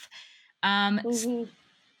psychopath. Mm-hmm.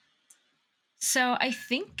 So I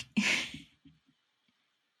think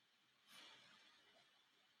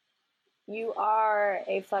you are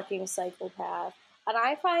a fucking psychopath. And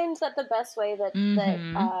I find that the best way that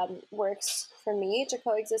works for me to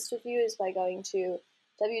coexist with you is by going to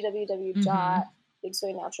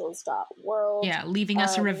www.bigsoynaturals.world. Yeah, leaving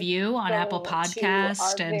us a review on Apple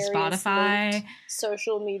Podcast and Spotify.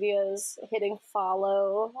 Social medias, hitting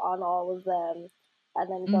follow on all of them, and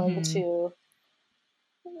then going to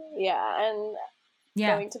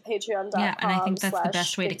going to patreon.com. Yeah, and I think that's the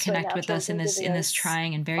best way to connect with us in this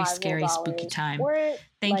trying and very scary, spooky time.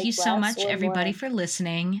 Thank you so much, everybody, for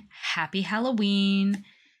listening. Happy Halloween.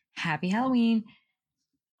 Happy Halloween.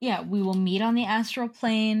 Yeah, we will meet on the astral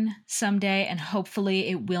plane someday, and hopefully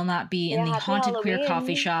it will not be in the haunted Halloween. queer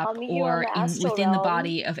coffee shop or within the realm.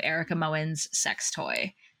 body of Erica Moen's sex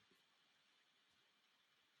toy.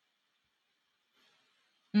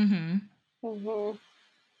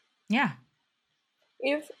 Yeah.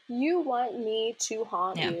 If you want me to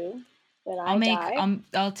haunt you when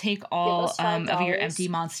I'll take all of your empty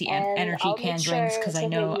Monster Energy can drinks, because I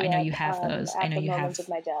know you have those. I know you have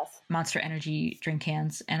Monster Energy drink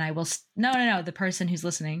cans, and I will no, the person who's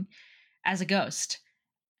listening as a ghost.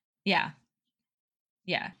 Yeah.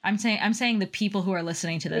 I'm saying the people who are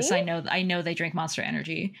listening to this. Me? I know they drink Monster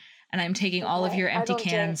Energy, and I'm taking all of your empty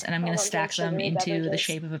cans and I'm going to stack them into the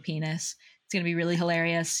shape of a penis. It's going to be really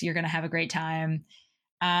hilarious. You're going to have a great time.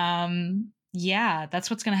 Yeah, that's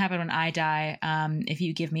what's going to happen when I die. If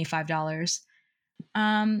you give me $5.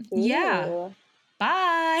 Yeah.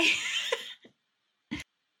 Bye.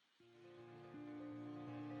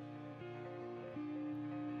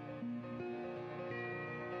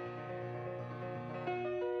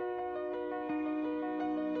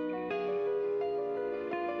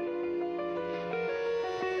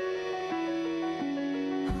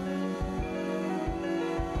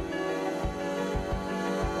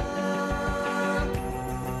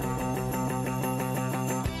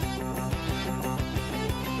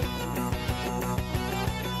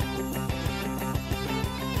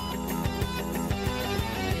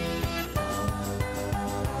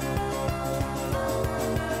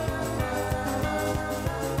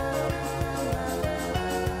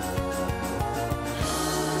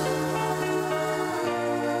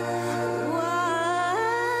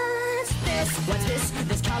 What's this?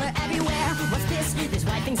 This color everywhere. What's this? There's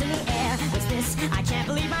white things in the air. What's this? I can't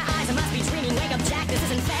believe my eyes. I must be dreaming. Wake up, Jack. This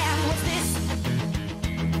isn't fair. What's this?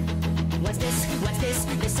 What's this? What's this?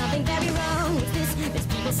 There's something very wrong. What's this? There's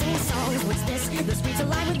people singing songs. What's this? The streets are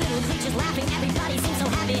lined with little creatures laughing. Everybody seems so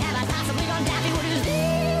happy. Have I possibly gone daffy? What is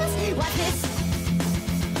this? What's this?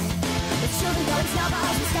 The children throwing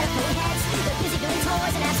snowballs instead of throwing heads. They're busy building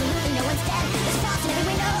toys and absolutely no one's dead. There's frost in every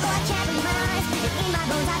window. Oh, I can't believe my eyes. And in my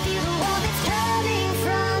bones I feel the wall that's turning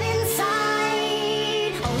from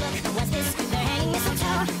inside. Oh look, what's this? They're hanging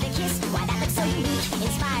mistletoe. They kiss. Why that looks so unique.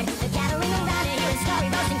 Inspired. They're gathering around and hearing story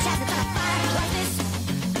roasting chestnuts on a fire. What's this?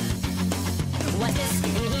 What's this?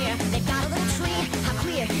 In here they've got a little tree. How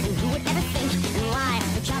queer. And who would ever think? And why?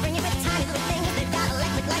 They're covering it with tiny little things. They've got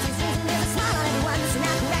electric lights and strings and there's a smile on everyone. So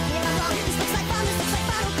now correct me if I'm wrong. This looks like fun. This looks like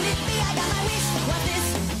fun. Who could it be? I got my wish. What's this?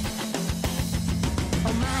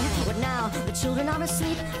 Oh my, what now? The children are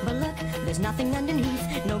asleep, but look, there's nothing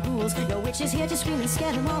underneath. No ghouls, no witches here to scream and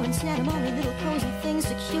scare them all and snare them. Only little cozy things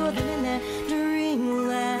to cure them in their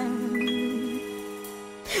dreamland.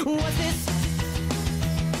 What's this?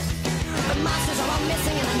 The monsters are all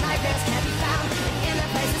missing and the nightmares can't be found. In that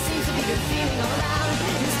place there seems to be good feeling all around.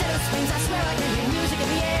 Instead of screams, I swear I can hear music in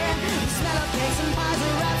the air. The smell of cakes and pies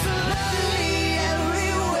are absolute.